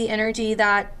kind of the energy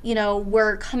that, you know,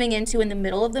 we're coming into in the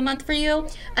middle of the month for you.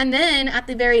 And then at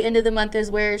the very end of the month is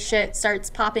where shit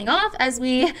starts popping off as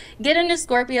we get into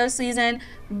Scorpio season.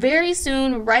 Very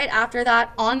soon, right after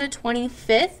that, on the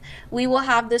 25th, we will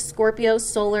have the Scorpio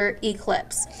solar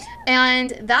eclipse. And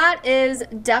that is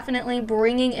definitely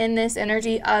bringing in this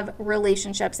energy of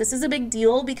relationships. This is a big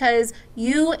deal because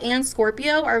you and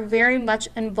Scorpio are very much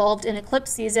involved in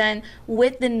eclipse season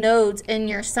with the nodes in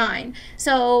your sign.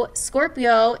 So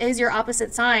Scorpio is your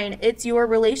opposite sign. It's your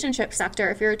relationship sector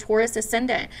if you're a Taurus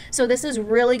ascendant. So this is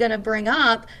really going to bring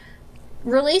up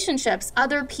relationships,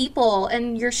 other people,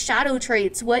 and your shadow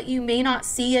traits, what you may not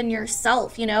see in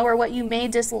yourself, you know, or what you may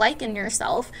dislike in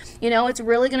yourself. You know, it's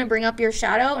really going to bring up your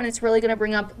shadow, and it's really going to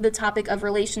bring up the topic of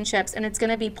relationships, and it's going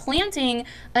to be planting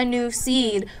a new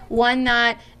seed, one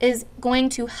that is going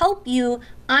to help you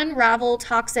unravel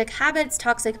toxic habits,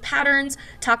 toxic patterns,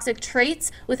 toxic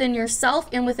traits within yourself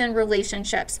and within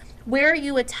relationships. Where are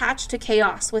you attached to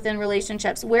chaos within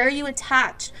relationships? Where are you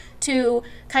attached to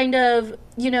kind of,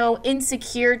 you know,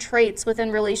 insecure traits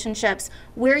within relationships?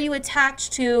 Where are you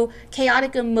attached to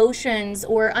chaotic emotions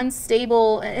or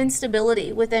unstable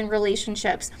instability within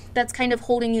relationships that's kind of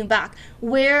holding you back?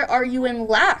 Where are you in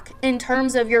lack in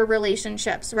terms of your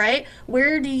relationships, right?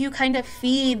 Where do you kind of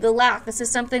feed the lack? This is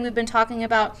something we've been talking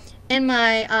about in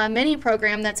my mini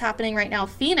program that's happening right now,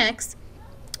 Phoenix,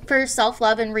 for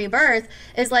self-love and rebirth,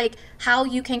 is like how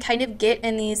you can kind of get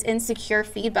in these insecure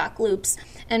feedback loops.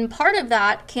 And part of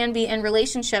that can be in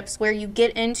relationships where you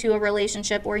get into a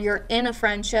relationship or you're in a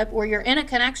friendship or you're in a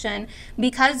connection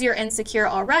because you're insecure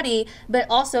already, but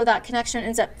also that connection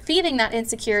ends up feeding that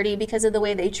insecurity because of the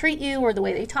way they treat you or the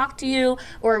way they talk to you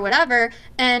or whatever.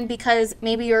 And because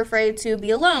maybe you're afraid to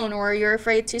be alone, or you're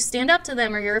afraid to stand up to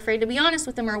them, or you're afraid to be honest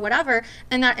with them or whatever,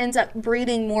 and that ends up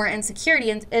breeding more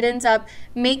insecurity, and it ends up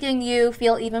making you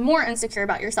feel even more insecure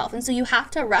about yourself. And so you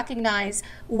have to recognize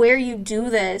where you do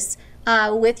this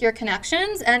with your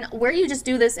connections, and where you just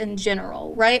do this in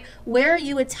general, right? Where are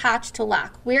you attached to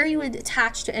lack? Where are you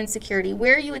attached to insecurity?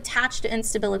 Where are you attached to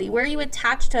instability? Where are you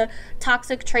attached to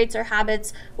toxic traits or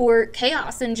habits or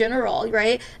chaos in general,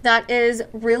 right? That is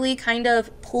really kind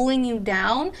of pulling you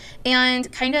down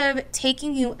and kind of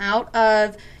taking you out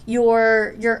of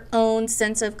your own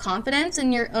sense of confidence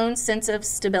and your own sense of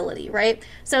stability, right?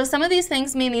 So some of these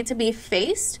things may need to be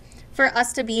faced for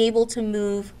us to be able to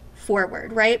move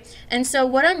forward, right? And so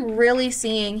what I'm really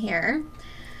seeing here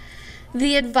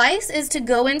The advice is to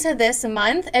go into this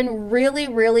month and really,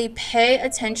 really pay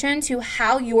attention to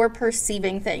how you're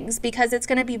perceiving things, because it's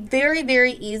going to be very,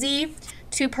 very easy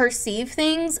to perceive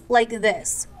things like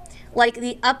this, like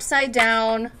the upside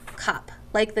down cup.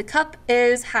 Like the cup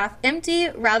is half empty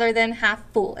rather than half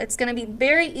full. It's going to be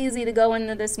very easy to go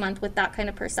into this month with that kind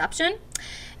of perception.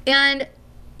 And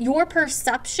your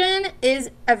perception is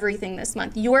everything this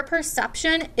month. Your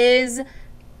perception is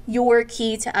your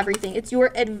key to everything. It's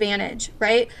your advantage,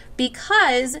 right?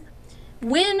 Because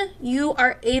when you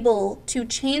are able to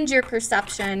change your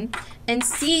perception and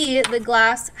see the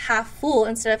glass half full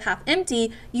instead of half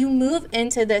empty, you move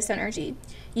into this energy.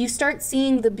 You start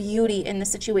seeing the beauty in the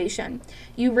situation.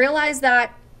 You realize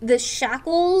that the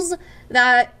shackles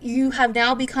that you have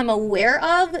now become aware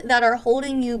of that are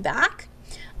holding you back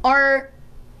are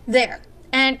there.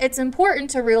 And it's important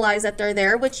to realize that they're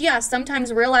there, which, yes,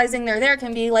 sometimes realizing they're there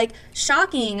can be like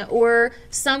shocking or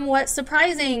somewhat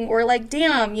surprising or like,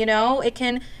 damn, you know, it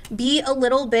can be a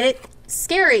little bit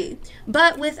scary.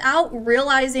 But without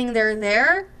realizing they're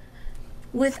there,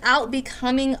 without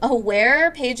becoming aware,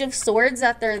 Page of Swords,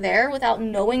 that they're there, without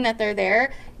knowing that they're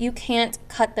there, you can't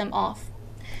cut them off.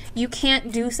 You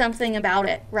can't do something about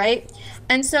it, right?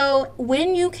 And so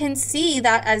when you can see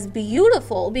that as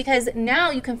beautiful, because now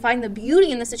you can find the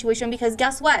beauty in the situation, because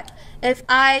guess what? If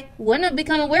I wouldn't have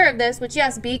become aware of this, which,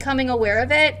 yes, becoming aware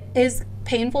of it is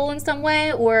painful in some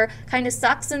way or kind of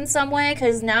sucks in some way,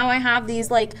 because now I have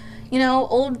these, like, you know,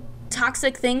 old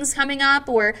toxic things coming up,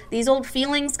 or these old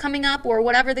feelings coming up, or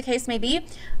whatever the case may be.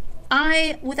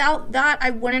 Without that, I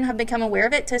wouldn't have become aware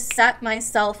of it to set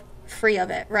myself free of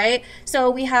it, right? So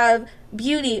we have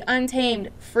beauty, untamed,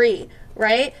 free,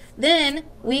 right? Then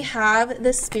we have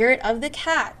the spirit of the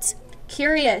cat,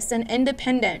 curious and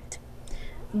independent.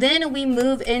 Then we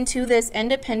move into this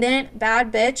independent,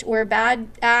 bad bitch or bad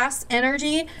ass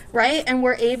energy, right? And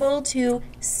we're able to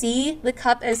see the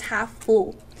cup as half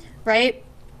full, right?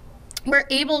 We're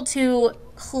able to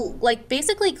like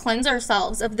basically cleanse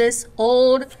ourselves of this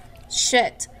old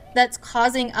shit that's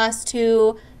causing us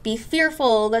to be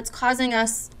fearful, that's causing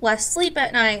us less sleep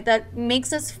at night, that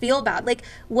makes us feel bad. Like,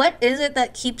 what is it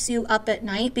that keeps you up at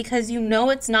night? Because you know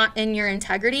it's not in your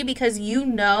integrity, because you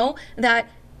know that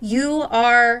you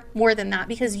are more than that,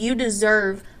 because you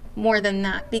deserve more than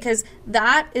that, because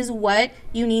that is what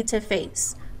you need to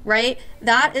face, right?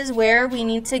 That is where we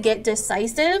need to get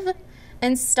decisive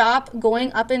and stop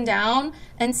going up and down,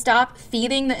 and stop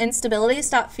feeding the instability,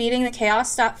 stop feeding the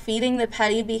chaos, stop feeding the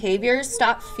petty behaviors,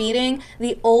 stop feeding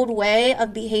the old way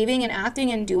of behaving and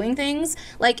acting and doing things.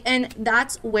 Like, and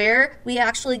that's where we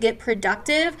actually get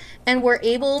productive, and we're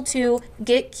able to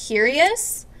get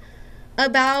curious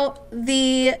about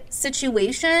the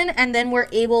situation, and then we're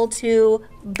able to,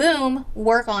 boom,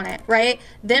 work on it, right?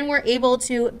 Then we're able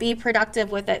to be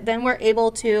productive with it. Then we're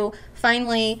able to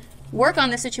finally work on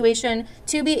the situation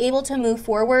to be able to move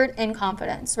forward in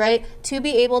confidence, right? To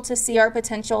be able to see our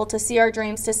potential, to see our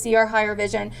dreams, to see our higher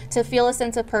vision, to feel a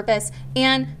sense of purpose,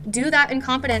 and do that in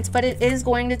confidence. But it is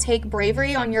going to take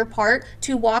bravery on your part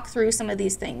to walk through some of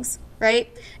these things, right?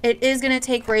 It is going to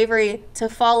take bravery to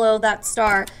follow that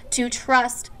star, to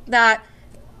trust that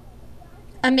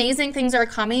amazing things are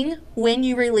coming when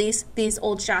you release these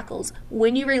old shackles,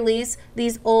 when you release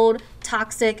these old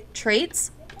toxic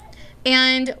traits.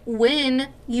 And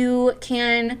when you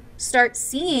can start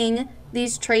seeing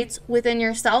these traits within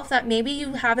yourself that maybe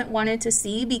you haven't wanted to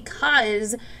see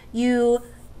because you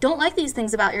don't like these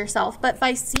things about yourself, but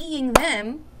by seeing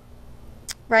them,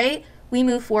 right, we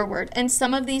move forward. And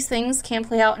some of these things can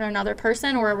play out in another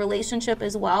person or a relationship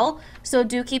as well. So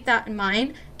do keep that in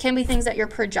mind. Can be things that you're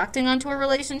projecting onto a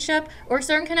relationship, or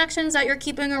certain connections that you're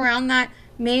keeping around that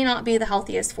may not be the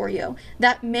healthiest for you,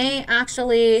 that may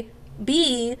actually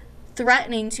be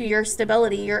threatening to your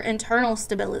stability, your internal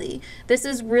stability. This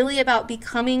is really about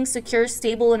becoming secure,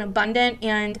 stable, and abundant,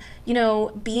 and, you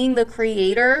know, being the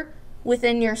creator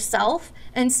within yourself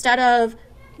instead of,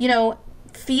 you know,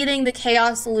 feeding the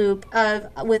chaos loop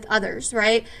with others,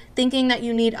 right? Thinking that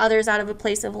you need others out of a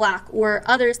place of lack, or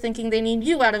others thinking they need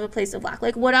you out of a place of lack,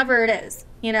 like whatever it is,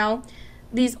 you know,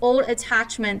 these old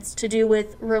attachments to do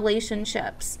with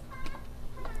relationships.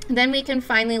 Then we can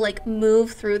finally like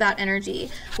move through that energy.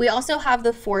 We also have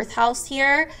the 4th house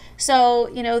here. So,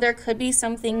 you know, there could be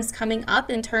some things coming up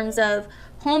in terms of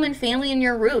home and family and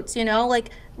your roots, you know,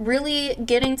 like really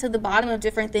getting to the bottom of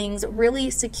different things, really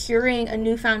securing a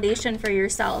new foundation for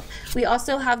yourself. We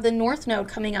also have the North Node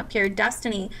coming up here,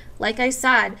 destiny. Like I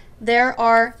said, there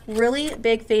are really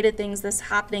big fated things that's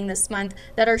happening this month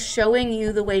that are showing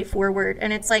you the way forward.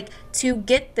 And it's like, to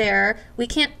get there, we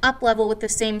can't up level with the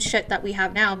same shit that we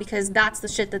have now, because that's the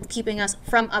shit that's keeping us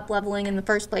from up leveling in the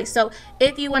first place. So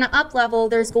if you want to up level,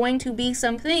 there's going to be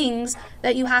some things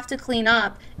that you have to clean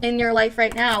up in your life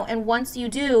right now. And once you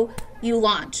do, you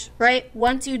launch, right?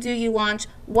 Once you do, you launch.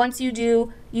 Once you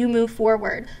do, you move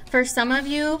forward. For some of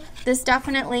you, this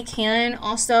definitely can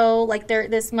also, like,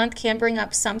 this month can bring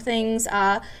up some things,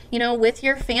 you know, with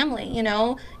your family. You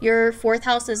know, your 4th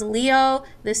house is Leo.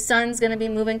 The sun's going to be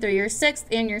moving through your 6th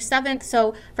and your 7th.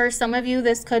 So for some of you,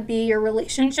 this could be your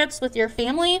relationships with your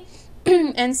family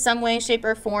in some way, shape,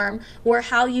 or form, or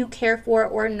how you care for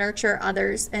or nurture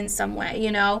others in some way. You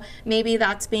know, maybe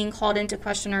that's being called into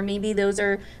question, or maybe those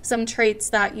are some traits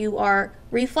that you are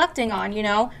reflecting on. You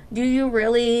know, do you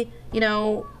really, you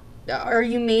know, are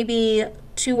you maybe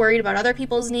too worried about other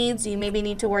people's needs? Do you maybe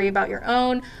need to worry about your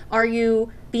own? Are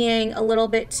you being a little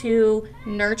bit too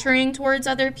nurturing towards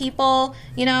other people?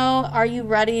 You know, are you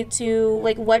ready to,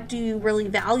 like, what do you really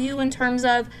value in terms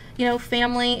of, you know,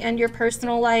 family and your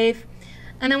personal life?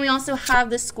 And then we also have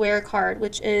the Square card,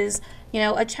 which is, you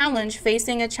know, a challenge,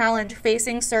 facing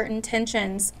certain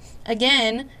tensions.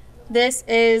 Again, this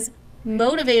is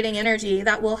motivating energy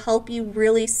that will help you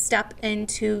really step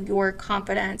into your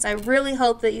confidence. I really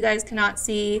hope that you guys cannot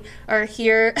see or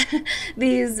hear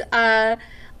these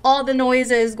all the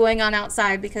noises going on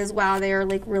outside, because wow, they are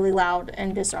like really loud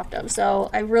and disruptive.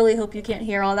 So I really hope you can't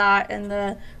hear all that in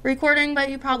the recording, but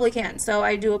you probably can. So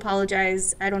I do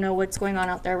apologize. I don't know what's going on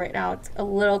out there right now. It's a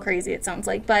little crazy, it sounds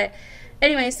like. But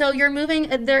anyway, so you're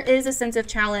moving. There is a sense of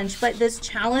challenge, but this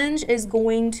challenge is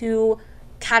going to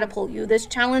catapult you. This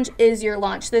challenge is your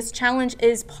launch. This challenge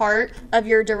is part of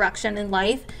your direction in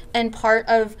life and part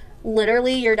of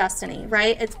literally your destiny,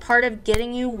 right? It's part of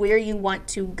getting you where you want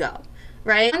to go,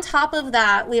 right? On top of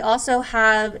that, we also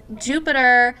have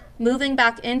Jupiter moving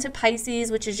back into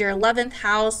Pisces, which is your 11th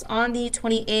house, on the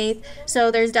 28th. So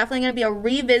there's definitely going to be a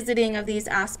revisiting of these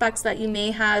aspects that you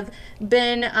may have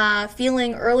been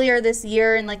feeling earlier this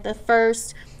year, in like the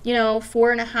first, you know,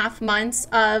 4.5 months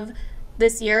of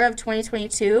this year of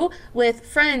 2022, with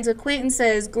friends,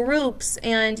 acquaintances, groups,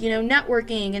 and, you know,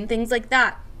 networking and things like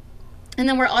that. And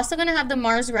then we're also going to have the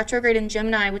Mars retrograde in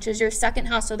Gemini, which is your 2nd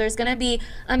house. So there's going to be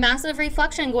a massive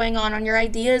reflection going on your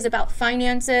ideas about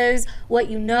finances, what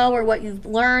you know or what you've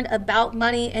learned about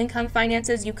money, income,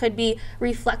 finances. You could be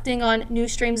reflecting on new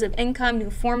streams of income, new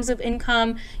forms of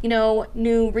income, you know,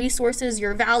 new resources,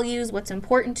 your values, what's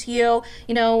important to you,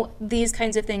 you know, these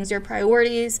kinds of things, your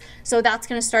priorities. So that's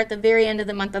going to start the very end of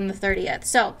the month on the 30th.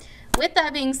 So with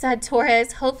that being said,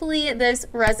 Taurus, hopefully this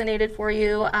resonated for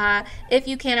you. If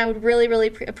you can, I would really, really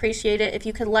appreciate it if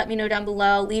you could let me know down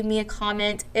below. Leave me a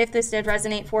comment if this did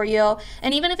resonate for you.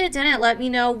 And even if it didn't, let me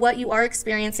know what you are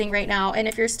experiencing right now. And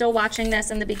if you're still watching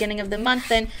this in the beginning of the month,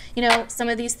 then, you know, some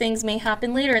of these things may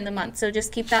happen later in the month. So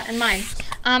just keep that in mind.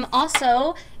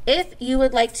 Also, if you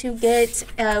would like to get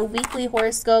weekly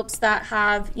horoscopes that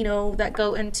have, you know, that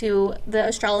go into the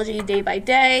astrology day by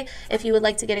day, if you would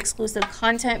like to get exclusive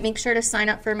content, make sure to sign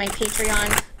up for my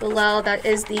Patreon below. That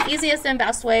is the easiest and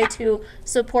best way to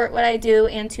support what I do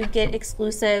and to get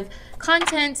exclusive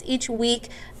content each week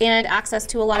and access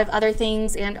to a lot of other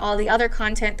things and all the other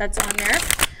content that's on there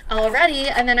already.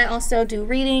 And then I also do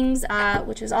readings,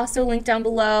 which is also linked down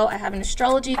below. I have an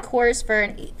astrology course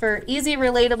for easy,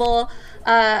 relatable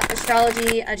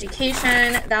astrology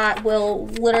education that will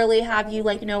literally have you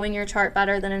like knowing your chart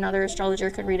better than another astrologer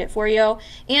could read it for you,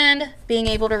 and being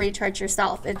able to recharge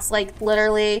yourself. It's like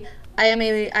literally I am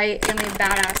a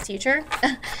badass teacher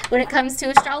when it comes to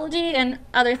astrology and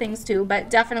other things too, but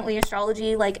definitely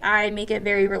astrology, like I make it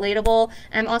very relatable.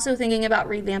 And I'm also thinking about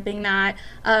revamping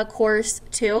that course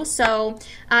too. So,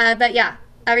 but yeah,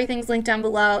 everything's linked down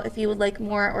below if you would like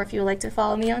more, or if you would like to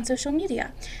follow me on social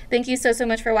media. Thank you so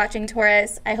much for watching,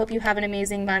 Taurus. I hope you have an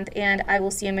amazing month, and I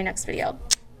will see you in my next video.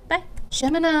 Bye.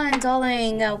 Gemini,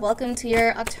 darling, welcome to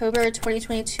your October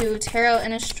 2022 Tarot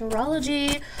and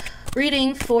Astrology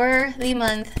reading for the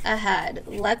month ahead.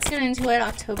 Let's get into it.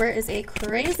 October is a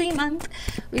crazy month.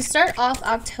 We start off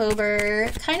October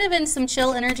kind of in some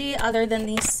chill energy, other than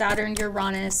the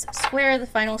Saturn-Uranus square, the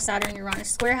final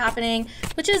Saturn-Uranus square happening,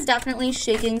 which is definitely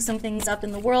shaking some things up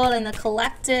in the world and the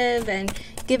collective, and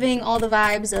giving all the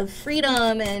vibes of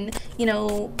freedom and, you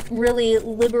know, really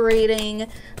liberating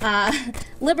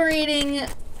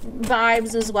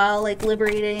vibes as well, like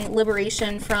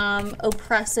liberation from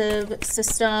oppressive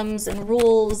systems and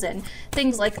rules and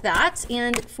things like that.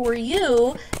 And for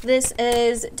you, this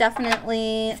is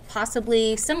definitely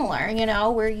possibly similar, you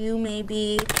know, where you may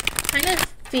be kind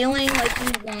of feeling like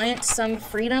you want some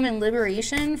freedom and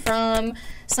liberation from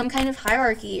some kind of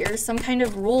hierarchy or some kind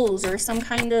of rules or some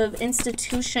kind of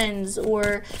institutions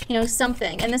or, you know,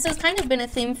 something. And this has kind of been a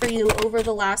theme for you over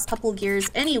the last couple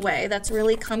years anyway, that's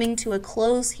really coming to a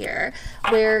close here,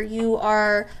 where you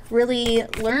are really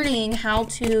learning how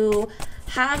to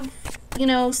have, you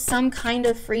know, some kind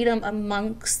of freedom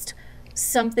amongst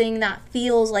something that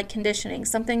feels like conditioning,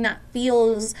 something that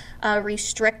feels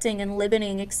restricting and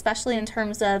limiting, especially in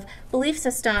terms of belief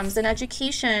systems and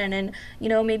education and, you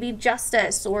know, maybe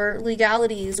justice or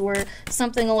legalities or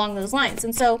something along those lines.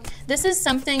 And so this is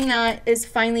something that is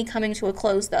finally coming to a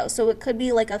close though. So it could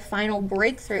be like a final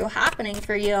breakthrough happening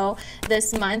for you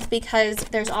this month, because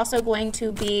there's also going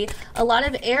to be a lot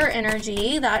of air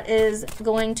energy that is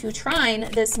going to trine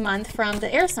this month from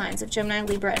the air signs of Gemini,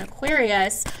 Libra, and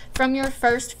Aquarius from your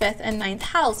 1st, 5th, and 9th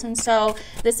house. And so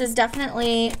this is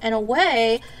definitely, in a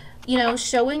way, you know,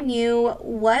 showing you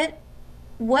what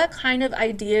kind of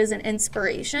ideas and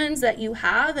inspirations that you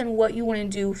have and what you want to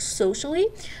do socially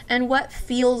and what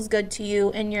feels good to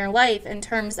you in your life in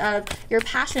terms of your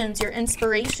passions, your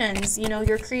inspirations, you know,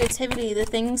 your creativity, the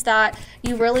things that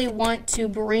you really want to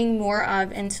bring more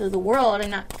of into the world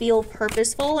and that feel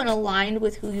purposeful and aligned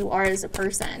with who you are as a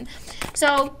person.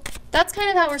 So that's kind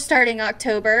of how we're starting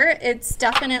October. It's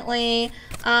definitely,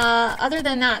 other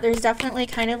than that, there's definitely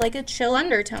kind of like a chill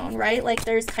undertone, right? Like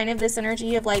there's kind of this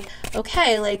energy of like,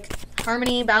 okay, like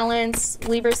harmony, balance,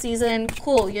 Libra season,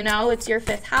 cool, you know, it's your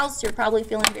 5th house. You're probably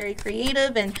feeling very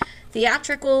creative and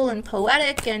theatrical and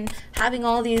poetic and having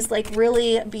all these like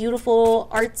really beautiful,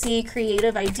 artsy,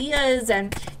 creative ideas.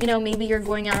 And, you know, maybe you're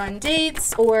going out on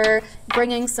dates or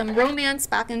bringing some romance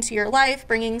back into your life,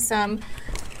 bringing some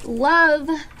love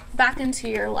back into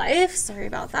your life. Sorry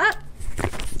about that.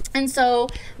 And so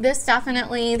these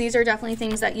are definitely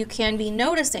things that you can be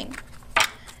noticing.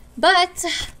 But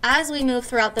as we move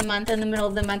throughout the month, in the middle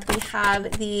of the month, we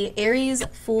have the Aries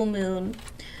full moon,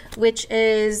 which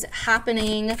is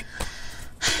happening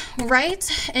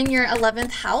right in your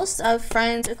 11th house of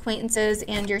friends, acquaintances,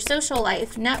 and your social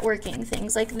life, networking,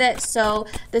 things like this. So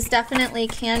this definitely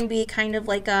can be kind of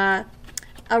like a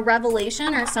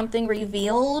revelation or something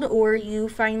revealed, or you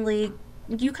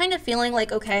kind of feeling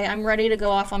like, okay, I'm ready to go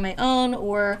off on my own,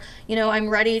 or, you know, I'm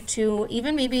ready to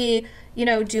even maybe, you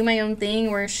know, do my own thing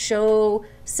or show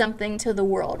something to the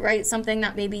world, right? Something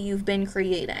that maybe you've been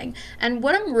creating. And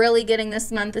what I'm really getting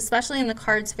this month, especially in the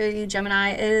cards for you,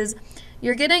 Gemini, is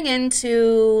you're getting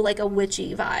into like a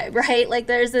witchy vibe, right? Like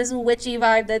there's this witchy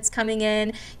vibe that's coming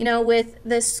in, you know, with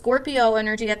this Scorpio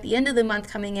energy at the end of the month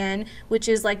coming in, which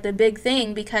is like the big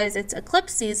thing because it's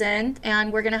eclipse season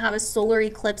and we're going to have a solar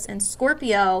eclipse in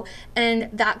Scorpio, and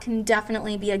that can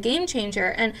definitely be a game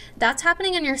changer. And that's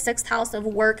happening in your 6th house of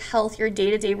work, health, your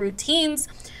day-to-day routines,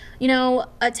 you know,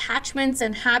 attachments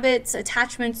and habits,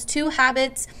 attachments to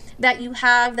habits that you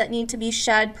have that need to be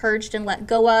shed, purged, and let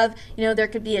go of. You know, there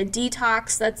could be a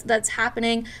detox that's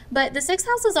happening. But the 6th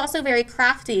house is also very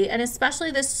crafty, and especially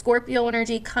this Scorpio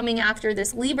energy coming after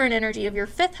this Libran energy of your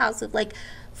 5th house of like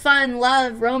fun,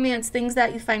 love, romance, things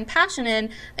that you find passion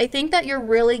in. I think that you're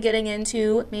really getting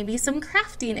into maybe some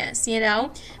craftiness, you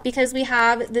know, because we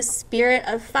have the spirit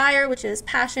of fire, which is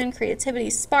passion,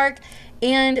 creativity, spark,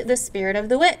 and the spirit of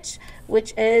the witch,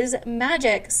 which is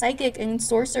magic, psychic, and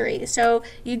sorcery. So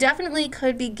you definitely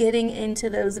could be getting into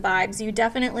those vibes. You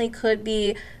definitely could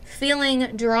be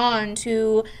feeling drawn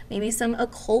to maybe some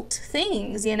occult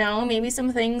things, you know, maybe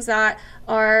some things that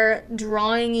are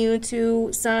drawing you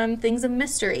to some things of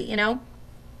mystery, you know.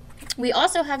 We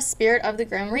also have spirit of the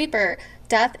Grim Reaper,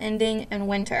 death, ending, and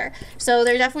winter. So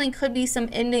there definitely could be some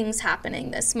endings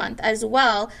happening this month as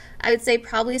well. I would say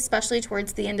probably especially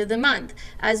towards the end of the month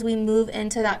as we move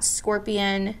into that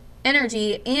Scorpion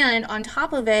energy. And on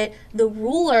top of it, the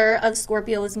ruler of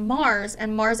Scorpio is Mars,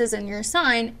 and Mars is in your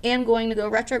sign and going to go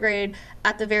retrograde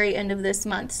at the very end of this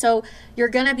month. So you're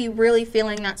going to be really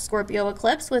feeling that Scorpio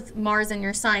eclipse with Mars in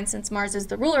your sign, since Mars is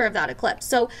the ruler of that eclipse.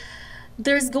 So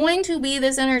there's going to be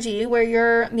this energy where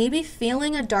you're maybe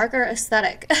feeling a darker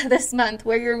aesthetic this month,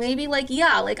 where you're maybe like,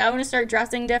 yeah, like I want to start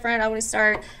dressing different. I want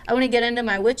to get into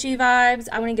my witchy vibes.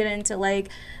 I want to get into like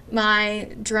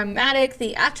my dramatic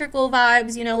theatrical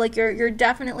vibes, you know, like you're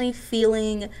definitely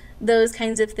feeling those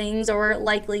kinds of things, or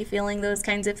likely feeling those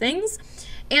kinds of things.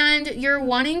 And you're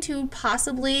wanting to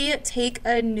possibly take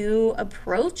a new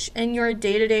approach in your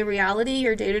day-to-day reality,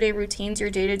 your day-to-day routines,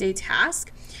 your day-to-day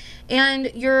task.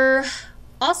 And you're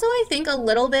also, I think, a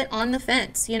little bit on the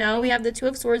fence. You know, we have the Two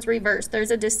of Swords reversed.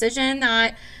 There's a decision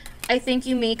that I think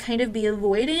you may kind of be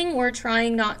avoiding or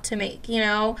trying not to make, you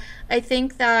know. I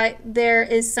think that there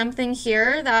is something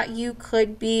here that you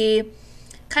could be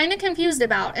kind of confused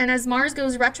about. And as Mars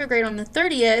goes retrograde on the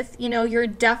 30th, you know, you're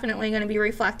definitely going to be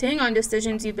reflecting on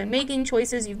decisions you've been making,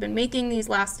 choices you've been making this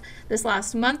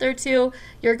last month or two.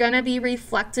 You're going to be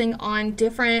reflecting on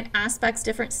different aspects,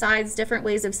 different sides, different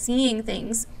ways of seeing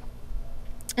things.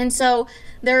 And so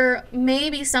there may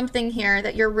be something here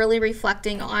that you're really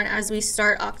reflecting on as we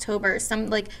start October, some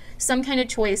kind of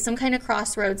choice, some kind of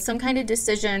crossroads, some kind of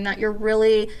decision that you're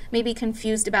really maybe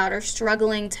confused about or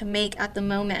struggling to make at the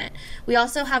moment. We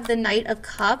also have the Knight of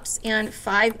Cups and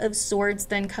Five of Swords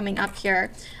then coming up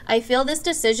here. I feel this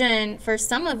decision for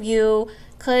some of you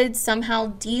could somehow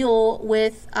deal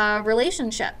with a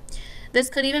relationship. This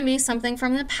could even be something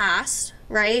from the past,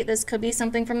 right? This could be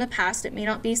something from the past. It may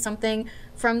not be something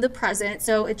from the present,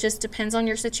 so it just depends on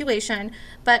your situation.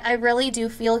 But I really do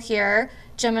feel here,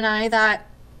 Gemini, that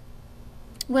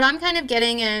what I'm kind of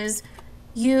getting is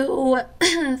you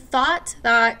thought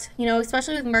that, you know,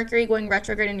 especially with Mercury going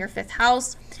retrograde in your 5th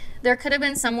house, there could have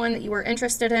been someone that you were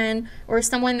interested in or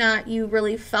someone that you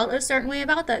really felt a certain way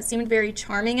about that seemed very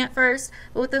charming at first.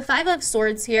 But with the Five of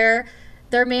Swords here,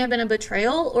 there may have been a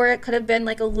betrayal, or it could have been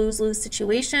like a lose-lose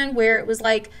situation where it was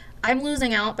like, I'm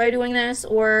losing out by doing this,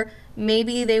 or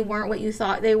maybe they weren't what you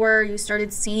thought they were. You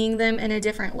started seeing them in a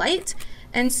different light.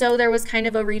 And so there was kind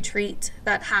of a retreat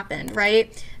that happened,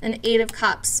 right? An Eight of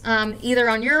Cups, either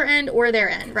on your end or their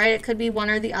end, right? It could be one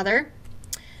or the other.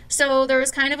 So there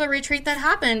was kind of a retreat that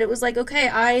happened. It was like, okay,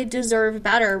 I deserve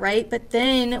better, right? But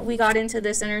then we got into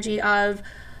this energy of,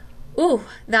 ooh,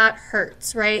 that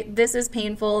hurts, right? This is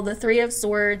painful. The Three of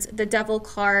Swords, the Devil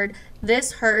card,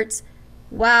 this hurts.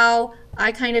 Wow,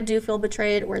 I kind of do feel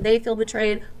betrayed, or they feel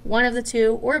betrayed, one of the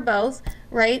two or both,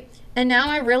 right? And now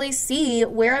I really see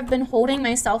where I've been holding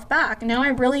myself back. Now I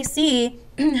really see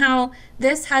how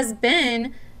this has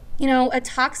been, you know, a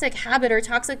toxic habit or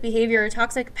toxic behavior, a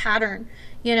toxic pattern,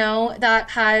 you know,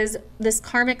 that has this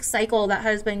karmic cycle that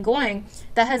has been going,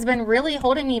 that has been really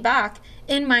holding me back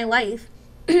in my life.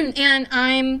 And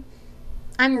I'm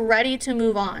ready to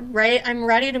move on, right? I'm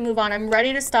ready to move on. I'm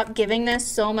ready to stop giving this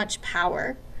so much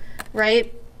power,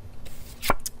 right?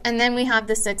 And then we have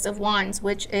the Six of Wands,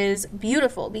 which is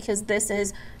beautiful because this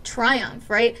is triumph,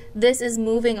 right? This is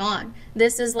moving on.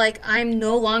 This is like, I'm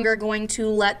no longer going to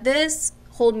let this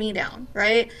hold me down,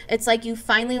 right? It's like you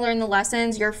finally learn the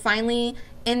lessons. You're finally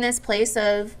in this place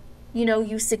of, you know,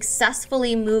 you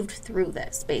successfully moved through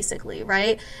this, basically,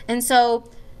 right? And so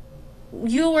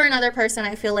you or another person,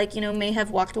 I feel like, you know, may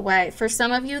have walked away. For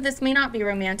some of you, this may not be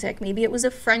romantic. Maybe it was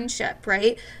a friendship,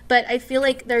 right? But I feel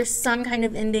like there's some kind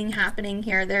of ending happening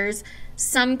here. There's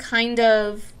some kind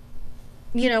of,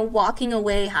 you know, walking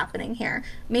away happening here.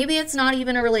 Maybe it's not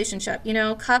even a relationship. You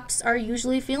know, cups are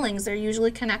usually feelings. They're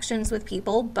usually connections with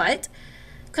people, but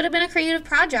could have been a creative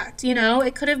project, you know?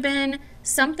 It could have been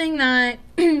something that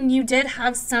you did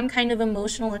have some kind of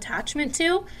emotional attachment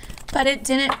to, but it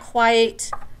didn't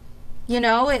quite, you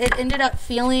know, it ended up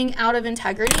feeling out of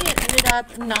integrity. It ended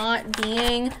up not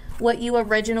being what you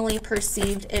originally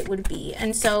perceived it would be.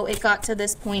 And so it got to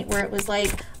this point where it was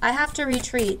like, I have to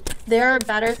retreat. There are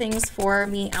better things for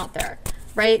me out there,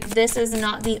 right? This is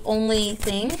not the only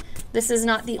thing. This is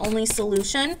not the only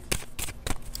solution.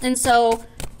 And so,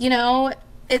 you know,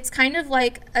 it's kind of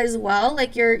like as well,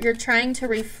 like you're trying to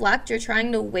reflect, you're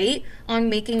trying to wait on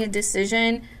making a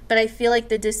decision, but I feel like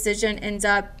the decision ends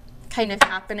up kind of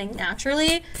happening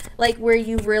naturally, like where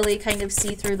you really kind of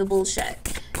see through the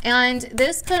bullshit. And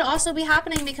this could also be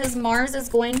happening because Mars is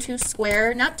going to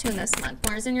square Neptune this month.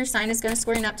 Mars in your sign is going to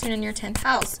square Neptune in your 10th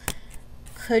house.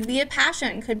 Could be a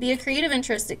passion, could be a creative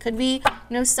interest. It could be,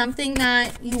 you know, something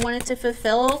that you wanted to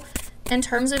fulfill in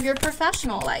terms of your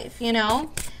professional life, you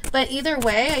know. But either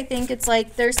way, I think it's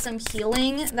like there's some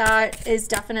healing that is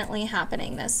definitely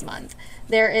happening this month.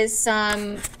 There is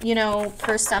some, you know,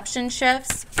 perception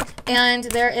shifts, and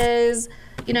there is,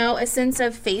 you know, a sense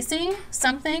of facing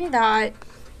something that,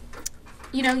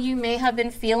 you know, you may have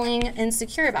been feeling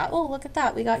insecure about. Oh, look at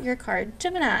that. We got your card,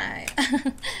 Gemini.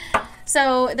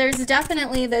 So there's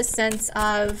definitely this sense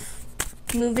of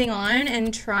moving on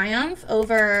and triumph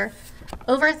over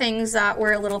things that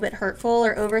were a little bit hurtful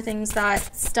or over things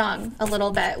that stung a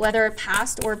little bit, whether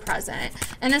past or present.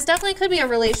 And this definitely could be a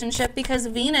relationship because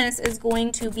Venus is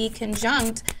going to be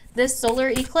conjunct this solar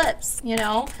eclipse, you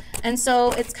know? And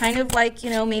so it's kind of like, you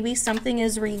know, maybe something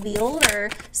is revealed or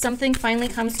something finally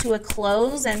comes to a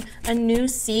close and a new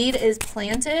seed is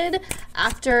planted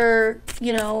after,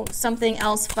 you know, something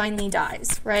else finally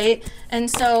dies, right? And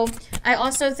so I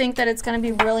also think that it's going to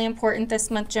be really important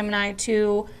this month, Gemini,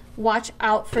 to watch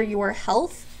out for your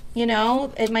health. You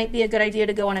know, it might be a good idea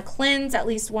to go on a cleanse, at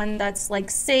least one that's like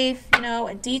safe, you know,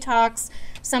 a detox,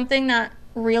 something that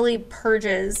really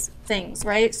purges things,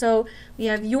 right? So we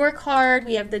have your card,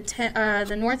 we have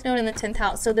the North Node in the 10th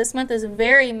house. So this month is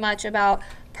very much about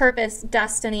purpose,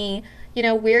 destiny, you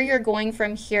know, where you're going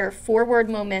from here, forward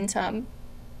momentum.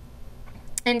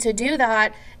 And to do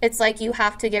that, it's like you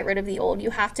have to get rid of the old.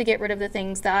 You have to get rid of the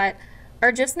things that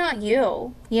are just not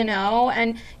you, you know,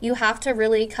 and you have to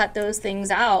really cut those things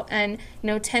out. And, you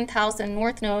know, 10th house and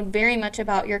North Node, very much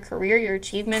about your career, your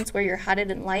achievements, where you're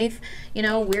headed in life, you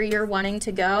know, where you're wanting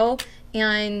to go,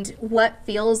 and what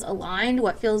feels aligned,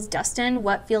 what feels destined,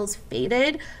 what feels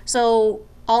fated. So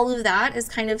all of that is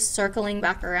kind of circling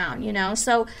back around, you know.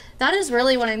 So that is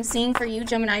really what I'm seeing for you,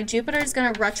 Gemini. Jupiter is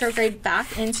going to retrograde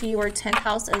back into your 10th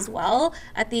house as well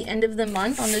at the end of the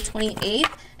month on the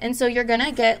 28th. And so you're going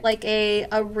to get like a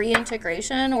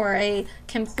reintegration or a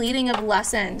completing of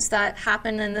lessons that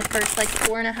happened in the first like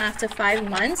 4.5 to 5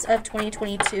 months of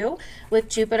 2022 with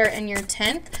Jupiter in your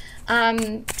 10th.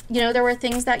 You know, there were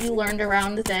things that you learned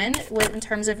around then in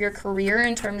terms of your career,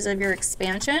 in terms of your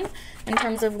expansion, in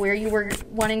terms of where you were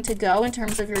wanting to go, in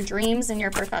terms of your dreams and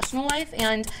your professional life.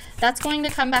 And that's going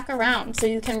to come back around. So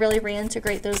you can really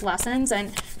reintegrate those lessons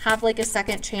and have like a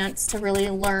second chance to really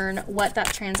learn what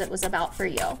that transit was about for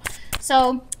you.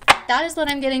 So that is what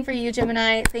I'm getting for you,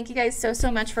 Gemini. Thank you guys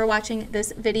so much for watching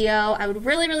this video. I would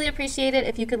really appreciate it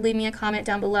if you could leave me a comment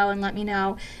down below and let me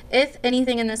know if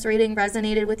anything in this reading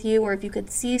resonated with you, or if you could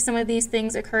see some of these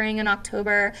things occurring in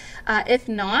October. If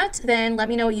not, then let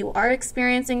me know what you are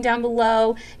experiencing down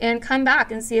below and come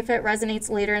back and see if it resonates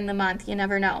later in the month. You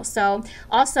never know. So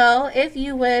also, if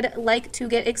you would like to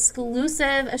get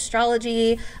exclusive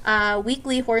astrology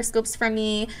weekly horoscopes from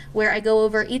me, where I go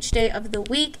over each day of the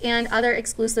week, and other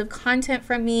exclusive content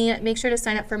from me, make sure to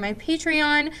sign up for my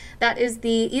Patreon. That is the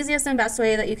easiest and best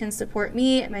way that you can support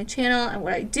me and my channel and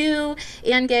what I do,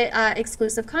 and get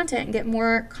exclusive content and get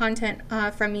more content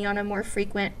from me on a more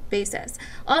frequent basis.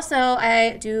 Also,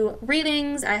 I do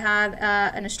readings. I have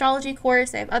an astrology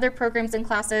course. I have other programs and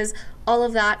classes. All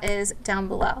of that is down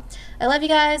below. I love you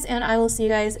guys, and I will see you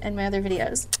guys in my other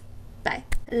videos. Bye.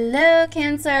 Hello,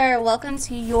 Cancer. Welcome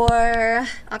to your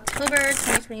October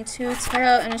 2022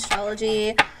 Tarot and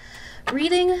Astrology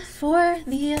reading for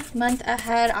the month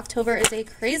ahead. October is a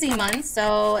crazy month,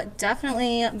 so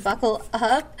definitely buckle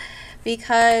up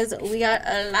because we got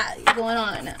a lot going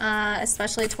on,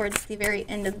 especially towards the very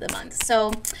end of the month.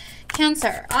 So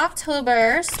Cancer,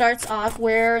 October starts off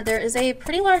where there is a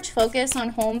pretty large focus on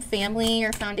home, family,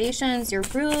 your foundations, your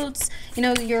roots, you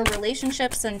know, your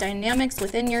relationships and dynamics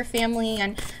within your family,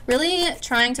 and really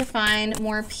trying to find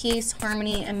more peace,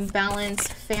 harmony, and balance,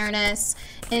 fairness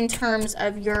in terms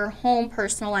of your home,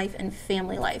 personal life, and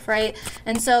family life, right?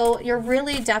 And so you're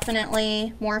really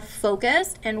definitely more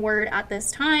focused inward at this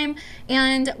time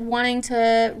and wanting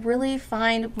to really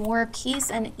find more peace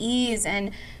and ease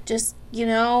and just, you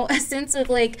know, a sense of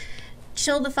like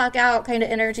chill the fuck out kind of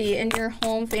energy in your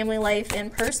home, family life,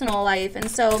 and personal life. And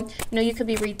so, you know, you could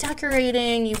be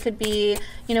redecorating, you could be,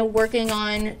 you know, working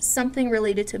on something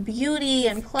related to beauty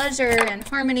and pleasure and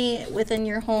harmony within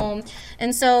your home.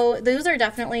 And so those are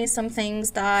definitely some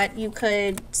things that you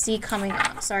could see coming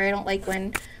up. Sorry, I don't like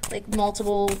when like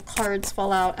multiple cards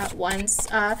fall out at once.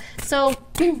 So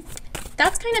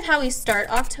that's kind of how we start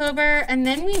October, and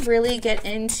then we really get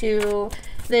into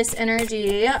this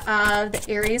energy of the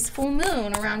Aries full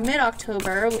moon around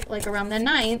mid-October, like around the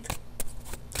 9th,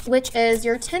 which is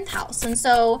your 10th house. And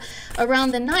so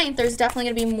around the 9th, there's definitely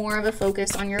going to be more of a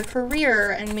focus on your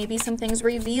career, and maybe some things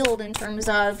revealed in terms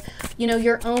of, you know,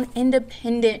 your own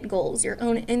independent goals, your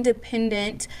own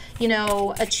independent, you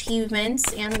know,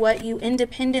 achievements, and what you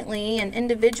independently and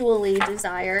individually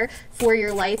desire for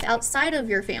your life outside of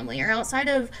your family, or outside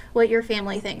of what your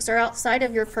family thinks, or outside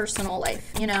of your personal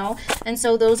life, you know. And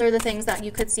so those are the things that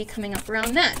you could see coming up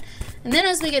around then. And then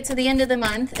as we get to the end of the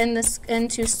month and this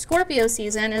into Scorpio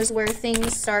season is where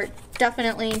things start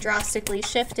definitely drastically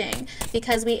shifting,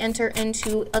 because we enter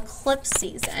into eclipse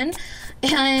season,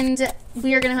 and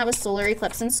we are going to have a solar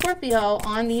eclipse in Scorpio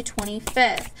on the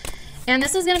 25th. And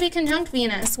this is going to be conjunct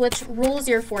Venus, which rules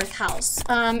your 4th house.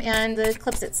 And the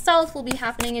eclipse itself will be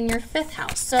happening in your 5th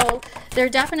house. So there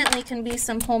definitely can be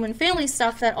some home and family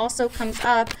stuff that also comes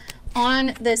up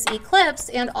on this eclipse.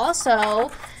 And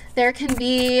also there can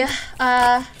be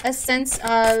a sense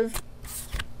of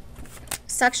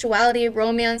sexuality,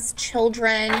 romance,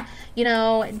 children, you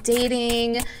know,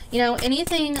 dating, you know,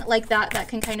 anything like that that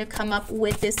can kind of come up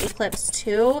with this eclipse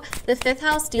too. The 5th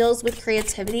house deals with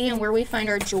creativity and where we find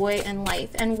our joy in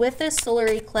life. And with this solar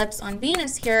eclipse on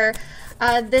Venus here,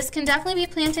 this can definitely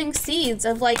be planting seeds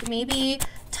of like maybe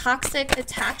toxic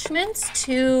attachments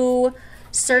to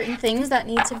certain things that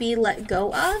need to be let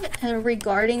go of, and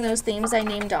regarding those themes I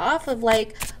named off of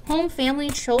like home, family,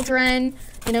 children,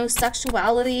 you know,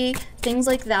 sexuality, things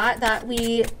like that, that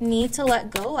we need to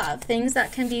let go of, things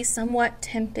that can be somewhat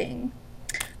tempting,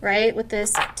 right? With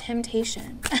this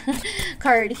temptation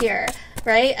card here,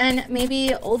 right? And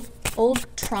maybe old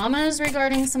traumas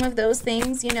regarding some of those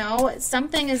things, you know,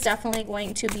 something is definitely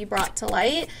going to be brought to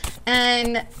light,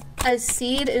 and a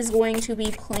seed is going to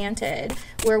be planted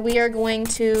where we are going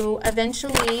to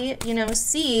eventually, you know,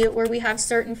 see where we have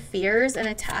certain fears and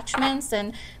attachments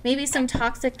and maybe some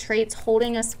toxic traits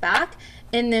holding us back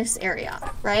in this area,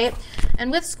 right?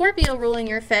 And with Scorpio ruling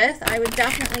your fifth, I would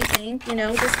definitely think, you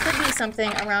know, this could be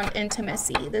something around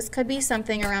intimacy. This could be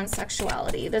something around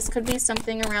sexuality. This could be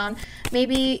something around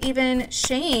maybe even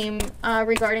shame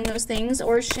regarding those things,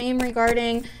 or shame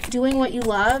regarding doing what you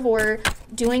love, or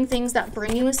doing things that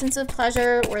bring you a sense of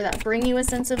pleasure or that bring you a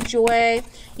sense of joy.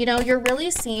 You know, you're really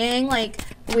seeing like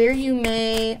where you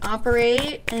may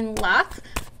operate in lack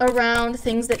around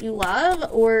things that you love,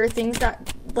 or things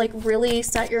that like really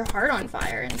set your heart on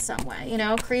fire in some way, you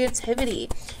know, creativity,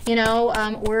 you know,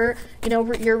 or, you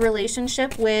know, your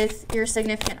relationship with your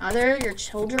significant other, your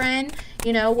children,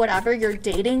 you know, whatever, your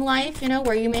dating life, you know,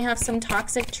 where you may have some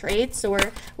toxic traits, or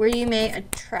where you may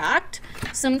attract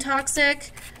some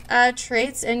toxic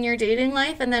traits in your dating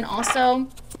life. And then also,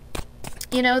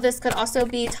 you know, this could also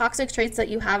be toxic traits that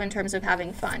you have in terms of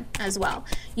having fun as well.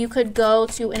 You could go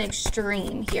to an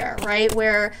extreme here, right?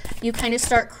 Where you kind of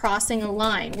start crossing a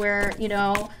line where, you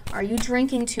know, are you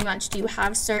drinking too much? Do you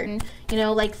have certain, you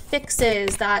know, like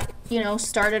fixes that, you know,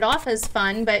 started off as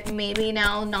fun, but maybe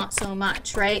now not so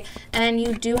much, right? And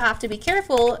you do have to be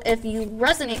careful if you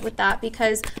resonate with that,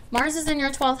 because Mars is in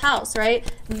your 12th house,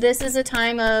 right? This is a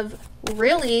time of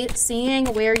really seeing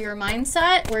where your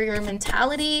mindset, where your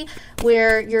mentality,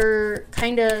 where your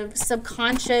kind of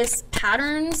subconscious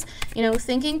patterns, you know,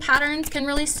 thinking patterns can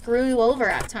really screw you over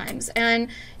at times, and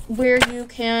where you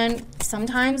can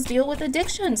sometimes deal with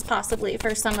addictions possibly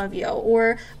for some of you,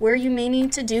 or where you may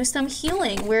need to do some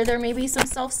healing, where there may be some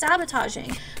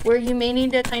self-sabotaging, where you may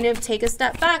need to kind of take a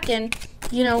step back and,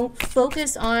 you know,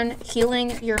 focus on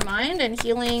healing your mind and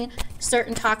healing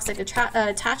certain toxic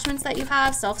attachments that you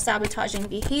have, self-sabotaging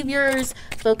behaviors,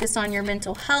 focus on your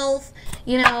mental health,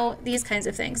 you know, these kinds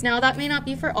of things. Now, that may not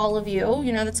be for all of you,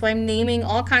 you know, that's why I'm naming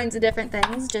all kinds of different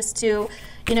things, just to,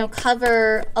 you know,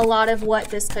 cover a lot of what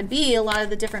this could be, a lot of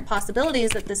the different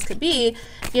possibilities that this could be,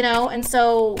 you know, and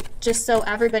so just so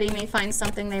everybody may find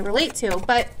something they relate to.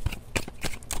 But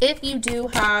if you do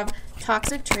have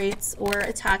toxic traits or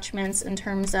attachments in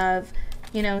terms of,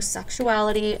 you know,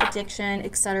 sexuality, addiction,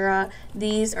 etc.,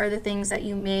 these are the things that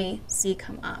you may see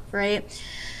come up, right?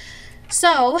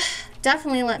 So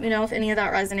definitely let me know if any of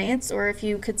that resonates, or if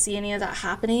you could see any of that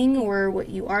happening, or what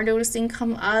you are noticing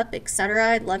come up, etc.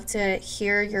 I'd love to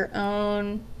hear your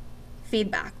own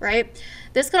feedback, right?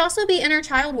 This could also be inner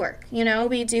child work. You know,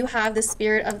 we do have the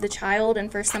spirit of the child,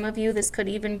 and for some of you, this could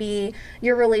even be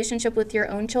your relationship with your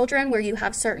own children, where you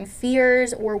have certain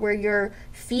fears, or where you're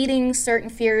feeding certain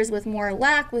fears with more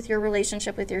lack with your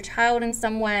relationship with your child in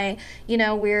some way, you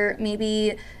know, where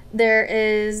maybe there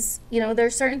is, you know,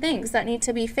 there's certain things that need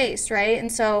to be faced, right?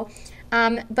 And so,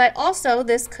 but also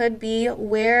this could be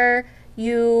where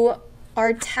you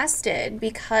are tested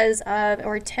because of,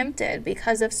 or tempted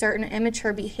because of certain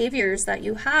immature behaviors that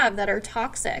you have that are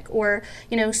toxic, or,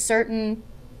 you know, certain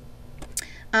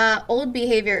old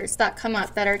behaviors that come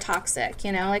up that are toxic,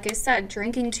 you know, like I said,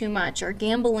 drinking too much, or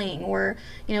gambling, or,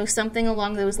 you know, something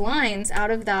along those lines,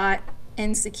 out of that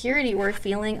insecurity or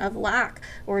feeling of lack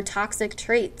or toxic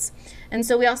traits. And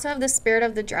so we also have the spirit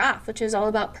of the draft, which is all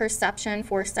about perception,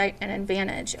 foresight, and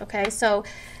advantage. Okay, so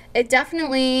it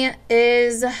definitely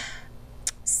is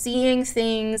seeing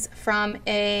things from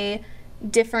a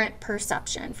different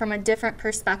perception, from a different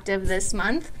perspective this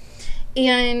month.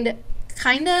 And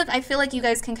kind of, I feel like you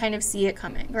guys can kind of see it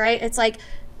coming, right? It's like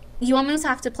you almost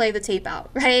have to play the tape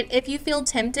out, right? If you feel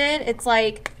tempted, it's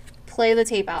like play the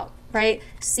tape out, right?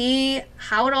 See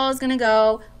how it all is going to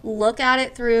go. Look at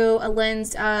it through a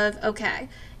lens of, okay,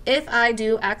 if I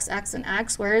do X, X, and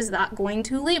X, where is that going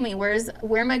to lead me?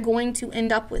 Where am I going to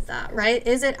end up with that, right?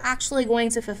 Is it actually going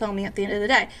to fulfill me at the end of the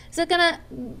day? Is it going to,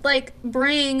 like,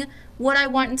 bring what I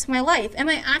want into my life? Am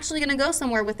I actually going to go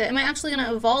somewhere with it? Am I actually going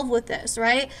to evolve with this,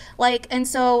 right? Like, and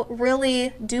so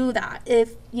really do that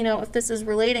if, you know, if this is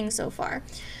relating so far.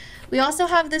 We also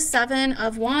have the Seven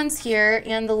of Wands here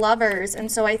and the Lovers.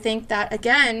 And so I think that,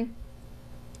 again,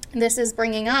 this is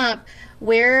bringing up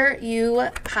where you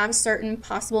have certain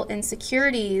possible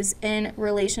insecurities in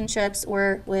relationships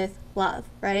or with love,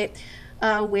 right?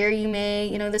 where you may,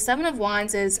 you know, the Seven of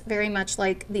Wands is very much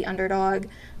like the underdog,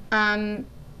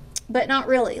 but not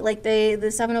really. Like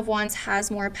the Seven of Wands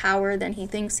has more power than he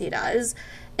thinks he does.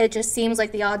 It just seems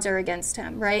like the odds are against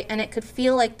him, right? And it could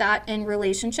feel like that in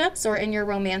relationships or in your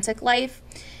romantic life.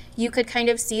 You could kind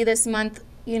of see this month,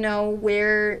 you know,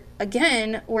 where,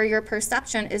 again, where your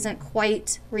perception isn't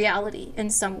quite reality in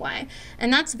some way.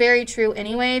 And that's very true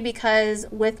anyway, because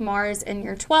with Mars in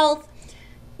your 12th,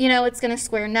 you know, it's going to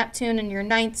square Neptune in your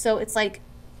 9th. So it's like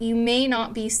you may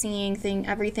not be seeing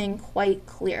everything quite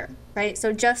clear, right?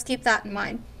 So just keep that in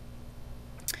mind.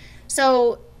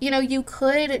 So, you know, you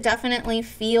could definitely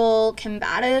feel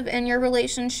combative in your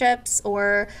relationships,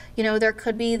 or, you know, there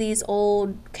could be these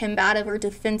old combative or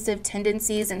defensive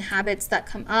tendencies and habits that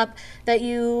come up that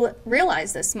you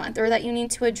realize this month, or that you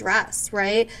need to address,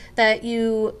 right? That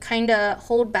you kind of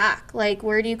hold back. Like,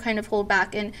 where do you kind of hold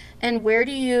back, and where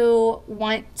do you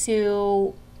want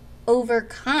to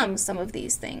overcome some of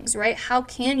these things, right? How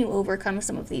can you overcome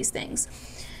some of these things?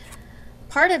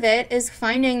 Part of it is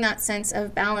finding that sense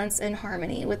of balance and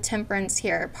harmony with temperance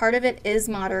here. Part of it is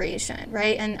moderation,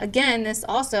 right? And again, this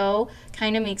also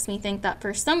kind of makes me think that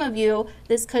for some of you,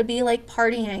 this could be like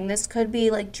partying, this could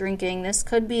be like drinking, this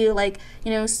could be like,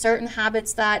 you know, certain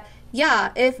habits that,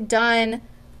 yeah, if done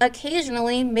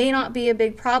occasionally may not be a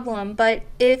big problem, but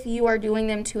if you are doing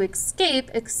them to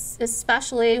escape,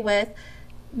 especially with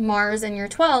Mars in your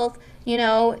 12th, you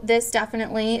know, this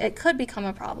definitely, it could become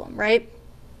a problem, right?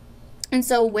 And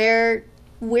so where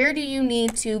do you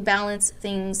need to balance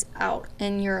things out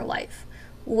in your life?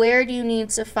 Where do you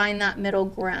need to find that middle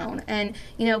ground? And,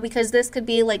 you know, because this could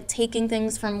be like taking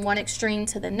things from one extreme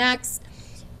to the next.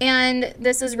 And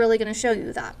this is really going to show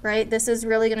you that, right? This is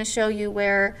really going to show you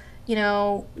where, you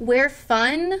know, where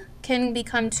fun can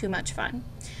become too much fun,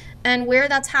 and where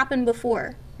that's happened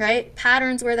before, right?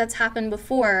 Patterns where that's happened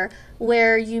before,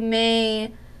 where you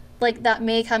may, like, that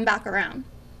may come back around,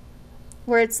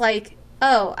 where it's like,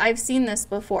 oh, I've seen this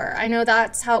before. I know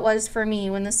that's how it was for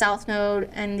me when the South Node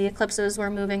and the eclipses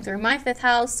were moving through my 5th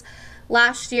house.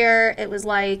 Last year, it was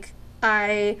like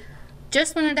I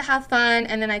just wanted to have fun,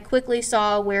 and then I quickly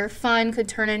saw where fun could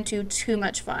turn into too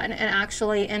much fun and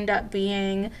actually end up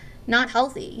being not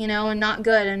healthy, you know, and not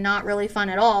good and not really fun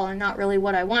at all and not really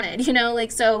what I wanted, you know?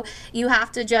 Like, so you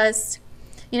have to just,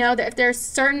 you know, if there's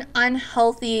certain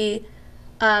unhealthy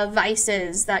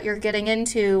vices that you're getting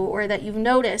into or that you've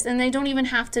noticed, and they don't even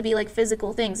have to be like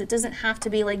physical things. It doesn't have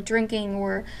to be like drinking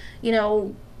or, you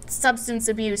know, substance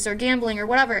abuse or gambling or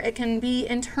whatever. It can be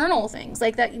internal things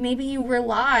like that. Maybe you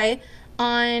rely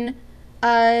on,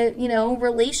 you know,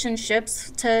 relationships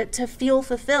to feel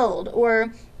fulfilled,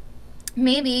 or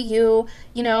maybe you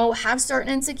know, have certain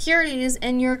insecurities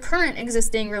in your current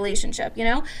existing relationship, you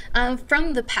know,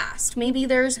 from the past. Maybe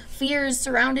there's fears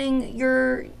surrounding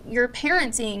your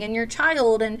parenting and your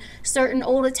child, and certain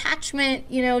old attachment,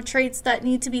 you know, traits that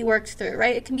need to be worked through,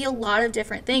 right? It can be a lot of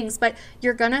different things, but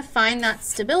you're gonna find that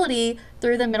stability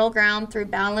through the middle ground, through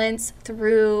balance,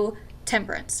 through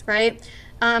temperance, right?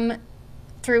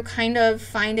 Through kind of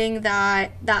finding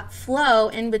that flow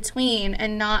in between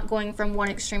and not going from one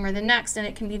extreme or the next. And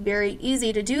it can be very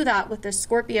easy to do that with the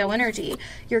Scorpio energy.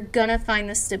 You're gonna find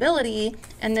the stability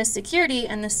and the security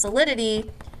and the solidity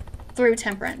through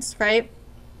temperance, right?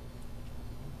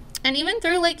 And even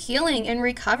through like healing and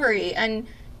recovery and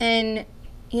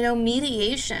you know,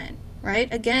 mediation,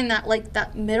 right? Again,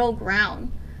 that middle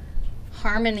ground,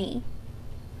 harmony,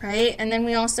 right? And then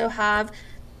we also have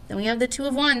the Two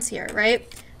of Wands here,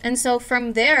 right? And so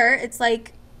from there, it's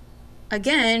like,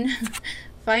 again,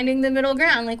 finding the middle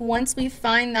ground. Like, once we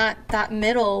find that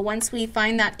middle, once we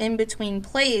find that in-between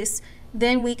place,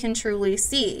 then we can truly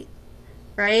see,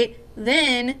 right?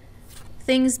 Then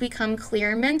things become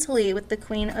clear mentally with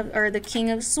the King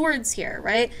of Swords here,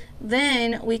 right?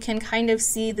 Then we can kind of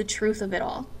see the truth of it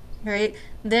all, right?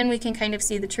 Then we can kind of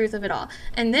see the truth of it all.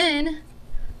 And then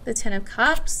the Ten of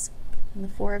Cups and the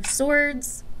Four of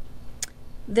Swords,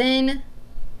 then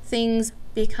things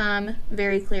become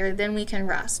very clear. Then we can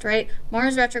rest, right?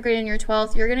 Mars retrograde in your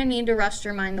 12th, you're going to need to rest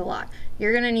your mind a lot.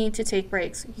 You're going to need to take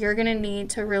breaks. You're going to need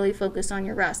to really focus on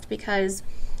your rest, because,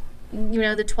 you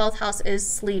know, the 12th house is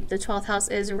sleep. The 12th house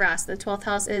is rest. The 12th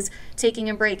house is taking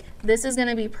a break. This is going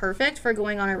to be perfect for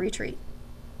going on a retreat,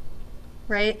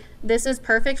 right? This is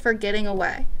perfect for getting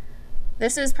away.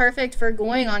 This is perfect for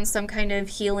going on some kind of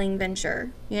healing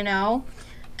venture, you know?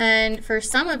 And for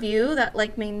some of you that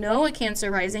like may know a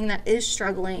Cancer rising that is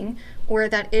struggling, or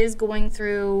that is going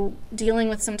through dealing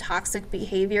with some toxic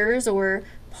behaviors or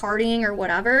partying or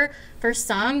whatever. For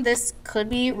some, this could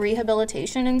be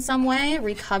rehabilitation in some way,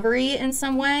 recovery in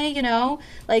some way, you know,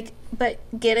 like, but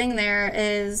getting there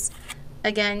is,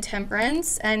 again,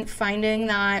 temperance and finding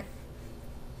that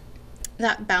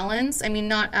balance. I mean,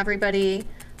 not everybody,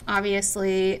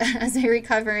 obviously, as a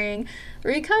recovering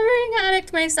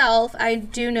addict myself, I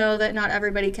do know that not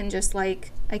everybody can just,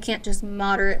 like, I can't just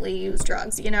moderately use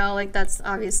drugs, you know, like, that's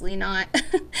obviously not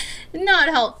not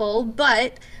helpful,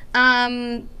 but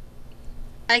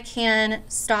I can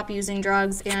stop using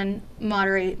drugs and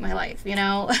moderate my life, you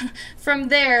know. From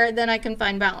there, then I can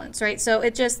find balance, right? So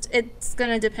it's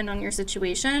gonna depend on your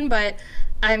situation, but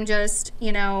I'm just,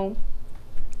 you know,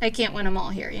 I can't win them all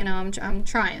here, you know. I'm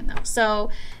trying though. So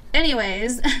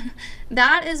anyways,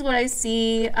 that is what I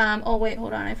see. Oh wait,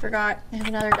 hold on, I forgot. I have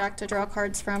another deck to draw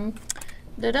cards from.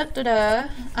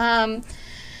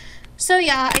 So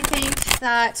yeah, I think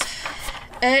that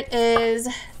it is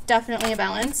definitely a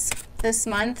balance this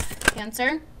month,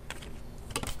 Cancer.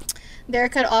 There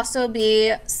could also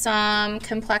be some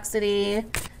complexity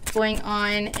going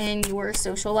on in your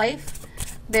social life.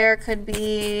 There could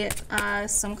be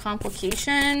some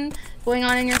complication going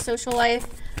on in your social life,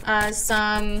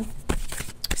 some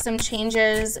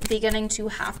changes beginning to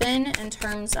happen in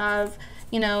terms of,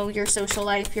 you know, your social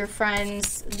life, your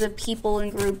friends, the people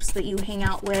and groups that you hang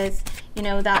out with, you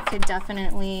know, that could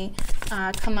definitely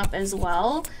come up as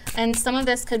well. And some of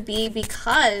this could be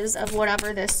because of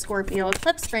whatever this Scorpio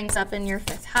eclipse brings up in your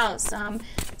 5th house.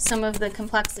 Some of the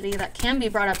complexity that can be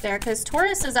brought up there, because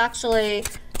Taurus is actually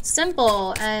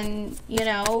simple and, you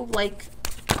know, like,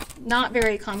 not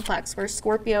very complex, where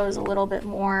Scorpio is a little bit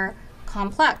more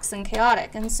complex and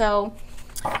chaotic. And so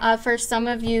for some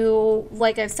of you,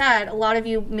 like I've said, a lot of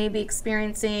you may be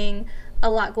experiencing a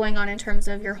lot going on in terms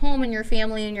of your home and your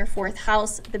family and your 4th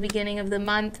house at the beginning of the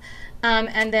month.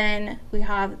 And then we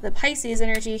have the Pisces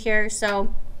energy here,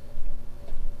 so,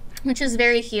 which is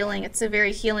very healing. It's a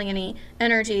very healing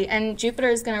energy. And Jupiter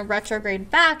is going to retrograde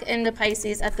back into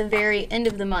Pisces at the very end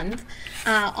of the month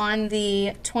on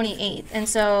the 28th. And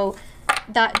so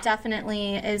that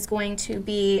definitely is going to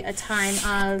be a time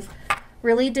of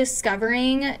really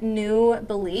discovering new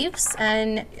beliefs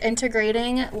and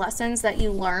integrating lessons that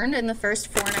you learned in the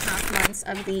first 4.5 months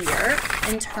of the year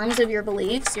in terms of your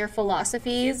beliefs, your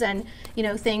philosophies, and, you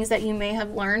know, things that you may have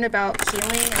learned about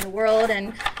healing in the world,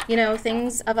 and, you know,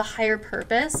 things of a higher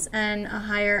purpose and a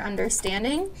higher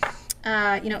understanding.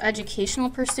 You know, educational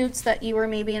pursuits that you were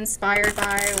maybe inspired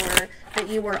by or that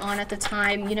you were on at the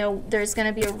time, you know, there's going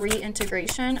to be a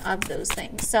reintegration of those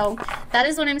things. So that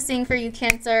is what I'm seeing for you,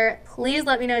 Cancer. Please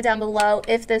let me know down below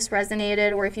if this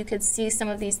resonated or if you could see some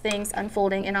of these things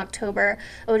unfolding in October.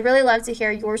 I would really love to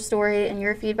hear your story and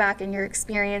your feedback and your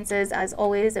experiences. As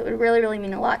always, it would really, really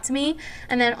mean a lot to me.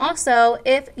 And then also,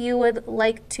 if you would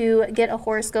like to get a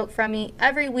horoscope from me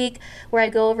every week where I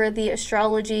go over the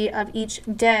astrology of each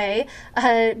day,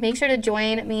 make sure to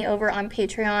join me over on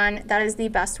Patreon. That is the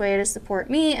best way to support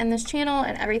me and this channel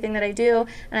and everything that I do.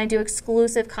 And I do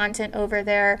exclusive content over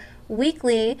there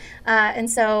weekly, and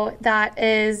so that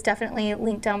is definitely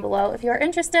linked down below if you are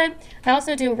interested. I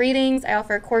also do readings. I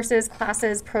offer courses,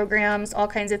 classes, programs, all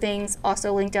kinds of things,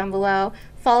 also linked down below.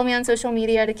 Follow me on social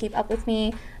media to keep up with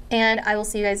me, and I will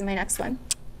see you guys in my next one.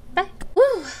 Bye.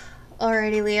 Woo!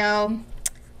 Alrighty, Leo.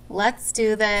 Let's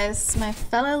do this. My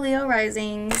fellow Leo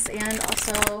risings and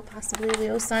also possibly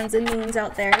Leo suns and moons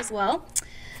out there as well.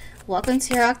 Welcome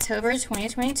to your October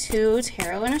 2022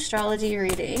 Tarot and Astrology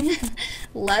reading.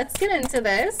 Let's get into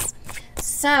this.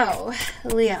 So,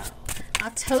 Leo,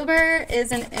 October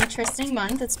is an interesting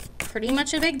month. It's pretty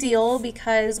much a big deal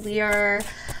because we are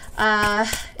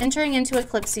entering into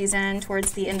eclipse season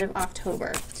towards the end of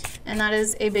October. And that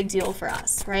is a big deal for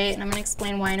us, right? And I'm going to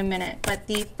explain why in a minute. But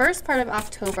the first part of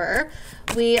October,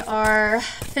 we are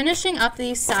finishing up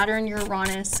the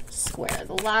Saturn-Uranus square,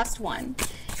 the last one.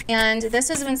 And this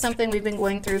has been something we've been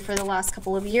going through for the last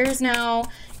couple of years now,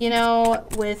 you know,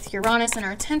 with Uranus in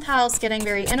our 10th house getting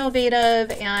very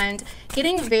innovative and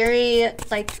getting very,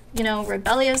 like, you know,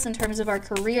 rebellious in terms of our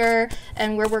career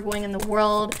and where we're going in the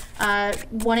world,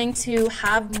 wanting to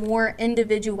have more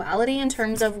individuality in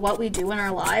terms of what we do in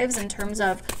our lives, in terms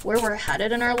of where we're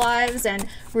headed in our lives, and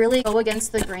really go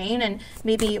against the grain and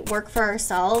maybe work for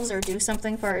ourselves or do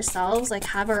something for ourselves, like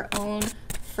have our own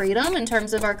freedom in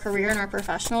terms of our career and our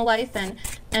professional life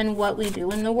and what we do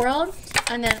in the world.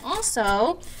 And then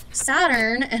also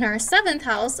Saturn in our 7th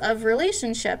house of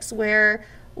relationships, where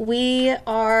we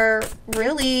are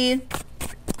really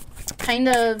kind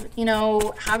of, you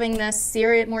know, having this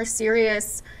more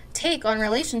serious take on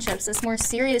relationships, this more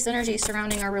serious energy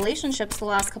surrounding our relationships the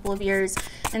last couple of years,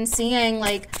 and seeing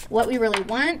like what we really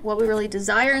want, what we really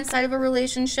desire inside of a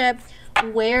relationship,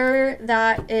 where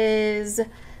that is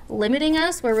limiting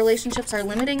us, where relationships are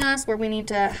limiting us, where we need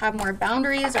to have more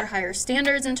boundaries or higher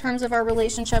standards in terms of our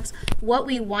relationships, what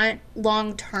we want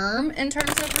long term in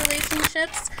terms of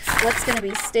relationships, what's going to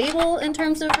be stable in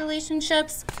terms of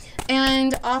relationships,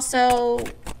 and also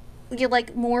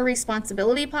like more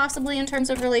responsibility possibly in terms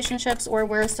of relationships, or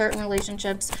where certain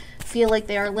relationships feel like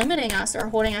they are limiting us or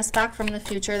holding us back from the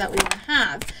future that we want to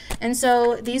have. And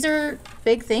so these are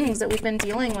big things that we've been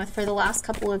dealing with for the last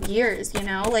couple of years, you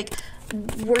know, like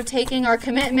we're taking our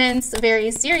commitments very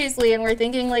seriously and we're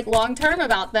thinking like long term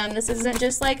about them. This isn't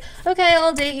just like, okay,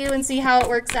 I'll date you and see how it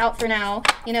works out for now.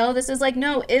 You know, this is like,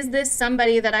 no, is this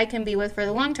somebody that I can be with for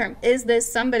the long term? Is this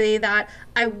somebody that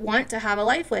I want to have a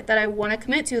life with, that I want to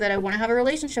commit to, that I want to have a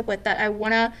relationship with, that I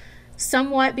want to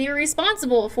somewhat be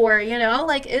responsible for, you know,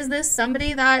 like, is this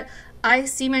somebody that I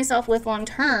see myself with long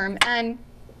term? And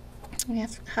we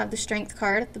have the Strength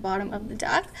card at the bottom of the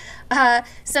deck.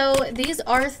 So these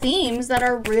are themes that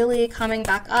are really coming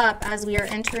back up as we are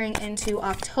entering into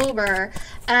October.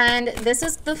 And this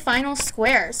is the final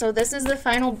square. So this is the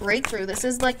final breakthrough. This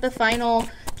is like the final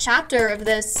chapter of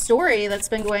this story that's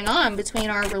been going on between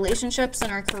our relationships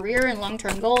and our career and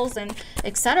long-term goals and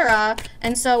etc.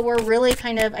 And so we're really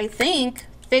kind of, I think,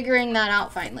 figuring that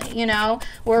out finally. You know,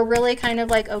 we're really kind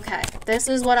of like, okay, this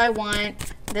is what I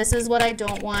want. This is what I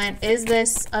don't want. Is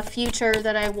this a future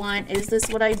that I want? Is this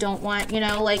what I don't want? You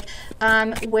know, like,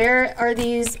 where are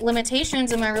these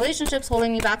limitations in my relationships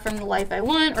holding me back from the life I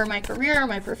want, or my career, or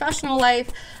my professional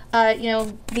life? You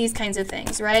know, these kinds of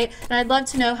things, right? And I'd love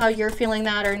to know how you're feeling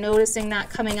that or noticing that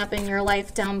coming up in your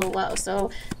life down below.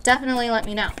 So definitely let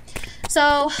me know.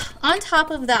 So on top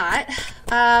of that,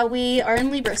 we are in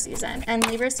Libra season, and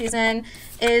Libra season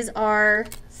is our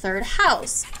third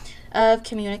house of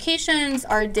communications,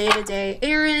 our day-to-day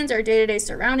errands, our day-to-day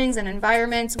surroundings and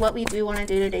environments, what we do on a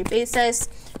day-to-day basis,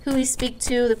 who we speak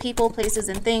to, the people, places,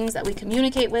 and things that we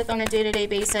communicate with on a day-to-day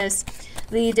basis,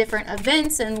 the different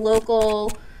events and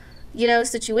local, you know,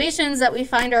 situations that we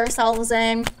find ourselves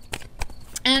in.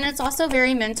 And it's also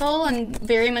very mental and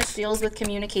very much deals with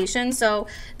communication. So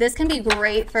this can be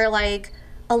great for like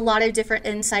a lot of different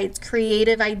insights,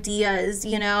 creative ideas,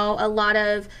 you know, a lot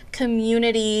of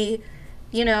community,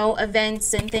 you know,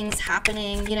 events and things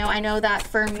happening. You know, I know that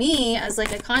for me as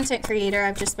like a content creator,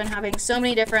 I've just been having so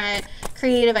many different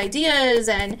creative ideas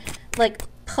and like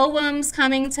poems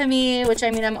coming to me, which I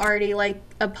mean, I'm already like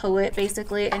a poet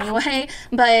basically anyway,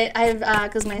 but I've,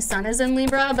 because my son is in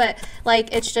Libra, but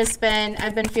like it's just been,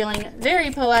 I've been feeling very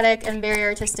poetic and very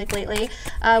artistic lately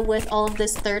with all of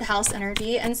this third house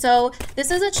energy. And so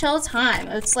this is a chill time.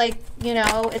 It's like, you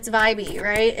know, it's vibey,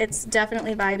 right? It's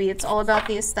definitely vibey. It's all about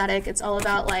the aesthetic. It's all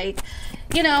about like,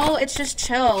 you know, it's just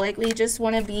chill. Like we just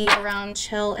want to be around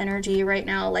chill energy right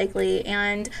now, likely,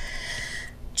 and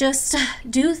just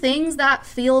do things that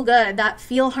feel good, that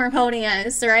feel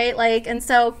harmonious, right? Like, and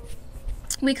so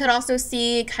we could also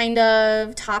see kind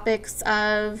of topics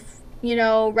of, you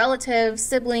know, relatives,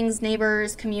 siblings,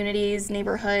 neighbors, communities,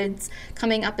 neighborhoods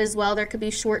coming up as well. There could be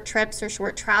short trips or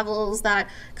short travels that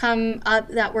come up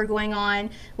that we're going on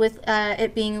with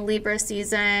it being Libra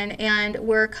season, and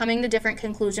we're coming to different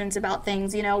conclusions about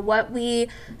things. You know, what we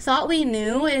thought we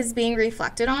knew is being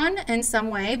reflected on in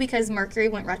some way because Mercury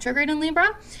went retrograde in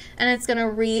Libra, and it's going to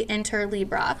re-enter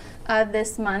Libra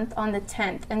this month on the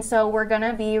 10th. And so we're going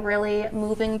to be really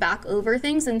moving back over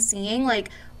things and seeing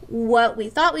like what we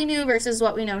thought we knew versus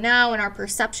what we know now, and our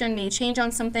perception may change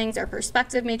on some things, our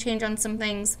perspective may change on some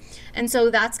things, and so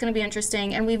that's going to be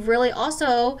interesting. And we've really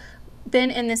also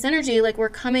been in this energy, like we're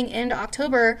coming into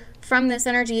October from this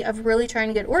energy of really trying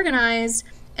to get organized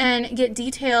and get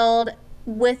detailed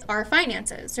with our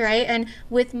finances, right? And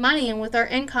with money and with our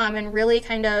income, and really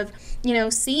kind of, you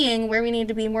know, seeing where we need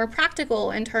to be more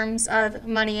practical in terms of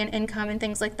money and income and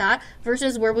things like that,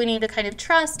 versus where we need to kind of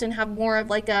trust and have more of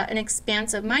like an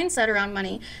expansive mindset around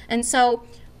money. And so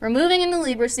we're moving into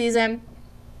Libra season,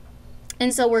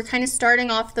 and so we're kind of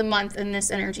starting off the month in this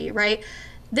energy, right?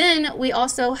 Then we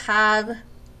also have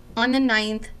on the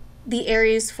 9th the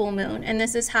Aries full moon, and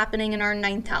this is happening in our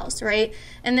 9th house, right?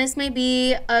 And this may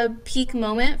be a peak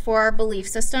moment for our belief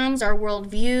systems, our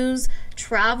worldviews,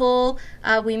 travel.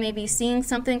 We may be seeing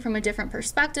something from a different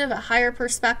perspective, a higher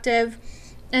perspective.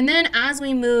 And then as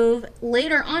we move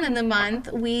later on in the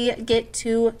month, we get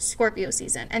to Scorpio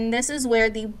season, and this is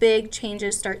where the big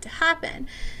changes start to happen.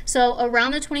 So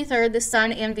around the 23rd, the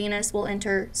Sun and Venus will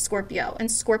enter Scorpio,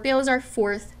 and Scorpio is our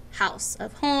 4th house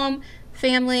of home,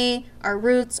 family, our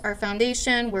roots, our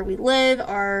foundation, where we live,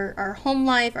 our home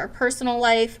life, our personal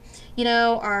life, you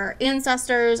know, our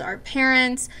ancestors, our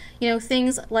parents, you know,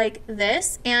 things like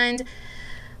this. And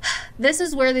this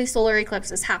is where the solar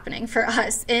eclipse is happening for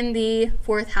us, in the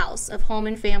 4th house of home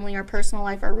and family, our personal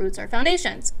life, our roots, our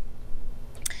foundations.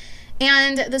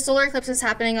 And the solar eclipse is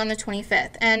happening on the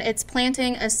 25th, and it's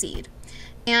planting a seed.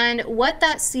 And what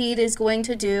that seed is going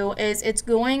to do is it's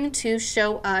going to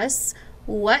show us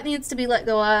what needs to be let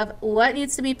go of, what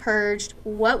needs to be purged,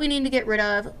 what we need to get rid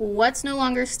of, what's no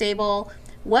longer stable,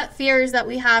 what fears that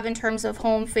we have in terms of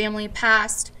home, family,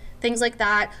 past, things like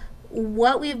that,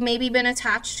 what we've maybe been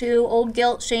attached to, old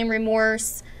guilt, shame,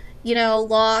 remorse, you know,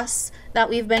 loss that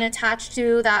we've been attached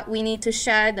to, that we need to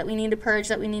shed, that we need to purge,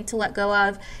 that we need to let go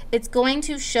of. It's going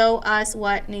to show us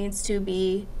what needs to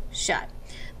be shed.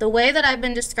 The way that I've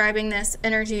been describing this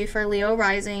energy for Leo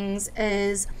risings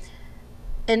is,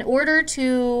 in order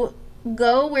to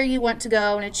go where you want to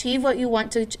go and achieve what you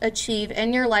want to achieve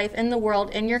in your life, in the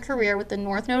world, in your career, with the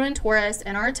North Node in Taurus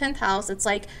in our 10th house, it's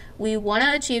like we want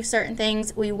to achieve certain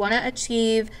things. We want to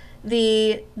achieve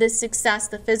the success,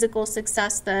 the physical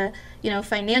success, the, you know,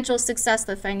 financial success,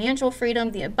 the financial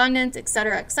freedom, the abundance,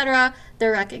 etc.,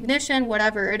 the recognition,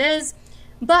 whatever it is.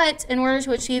 But in order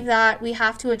to achieve that, we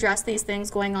have to address these things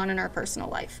going on in our personal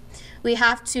life. We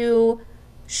have to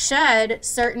shed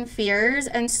certain fears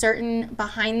and certain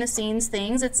behind the scenes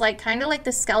things. It's like kind of like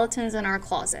the skeletons in our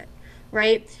closet,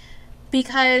 right?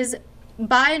 Because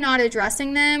by not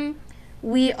addressing them,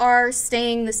 we are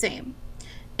staying the same.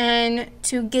 And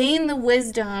to gain the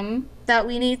wisdom that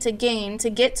we need to gain to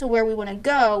get to where we want to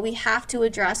go, we have to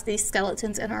address these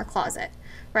skeletons in our closet,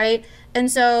 right? And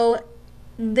so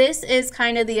this is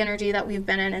kind of the energy that we've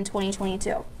been in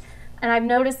 2022. And I've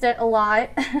noticed it a lot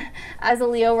as a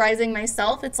Leo rising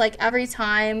myself. It's like every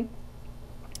time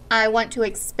I want to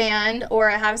expand, or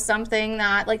I have something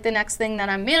that, like the next thing that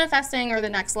I'm manifesting, or the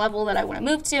next level that I want to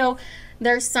move to,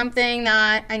 there's something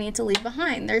that I need to leave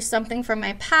behind. There's something from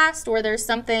my past, or there's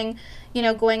something, you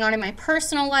know, going on in my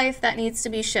personal life that needs to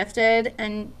be shifted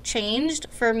and changed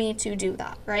for me to do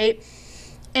that, right?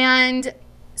 And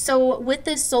so with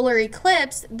this solar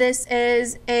eclipse, this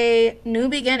is a new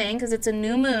beginning, because it's a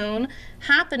new moon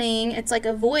happening. It's like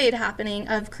a void happening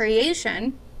of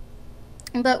creation,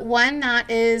 but one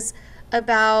that is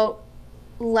about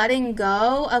letting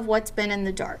go of what's been in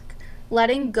the dark,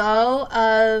 letting go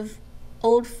of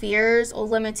old fears,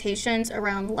 old limitations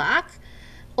around lack,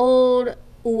 old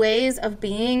ways of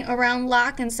being around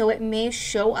lack. And so it may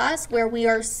show us where we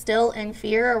are still in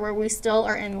fear, or where we still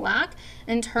are in lack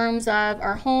in terms of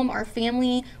our home, our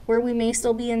family, where we may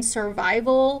still be in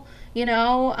survival,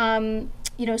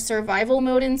 survival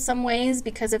mode in some ways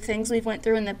because of things we've went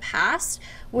through in the past,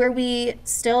 where we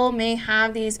still may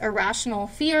have these irrational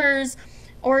fears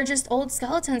or just old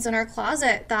skeletons in our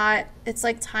closet that it's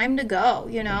like time to go,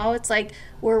 you know? It's like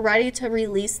we're ready to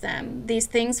release them. These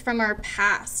things from our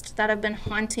past that have been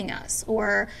haunting us,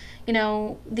 or, you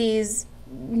know, these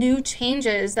new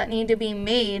changes that need to be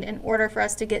made in order for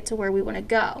us to get to where we want to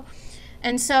go.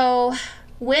 And so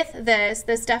with this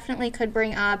definitely could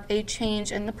bring up a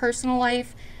change in the personal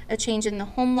life, a change in the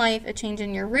home life, a change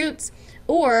in your roots,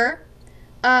 or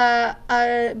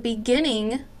a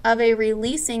beginning of a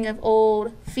releasing of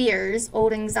old fears,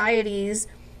 old anxieties,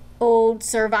 old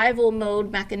survival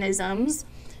mode mechanisms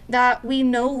that we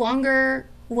no longer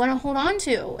want to hold on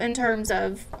to in terms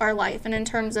of our life, and in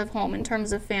terms of home, in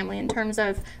terms of family, in terms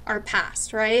of our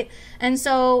past, right? And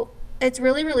so it's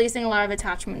really releasing a lot of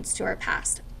attachments to our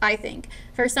past, I think.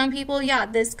 For some people, yeah,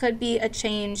 this could be a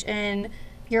change in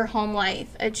your home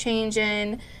life, a change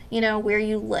in, you know, where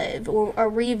you live, or a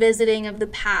revisiting of the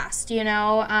past, you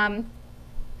know,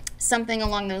 something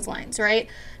along those lines, right?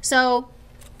 So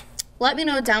let me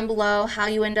know down below how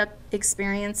you end up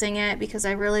experiencing it, because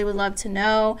I really would love to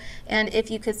know. And if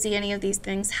you could see any of these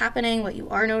things happening, what you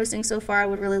are noticing so far, I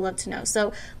would really love to know.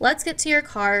 So let's get to your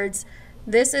cards.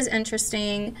 This is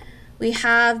interesting. We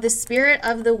have the Spirit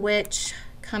of the Witch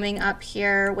coming up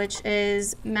here, which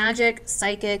is magic,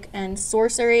 psychic, and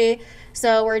sorcery.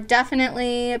 So we're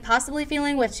definitely possibly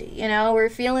feeling witchy, you know, we're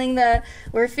feeling the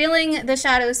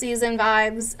shadow season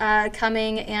vibes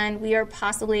coming, and we are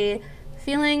possibly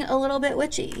feeling a little bit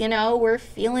witchy, you know, we're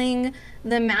feeling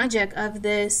the magic of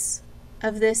this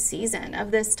season,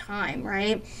 of this time,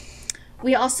 right?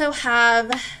 We also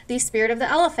have the Spirit of the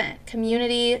Elephant,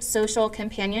 community, social,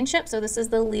 companionship. So this is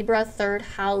the Libra 3rd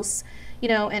house, you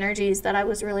know, energies that I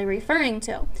was really referring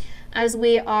to, as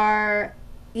we are,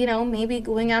 you know, maybe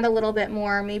going out a little bit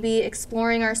more, maybe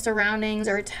exploring our surroundings,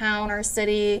 our town, our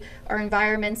city, our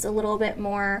environments a little bit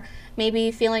more,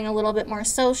 maybe feeling a little bit more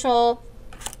social,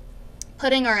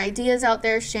 putting our ideas out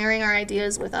there, sharing our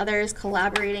ideas with others,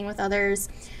 collaborating with others.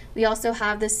 We also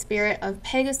have the spirit of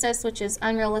Pegasus, which is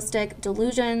unrealistic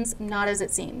delusions, not as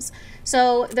it seems.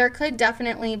 So there could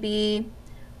definitely be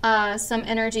some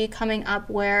energy coming up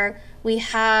where we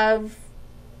have,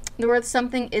 where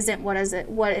something isn't what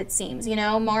it seems. You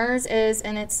know, Mars is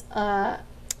in the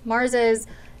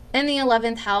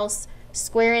 11th house,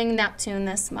 squaring Neptune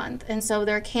this month, and so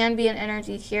there can be an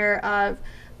energy here of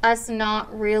us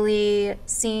not really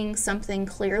seeing something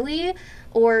clearly,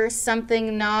 or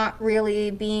something not really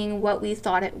being what we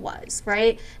thought it was,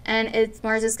 right? And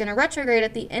Mars is going to retrograde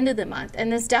at the end of the month,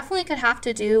 and this definitely could have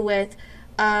to do with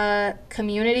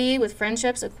community, with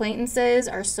friendships, acquaintances,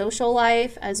 our social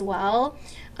life as well,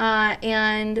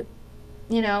 and,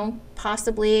 you know,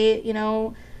 possibly, you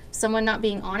know, someone not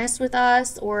being honest with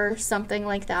us or something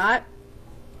like that.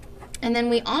 And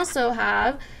then we also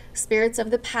have spirits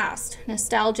of the past,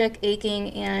 nostalgic,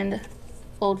 aching, and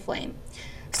old flame.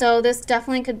 So this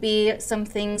definitely could be some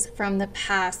things from the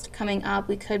past coming up.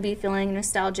 We could be feeling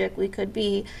nostalgic. We could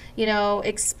be, you know,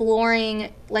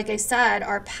 exploring, like I said,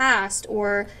 our past,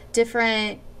 or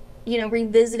different, you know,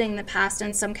 revisiting the past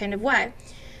in some kind of way.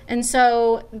 And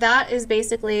so that is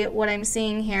basically what I'm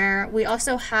seeing here. We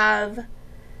also have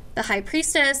the High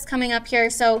Priestess coming up here.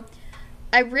 So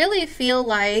I really feel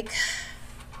like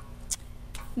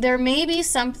there may be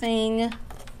something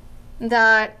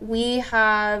that we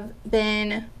have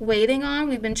been waiting on.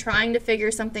 We've been trying to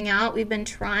figure something out. We've been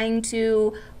trying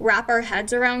to wrap our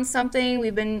heads around something.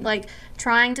 We've been like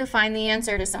trying to find the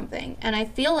answer to something. And I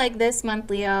feel like this month,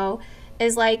 Leo,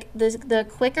 is like the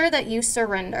quicker that you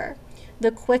surrender,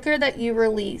 the quicker that you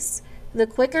release, the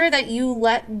quicker that you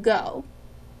let go,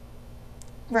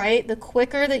 right? The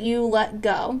quicker that you let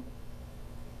go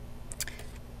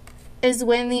is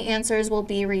when the answers will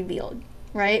be revealed,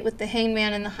 right? With the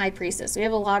Hangman and the High Priestess. We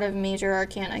have a lot of major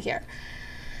arcana here.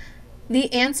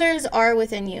 The answers are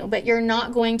within you, but you're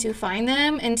not going to find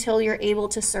them until you're able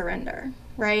to surrender,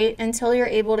 right? Until you're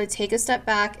able to take a step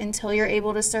back, until you're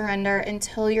able to surrender,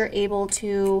 until you're able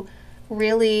to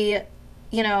really,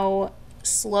 you know,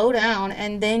 slow down,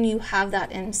 and then you have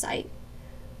that insight,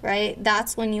 right?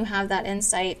 That's when you have that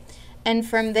insight. And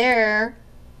from there,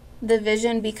 the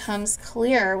vision becomes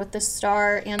clear with the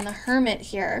Star and the Hermit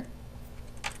here.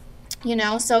 You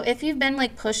know, so if you've been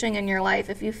like pushing in your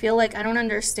life, if you feel like I don't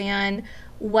understand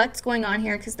what's going on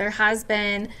here, because there has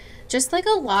been just like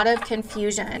a lot of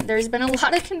confusion. There's been a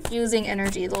lot of confusing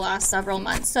energy the last several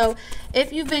months. So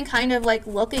if you've been kind of like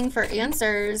looking for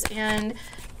answers and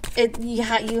you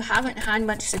haven't had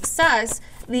much success,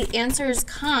 the answers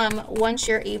come once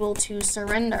you're able to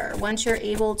surrender, once you're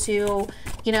able to,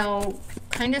 you know,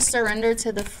 kind of surrender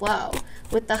to the flow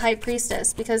with the High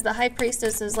Priestess, because the High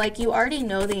Priestess is like, you already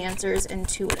know the answers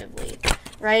intuitively,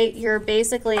 right? You're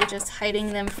basically just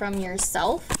hiding them from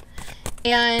yourself,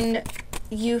 and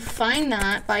you find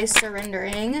that by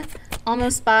surrendering,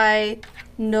 almost by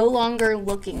no longer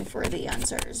looking for the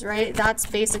answers, right? That's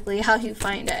basically how you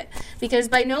find it, because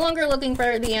by no longer looking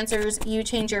for the answers, you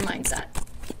change your mindset,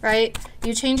 right?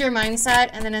 You change your mindset,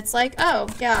 and then it's like, oh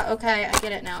yeah, okay, I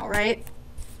get it now, right?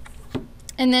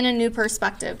 And then a new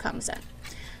perspective comes in.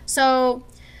 So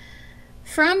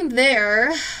from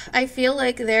there, I feel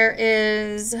like there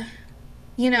is,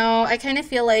 you know, I kind of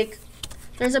feel like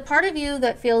there's a part of you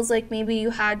that feels like maybe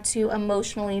you had to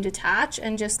emotionally detach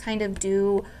and just kind of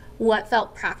do what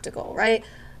felt practical, right?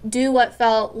 Do what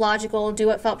felt logical, do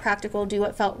what felt practical, do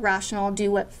what felt rational, do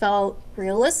what felt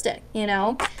realistic, you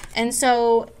know? And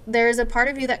so there's a part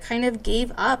of you that kind of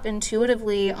gave up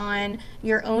intuitively on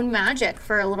your own magic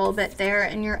for a little bit there,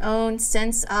 and your own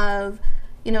sense of,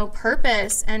 you know,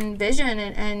 purpose and vision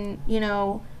and you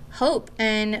know, hope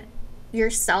and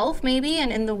yourself maybe,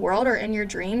 and in the world, or in your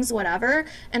dreams, whatever.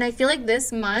 And I feel like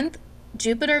this month,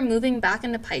 Jupiter moving back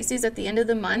into Pisces at the end of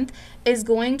the month is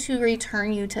going to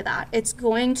return you to that. It's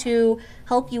going to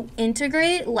help you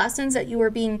integrate lessons that you were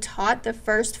being taught the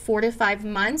first 4 to 5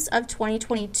 months of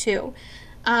 2022.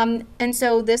 And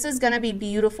so this is going to be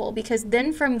beautiful, because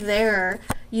then from there,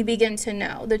 you begin to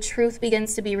know. The truth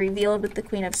begins to be revealed with the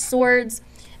Queen of Swords,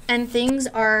 and things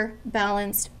are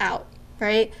balanced out,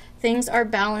 right? Things are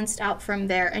balanced out from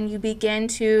there, and you begin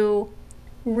to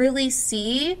really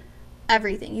see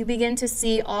everything. You begin to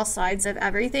see all sides of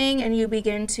everything, and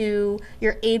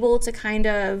you're able to kind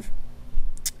of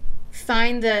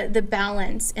find the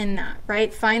balance in that,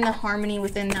 right? Find the harmony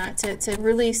within that, to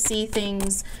really see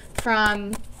things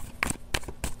from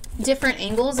different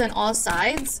angles and all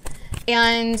sides,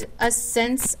 and a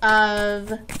sense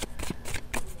of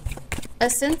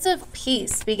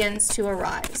peace begins to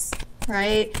arise,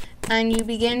 right? and you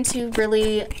begin to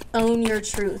really own your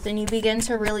truth, and you begin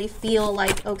to really feel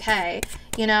like, okay,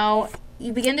 you know,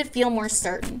 you begin to feel more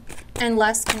certain and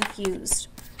less confused,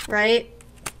 right?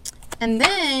 And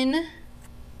then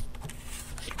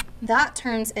that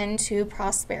turns into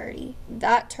prosperity.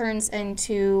 That turns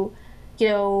into, you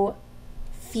know,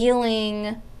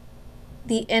 feeling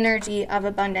the energy of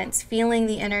abundance, feeling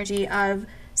the energy of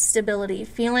stability,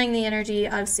 feeling the energy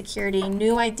of security,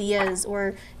 new ideas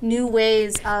or new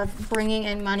ways of bringing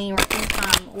in money or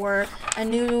income, or a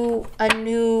new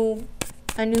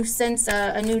sense,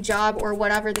 a new job, or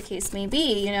whatever the case may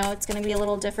be. You know, it's going to be a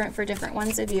little different for different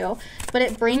ones of you, but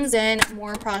it brings in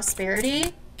more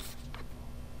prosperity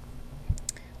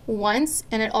once,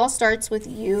 and it all starts with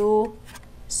you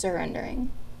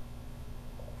surrendering.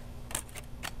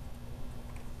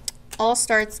 All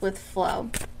starts with flow.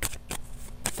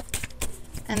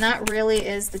 And that really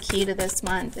is the key to this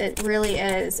month. It really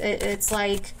is. It's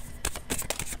like,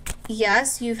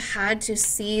 yes, you've had to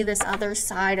see this other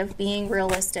side of being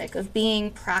realistic, of being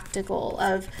practical,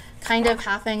 of kind of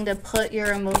having to put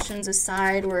your emotions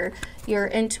aside, or your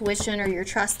intuition or your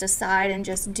trust aside, and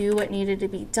just do what needed to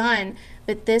be done.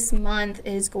 But this month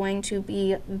is going to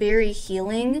be very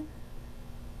healing.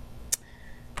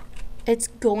 It's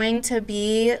going to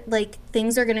be like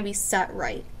things are going to be set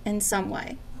right in some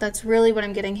way. That's really what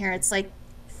I'm getting here. It's like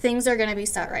things are going to be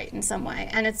set right in some way,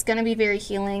 and it's going to be very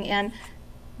healing, and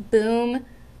boom,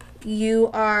 you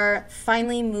are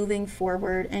finally moving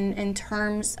forward in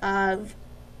terms of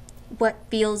what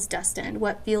feels destined,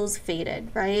 what feels fated,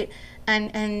 right?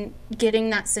 And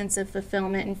getting that sense of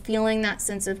fulfillment, and feeling that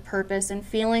sense of purpose, and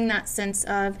feeling that sense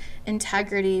of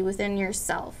integrity within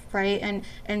yourself, right?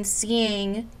 And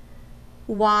seeing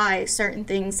why certain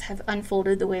things have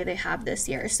unfolded the way they have this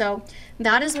year. So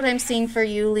that is what I'm seeing for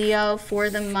you, Leo, for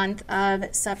the month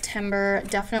of September.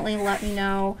 Definitely let me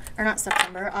know, or not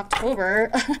September,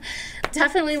 October.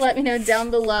 Definitely let me know down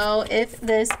below if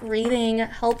this reading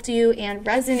helped you and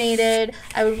resonated.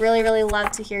 I would really, really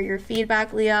love to hear your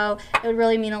feedback, Leo. It would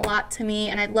really mean a lot to me,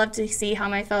 and I'd love to see how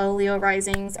my fellow Leo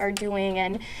risings are doing,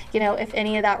 and, you know, if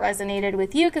any of that resonated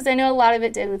with you, because I know a lot of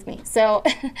it did with me. So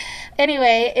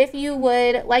anyway, if you would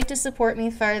like to support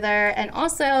me further and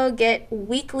also get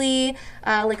weekly,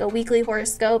 like a weekly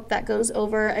horoscope that goes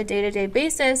over a day-to-day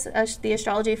basis, the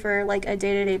astrology for like a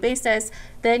day-to-day basis,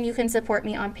 then you can support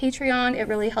me on Patreon. It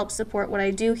really helps support what I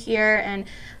do here and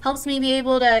helps me be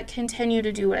able to continue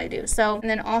to do what I do. So, and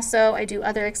then also I do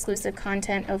other exclusive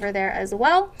content over there as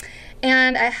well.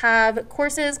 And I have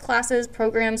courses, classes,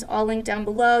 programs all linked down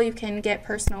below. You can get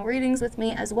personal readings with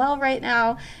me as well right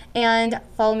now. And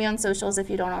follow me on socials if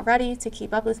you don't already to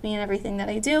keep up with me and everything that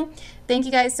I do. Thank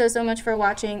you guys so much for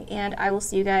watching, and I will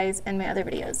see you guys in my other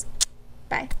videos.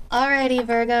 Bye. Alrighty,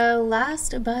 Virgo,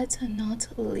 last but not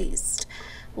least,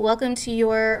 welcome to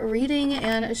your reading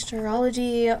and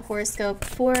astrology horoscope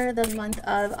for the month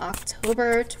of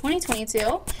October 2022.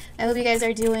 I hope you guys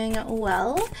are doing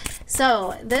well.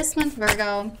 So this month,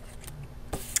 Virgo,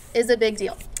 is a big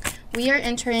deal. We are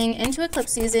entering into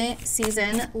eclipse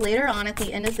season later on at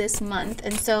the end of this month,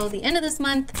 and so the end of this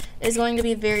month is going to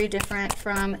be very different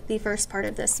from the first part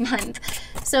of this month.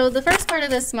 So the first part of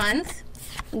this month,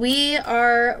 we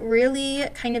are really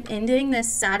kind of ending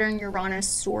this Saturn-Uranus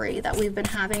story that we've been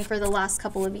having for the last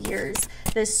couple of years.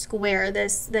 This square,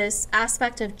 this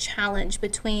aspect of challenge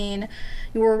between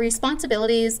your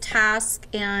responsibilities, tasks,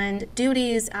 and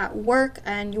duties at work,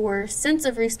 and your sense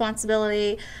of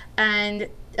responsibility and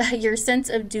your sense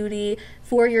of duty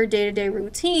for your day-to-day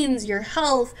routines, your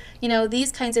health, you know,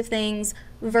 these kinds of things,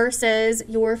 versus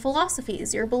your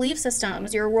philosophies, your belief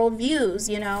systems, your worldviews,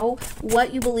 you know,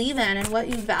 what you believe in and what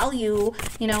you value,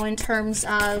 you know, in terms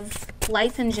of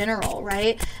life in general,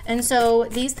 right? And so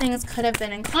these things could have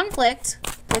been in conflict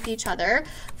with each other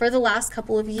for the last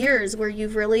couple of years, where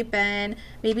you've really been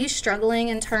maybe struggling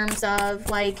in terms of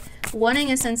like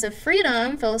wanting a sense of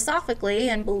freedom philosophically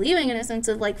and believing in a sense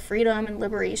of like freedom and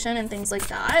liberation and things like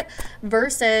that,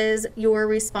 versus your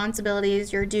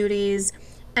responsibilities, your duties,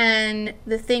 and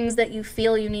the things that you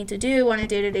feel you need to do on a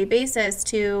day-to-day basis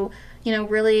to, you know,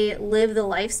 really live the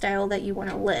lifestyle that you want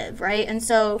to live, right? And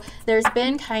so there's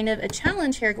been kind of a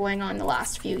challenge here going on the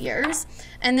last few years,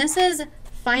 and this is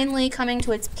finally coming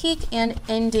to its peak and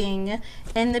ending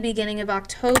in the beginning of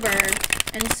October.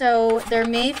 And so there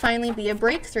may finally be a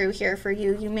breakthrough here for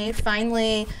you. You may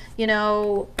finally, you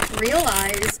know,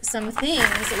 realize some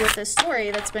things with the story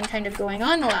that's been kind of going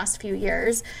on the last few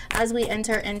years as we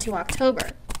enter into October.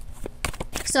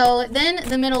 So then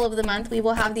the middle of the month, we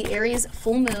will have the Aries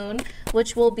full moon,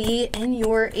 which will be in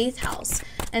your 8th house.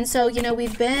 And so, you know,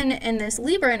 we've been in this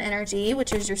Libran energy,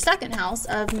 which is your second house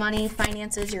of money,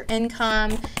 finances, your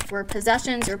income, your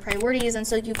possessions, your priorities. And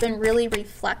so you've been really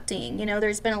reflecting. You know,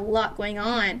 there's been a lot going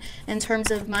on in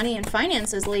terms of money and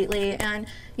finances lately, and,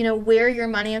 you know, where your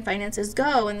money and finances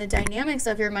go and the dynamics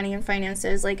of your money and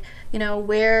finances, like, you know,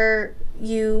 where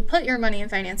you put your money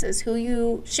and finances, who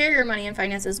you share your money and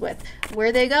finances with,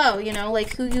 where they go, you know,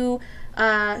 like who you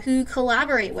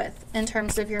collaborate with in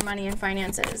terms of your money and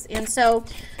finances. And so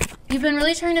you've been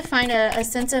really trying to find a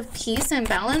sense of peace and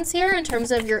balance here in terms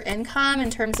of your income,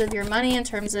 in terms of your money, in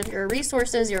terms of your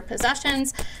resources, your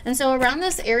possessions. And so around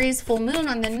this Aries full moon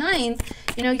on the 9th,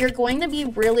 you know, you're going to be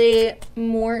really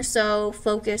more so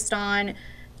focused on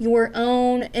your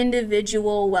own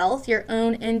individual wealth, your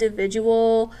own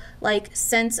individual like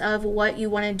sense of what you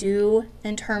want to do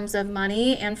in terms of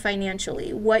money and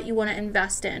financially, what you want to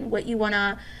invest in, what you want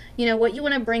to, you know, what you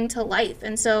want to bring to life.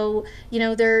 And so, you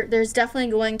know, there's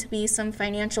definitely going to be some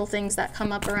financial things that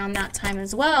come up around that time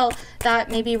as well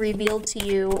that may be revealed to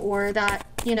you, or that,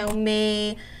 you know,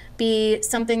 may be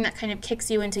something that kind of kicks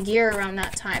you into gear around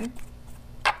that time.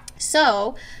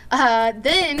 So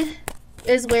then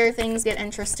is where things get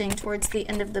interesting towards the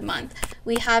end of the month.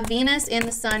 We have Venus and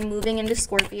the Sun moving into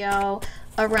Scorpio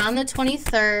around the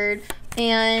 23rd,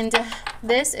 and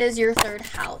this is your third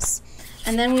house.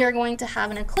 And then we are going to have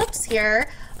an eclipse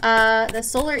here, the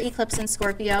solar eclipse in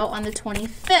Scorpio on the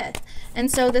 25th.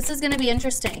 And so this is going to be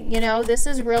interesting. You know, this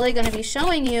is really going to be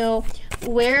showing you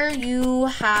where you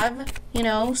have, you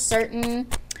know, certain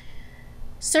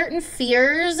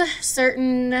fears,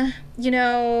 certain, you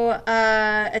know,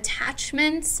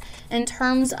 attachments in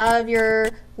terms of your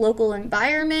local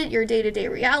environment, your day-to-day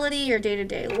reality, your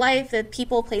day-to-day life, the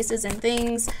people, places, and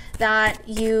things that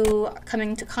you come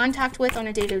into contact with on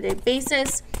a day-to-day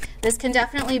basis. This can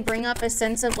definitely bring up a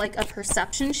sense of like a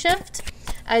perception shift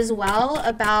as well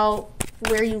about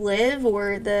where you live,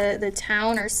 or the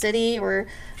town or city, or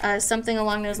something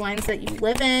along those lines that you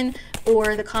live in,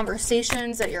 or the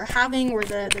conversations that you're having, or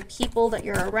the people that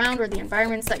you're around, or the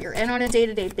environments that you're in on a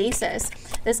day-to-day basis.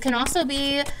 This can also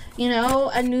be, you know,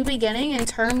 a new beginning in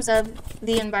terms of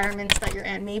the environments that you're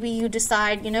in. Maybe you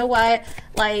decide, you know what,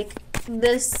 like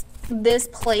this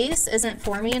place isn't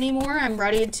for me anymore. I'm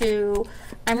ready to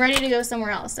go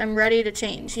somewhere else. I'm ready to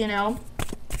change, you know.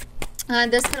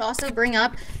 This could also bring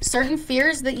up certain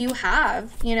fears that you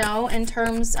have, you know, in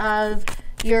terms of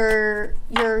your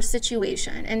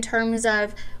situation, in terms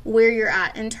of where you're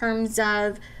at, in terms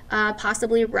of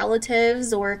possibly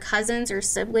relatives or cousins or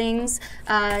siblings,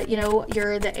 you know,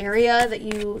 the area that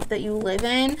you live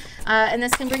in, and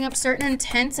this can bring up certain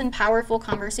intense and powerful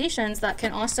conversations that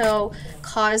can also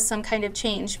cause some kind of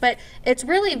change. But it's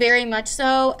really very much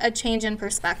so a change in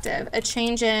perspective, a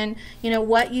change in, you know,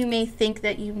 what you may think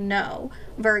that you know,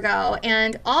 Virgo,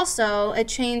 and also a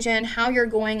change in how you're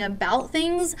going about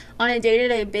things on a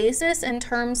day-to-day basis in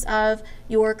terms of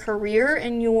your career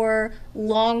and your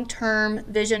long-term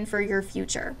vision for your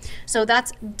future. So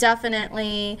that's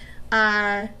definitely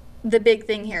the big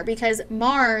thing here, because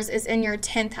Mars is in your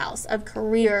 10th house of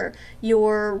career,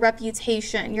 your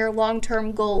reputation, your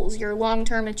long-term goals, your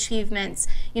long-term achievements,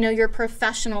 you know, your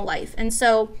professional life. And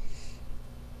so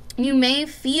you may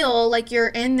feel like you're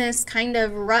in this kind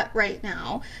of rut right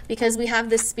now because we have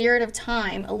this spirit of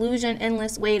time, illusion,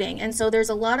 endless waiting. And so there's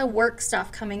a lot of work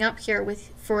stuff coming up here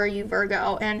for you,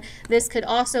 Virgo. And this could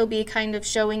also be kind of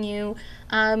showing you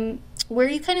where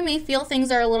you kind of may feel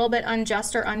things are a little bit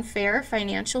unjust or unfair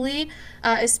financially,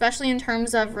 especially in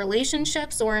terms of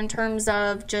relationships or in terms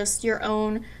of just your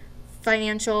own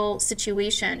financial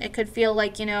situation. It could feel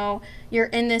like, you know, you're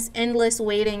in this endless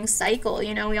waiting cycle.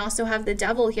 You know, we also have the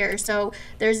devil here. So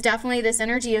there's definitely this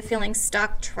energy of feeling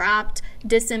stuck, trapped,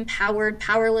 disempowered,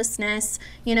 powerlessness,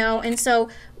 you know. And so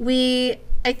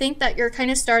I think that you're kind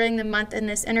of starting the month in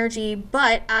this energy,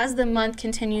 but as the month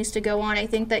continues to go on, I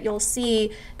think that you'll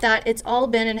see that it's all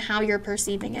been in how you're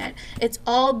perceiving it. It's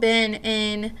all been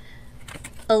in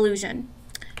illusion,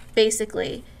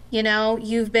 basically. You know,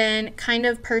 you've been kind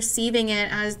of perceiving it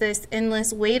as this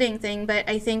endless waiting thing, but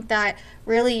I think that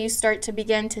really you start to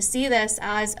begin to see this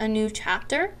as a new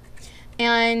chapter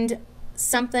and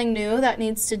something new that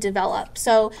needs to develop.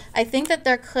 So I think that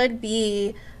there could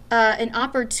be an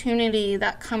opportunity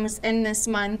that comes in this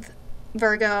month,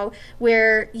 Virgo,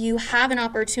 where you have an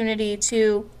opportunity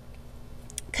to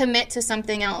commit to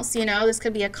something else. You know, this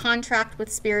could be a contract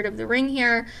with Spirit of the Ring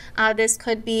here. This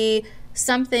could be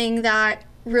something that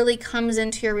really comes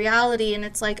into your reality and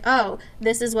it's like, oh,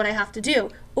 this is what I have to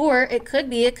do. Or it could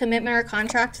be a commitment or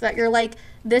contract that you're like,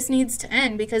 this needs to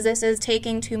end because this is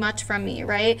taking too much from me,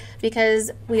 right?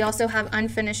 Because we also have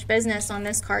unfinished business on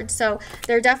this card. So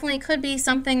there definitely could be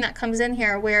something that comes in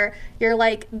here where you're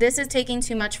like, this is taking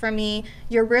too much from me.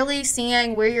 You're really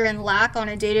seeing where you're in lack on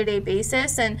a day-to-day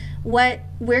basis and where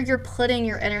you're putting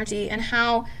your energy, and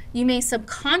how you may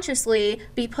subconsciously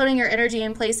be putting your energy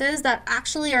in places that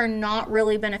actually are not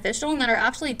really beneficial and that are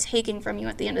actually taking from you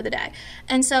at the end of the day.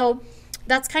 And so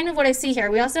that's kind of what I see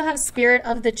here. We also have spirit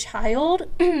of the child,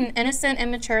 innocent,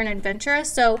 immature, and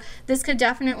adventurous. So this could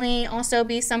definitely also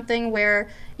be something where,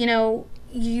 you know,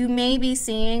 you may be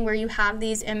seeing where you have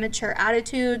these immature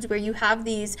attitudes, where you have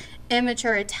these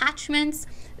immature attachments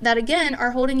that again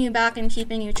are holding you back and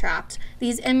keeping you trapped.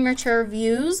 These immature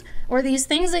views or these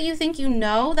things that you think you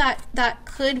know that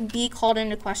could be called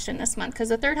into question this month, because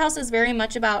the third house is very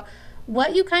much about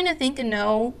what you kind of think and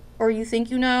know, or you think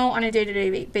you know, on a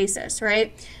day-to-day basis,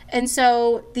 right? And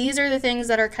so these are the things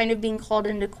that are kind of being called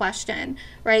into question,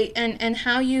 right? And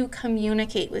how you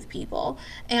communicate with people,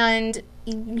 and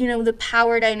you know, the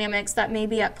power dynamics that may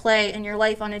be at play in your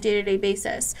life on a day-to-day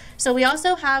basis. So we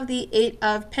also have the 8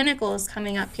 of Pentacles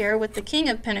coming up here with the King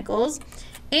of Pentacles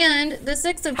and the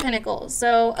 6 of Pentacles.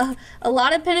 So a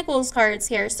lot of Pentacles cards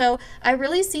here. So I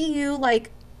really see you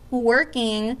like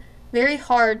working very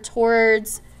hard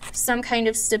towards some kind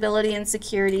of stability and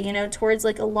security, you know, towards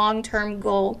like a long-term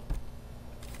goal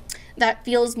that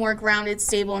feels more grounded,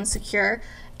 stable, and secure.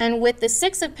 And with the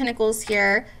 6 of Pentacles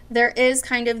here, there is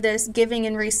kind of this giving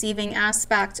and receiving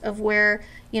aspect of where,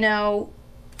 you know,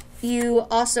 you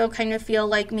also kind of feel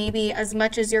like maybe as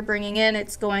much as you're bringing in,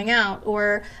 it's going out,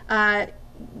 or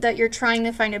that you're trying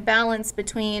to find a balance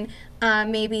between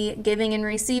maybe giving and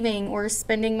receiving, or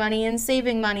spending money and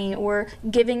saving money, or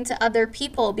giving to other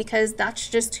people because that's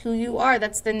just who you are.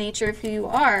 That's the nature of who you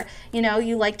are. You know,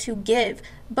 you like to give,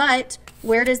 but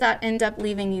where does that end up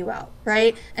leaving you out,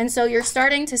 right? And so you're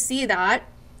starting to see that,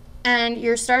 and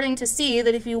you're starting to see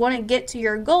that if you want to get to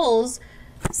your goals,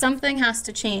 something has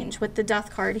to change with the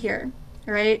Death card here,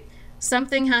 right?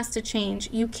 Something has to change.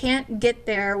 You can't get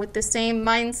there with the same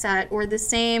mindset or the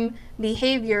same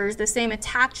behaviors, the same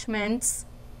attachments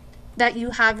that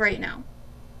you have right now.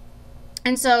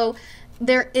 And so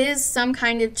there is some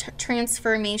kind of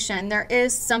transformation. There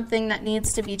is something that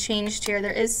needs to be changed here.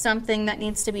 There is something that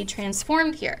needs to be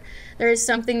transformed here. There is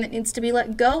something that needs to be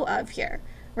let go of here,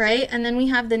 right? And then we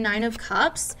have the 9 of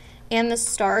Cups and the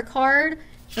Star card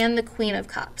and the Queen of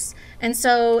Cups. And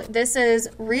so this is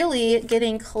really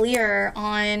getting clear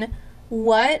on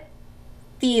what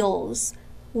feels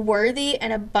worthy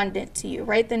and abundant to you,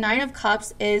 right? The 9 of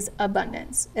Cups is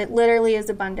abundance. It literally is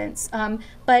abundance.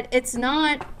 But it's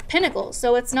not Pentacles,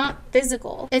 so it's not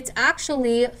physical. It's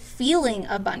actually feeling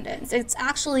abundance. It's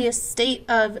actually a state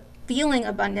of feeling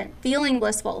abundant, feeling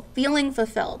blissful, feeling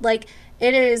fulfilled. Like,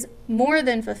 it is more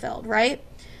than fulfilled, right?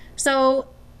 So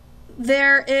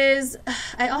there is,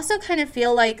 I also kind of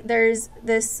feel like there's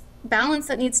this balance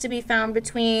that needs to be found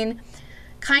between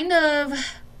kind of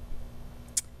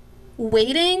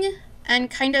waiting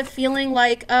and kind of feeling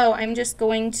like, oh, I'm just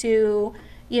going to,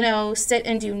 you know, sit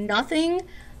and do nothing,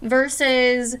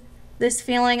 versus this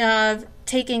feeling of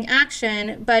taking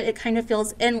action, but it kind of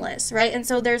feels endless, right? And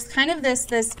so there's kind of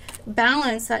this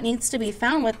balance that needs to be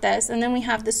found with this. And then we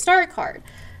have the Star card,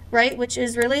 right? Which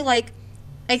is really like,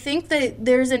 I think that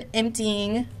there's an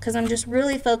emptying, because I'm just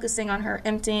really focusing on her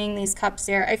emptying these cups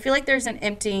here. I feel like there's an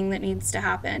emptying that needs to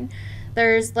happen.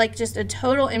 There's like just a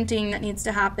total emptying that needs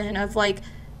to happen of like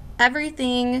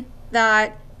everything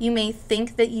that you may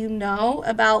think that you know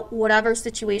about whatever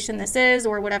situation this is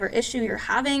or whatever issue you're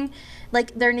having.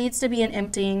 Like, there needs to be an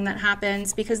emptying that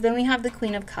happens, because then we have the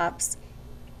Queen of Cups.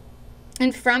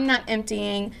 And from that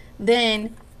emptying,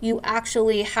 then you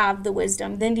actually have the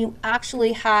wisdom. Then you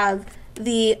actually have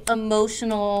the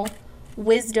emotional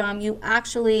wisdom. You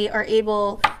actually are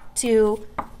able to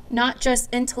not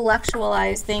just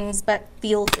intellectualize things, but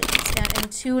feel things. And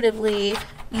intuitively,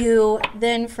 you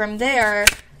then from there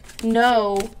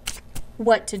know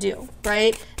what to do,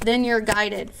 right? Then you're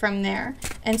guided from there.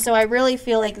 And so I really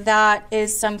feel like that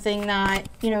is something that,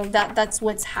 you know, that's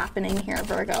what's happening here,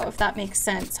 Virgo, if that makes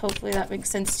sense. Hopefully that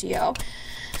makes sense to you.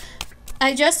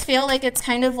 I just feel like it's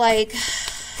kind of like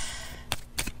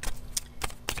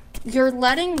you're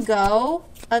letting go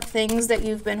of things that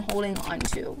you've been holding on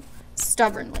to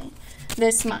stubbornly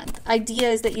this month.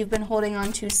 Ideas that you've been holding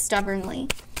on to stubbornly.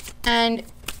 And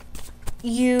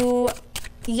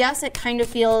yes, it kind of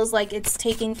feels like it's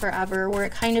taking forever, or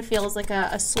it kind of feels like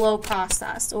a slow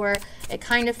process, or it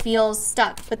kind of feels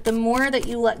stuck. But the more that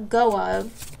you let go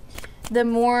of, the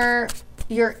more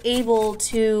you're able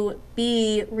to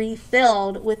be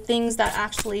refilled with things that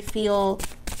actually feel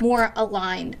more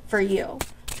aligned for you,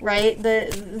 right?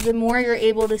 The more you're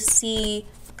able to see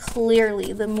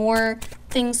clearly, the more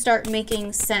things start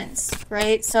making sense,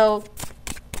 right? So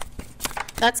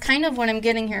that's kind of what I'm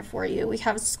getting here for you. We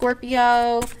have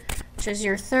Scorpio, which is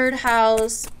your 3rd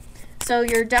house. So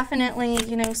you're definitely,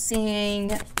 you know,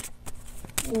 seeing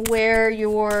where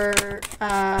you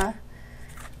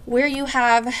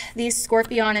have these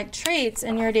scorpionic traits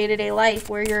in your day-to-day life,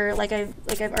 where you're, like I've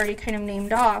already kind of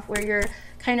named off, where you're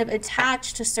kind of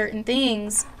attached to certain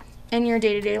things in your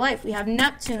day-to-day life. We have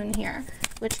Neptune here,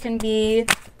 which can be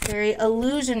very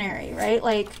illusionary, right?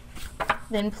 Like,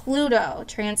 then Pluto,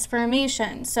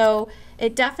 transformation. So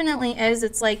it definitely is,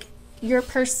 it's like your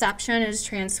perception is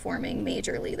transforming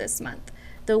majorly this month.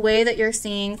 The way that you're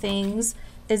seeing things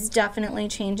is definitely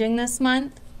changing this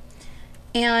month.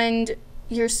 And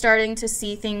you're starting to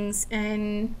see things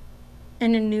in a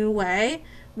new way,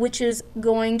 which is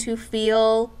going to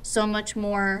feel so much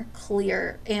more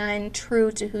clear and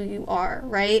true to who you are,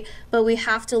 right? But we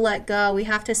have to let go. We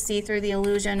have to see through the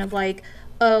illusion of like,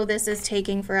 oh, this is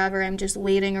taking forever, I'm just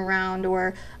waiting around,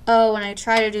 or oh, when I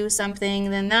try to do something,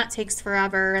 then that takes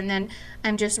forever, and then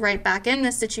I'm just right back in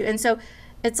this situation. And so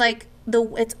it's like,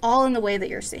 it's all in the way that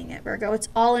you're seeing it, Virgo. It's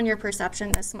all in your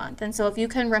perception this month. And so if you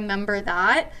can remember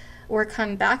that, or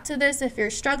come back to this if you're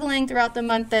struggling throughout the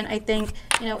month, then I think,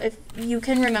 you know, if you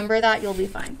can remember that, you'll be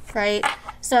fine, right?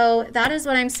 So that is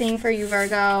what I'm seeing for you,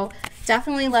 Virgo.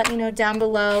 Definitely let me know down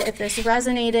below if this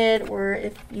resonated, or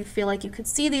if you feel like you could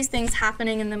see these things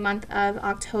happening in the month of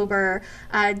October.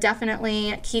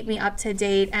 Definitely keep me up to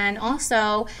date. And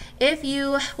also, if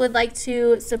you would like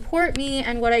to support me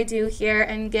and what I do here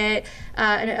and get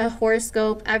a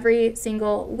horoscope every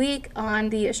single week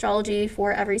on the astrology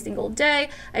for every single day,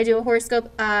 I do a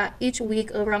horoscope each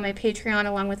week over on my Patreon,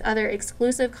 along with other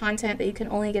exclusive content that you can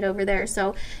only get over there.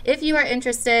 So if you are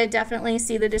interested, definitely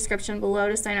see the description below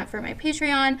to sign up for my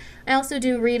Patreon. I also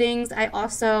do readings. I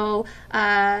also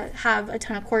have a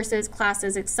ton of courses,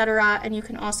 classes, etc. And you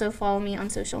can also follow me on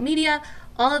social media.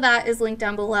 All of that is linked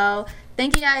down below.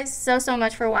 Thank you guys so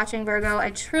much for watching, Virgo.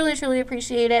 I truly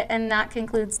appreciate it. And that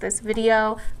concludes this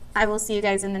video. I will see you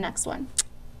guys in the next one.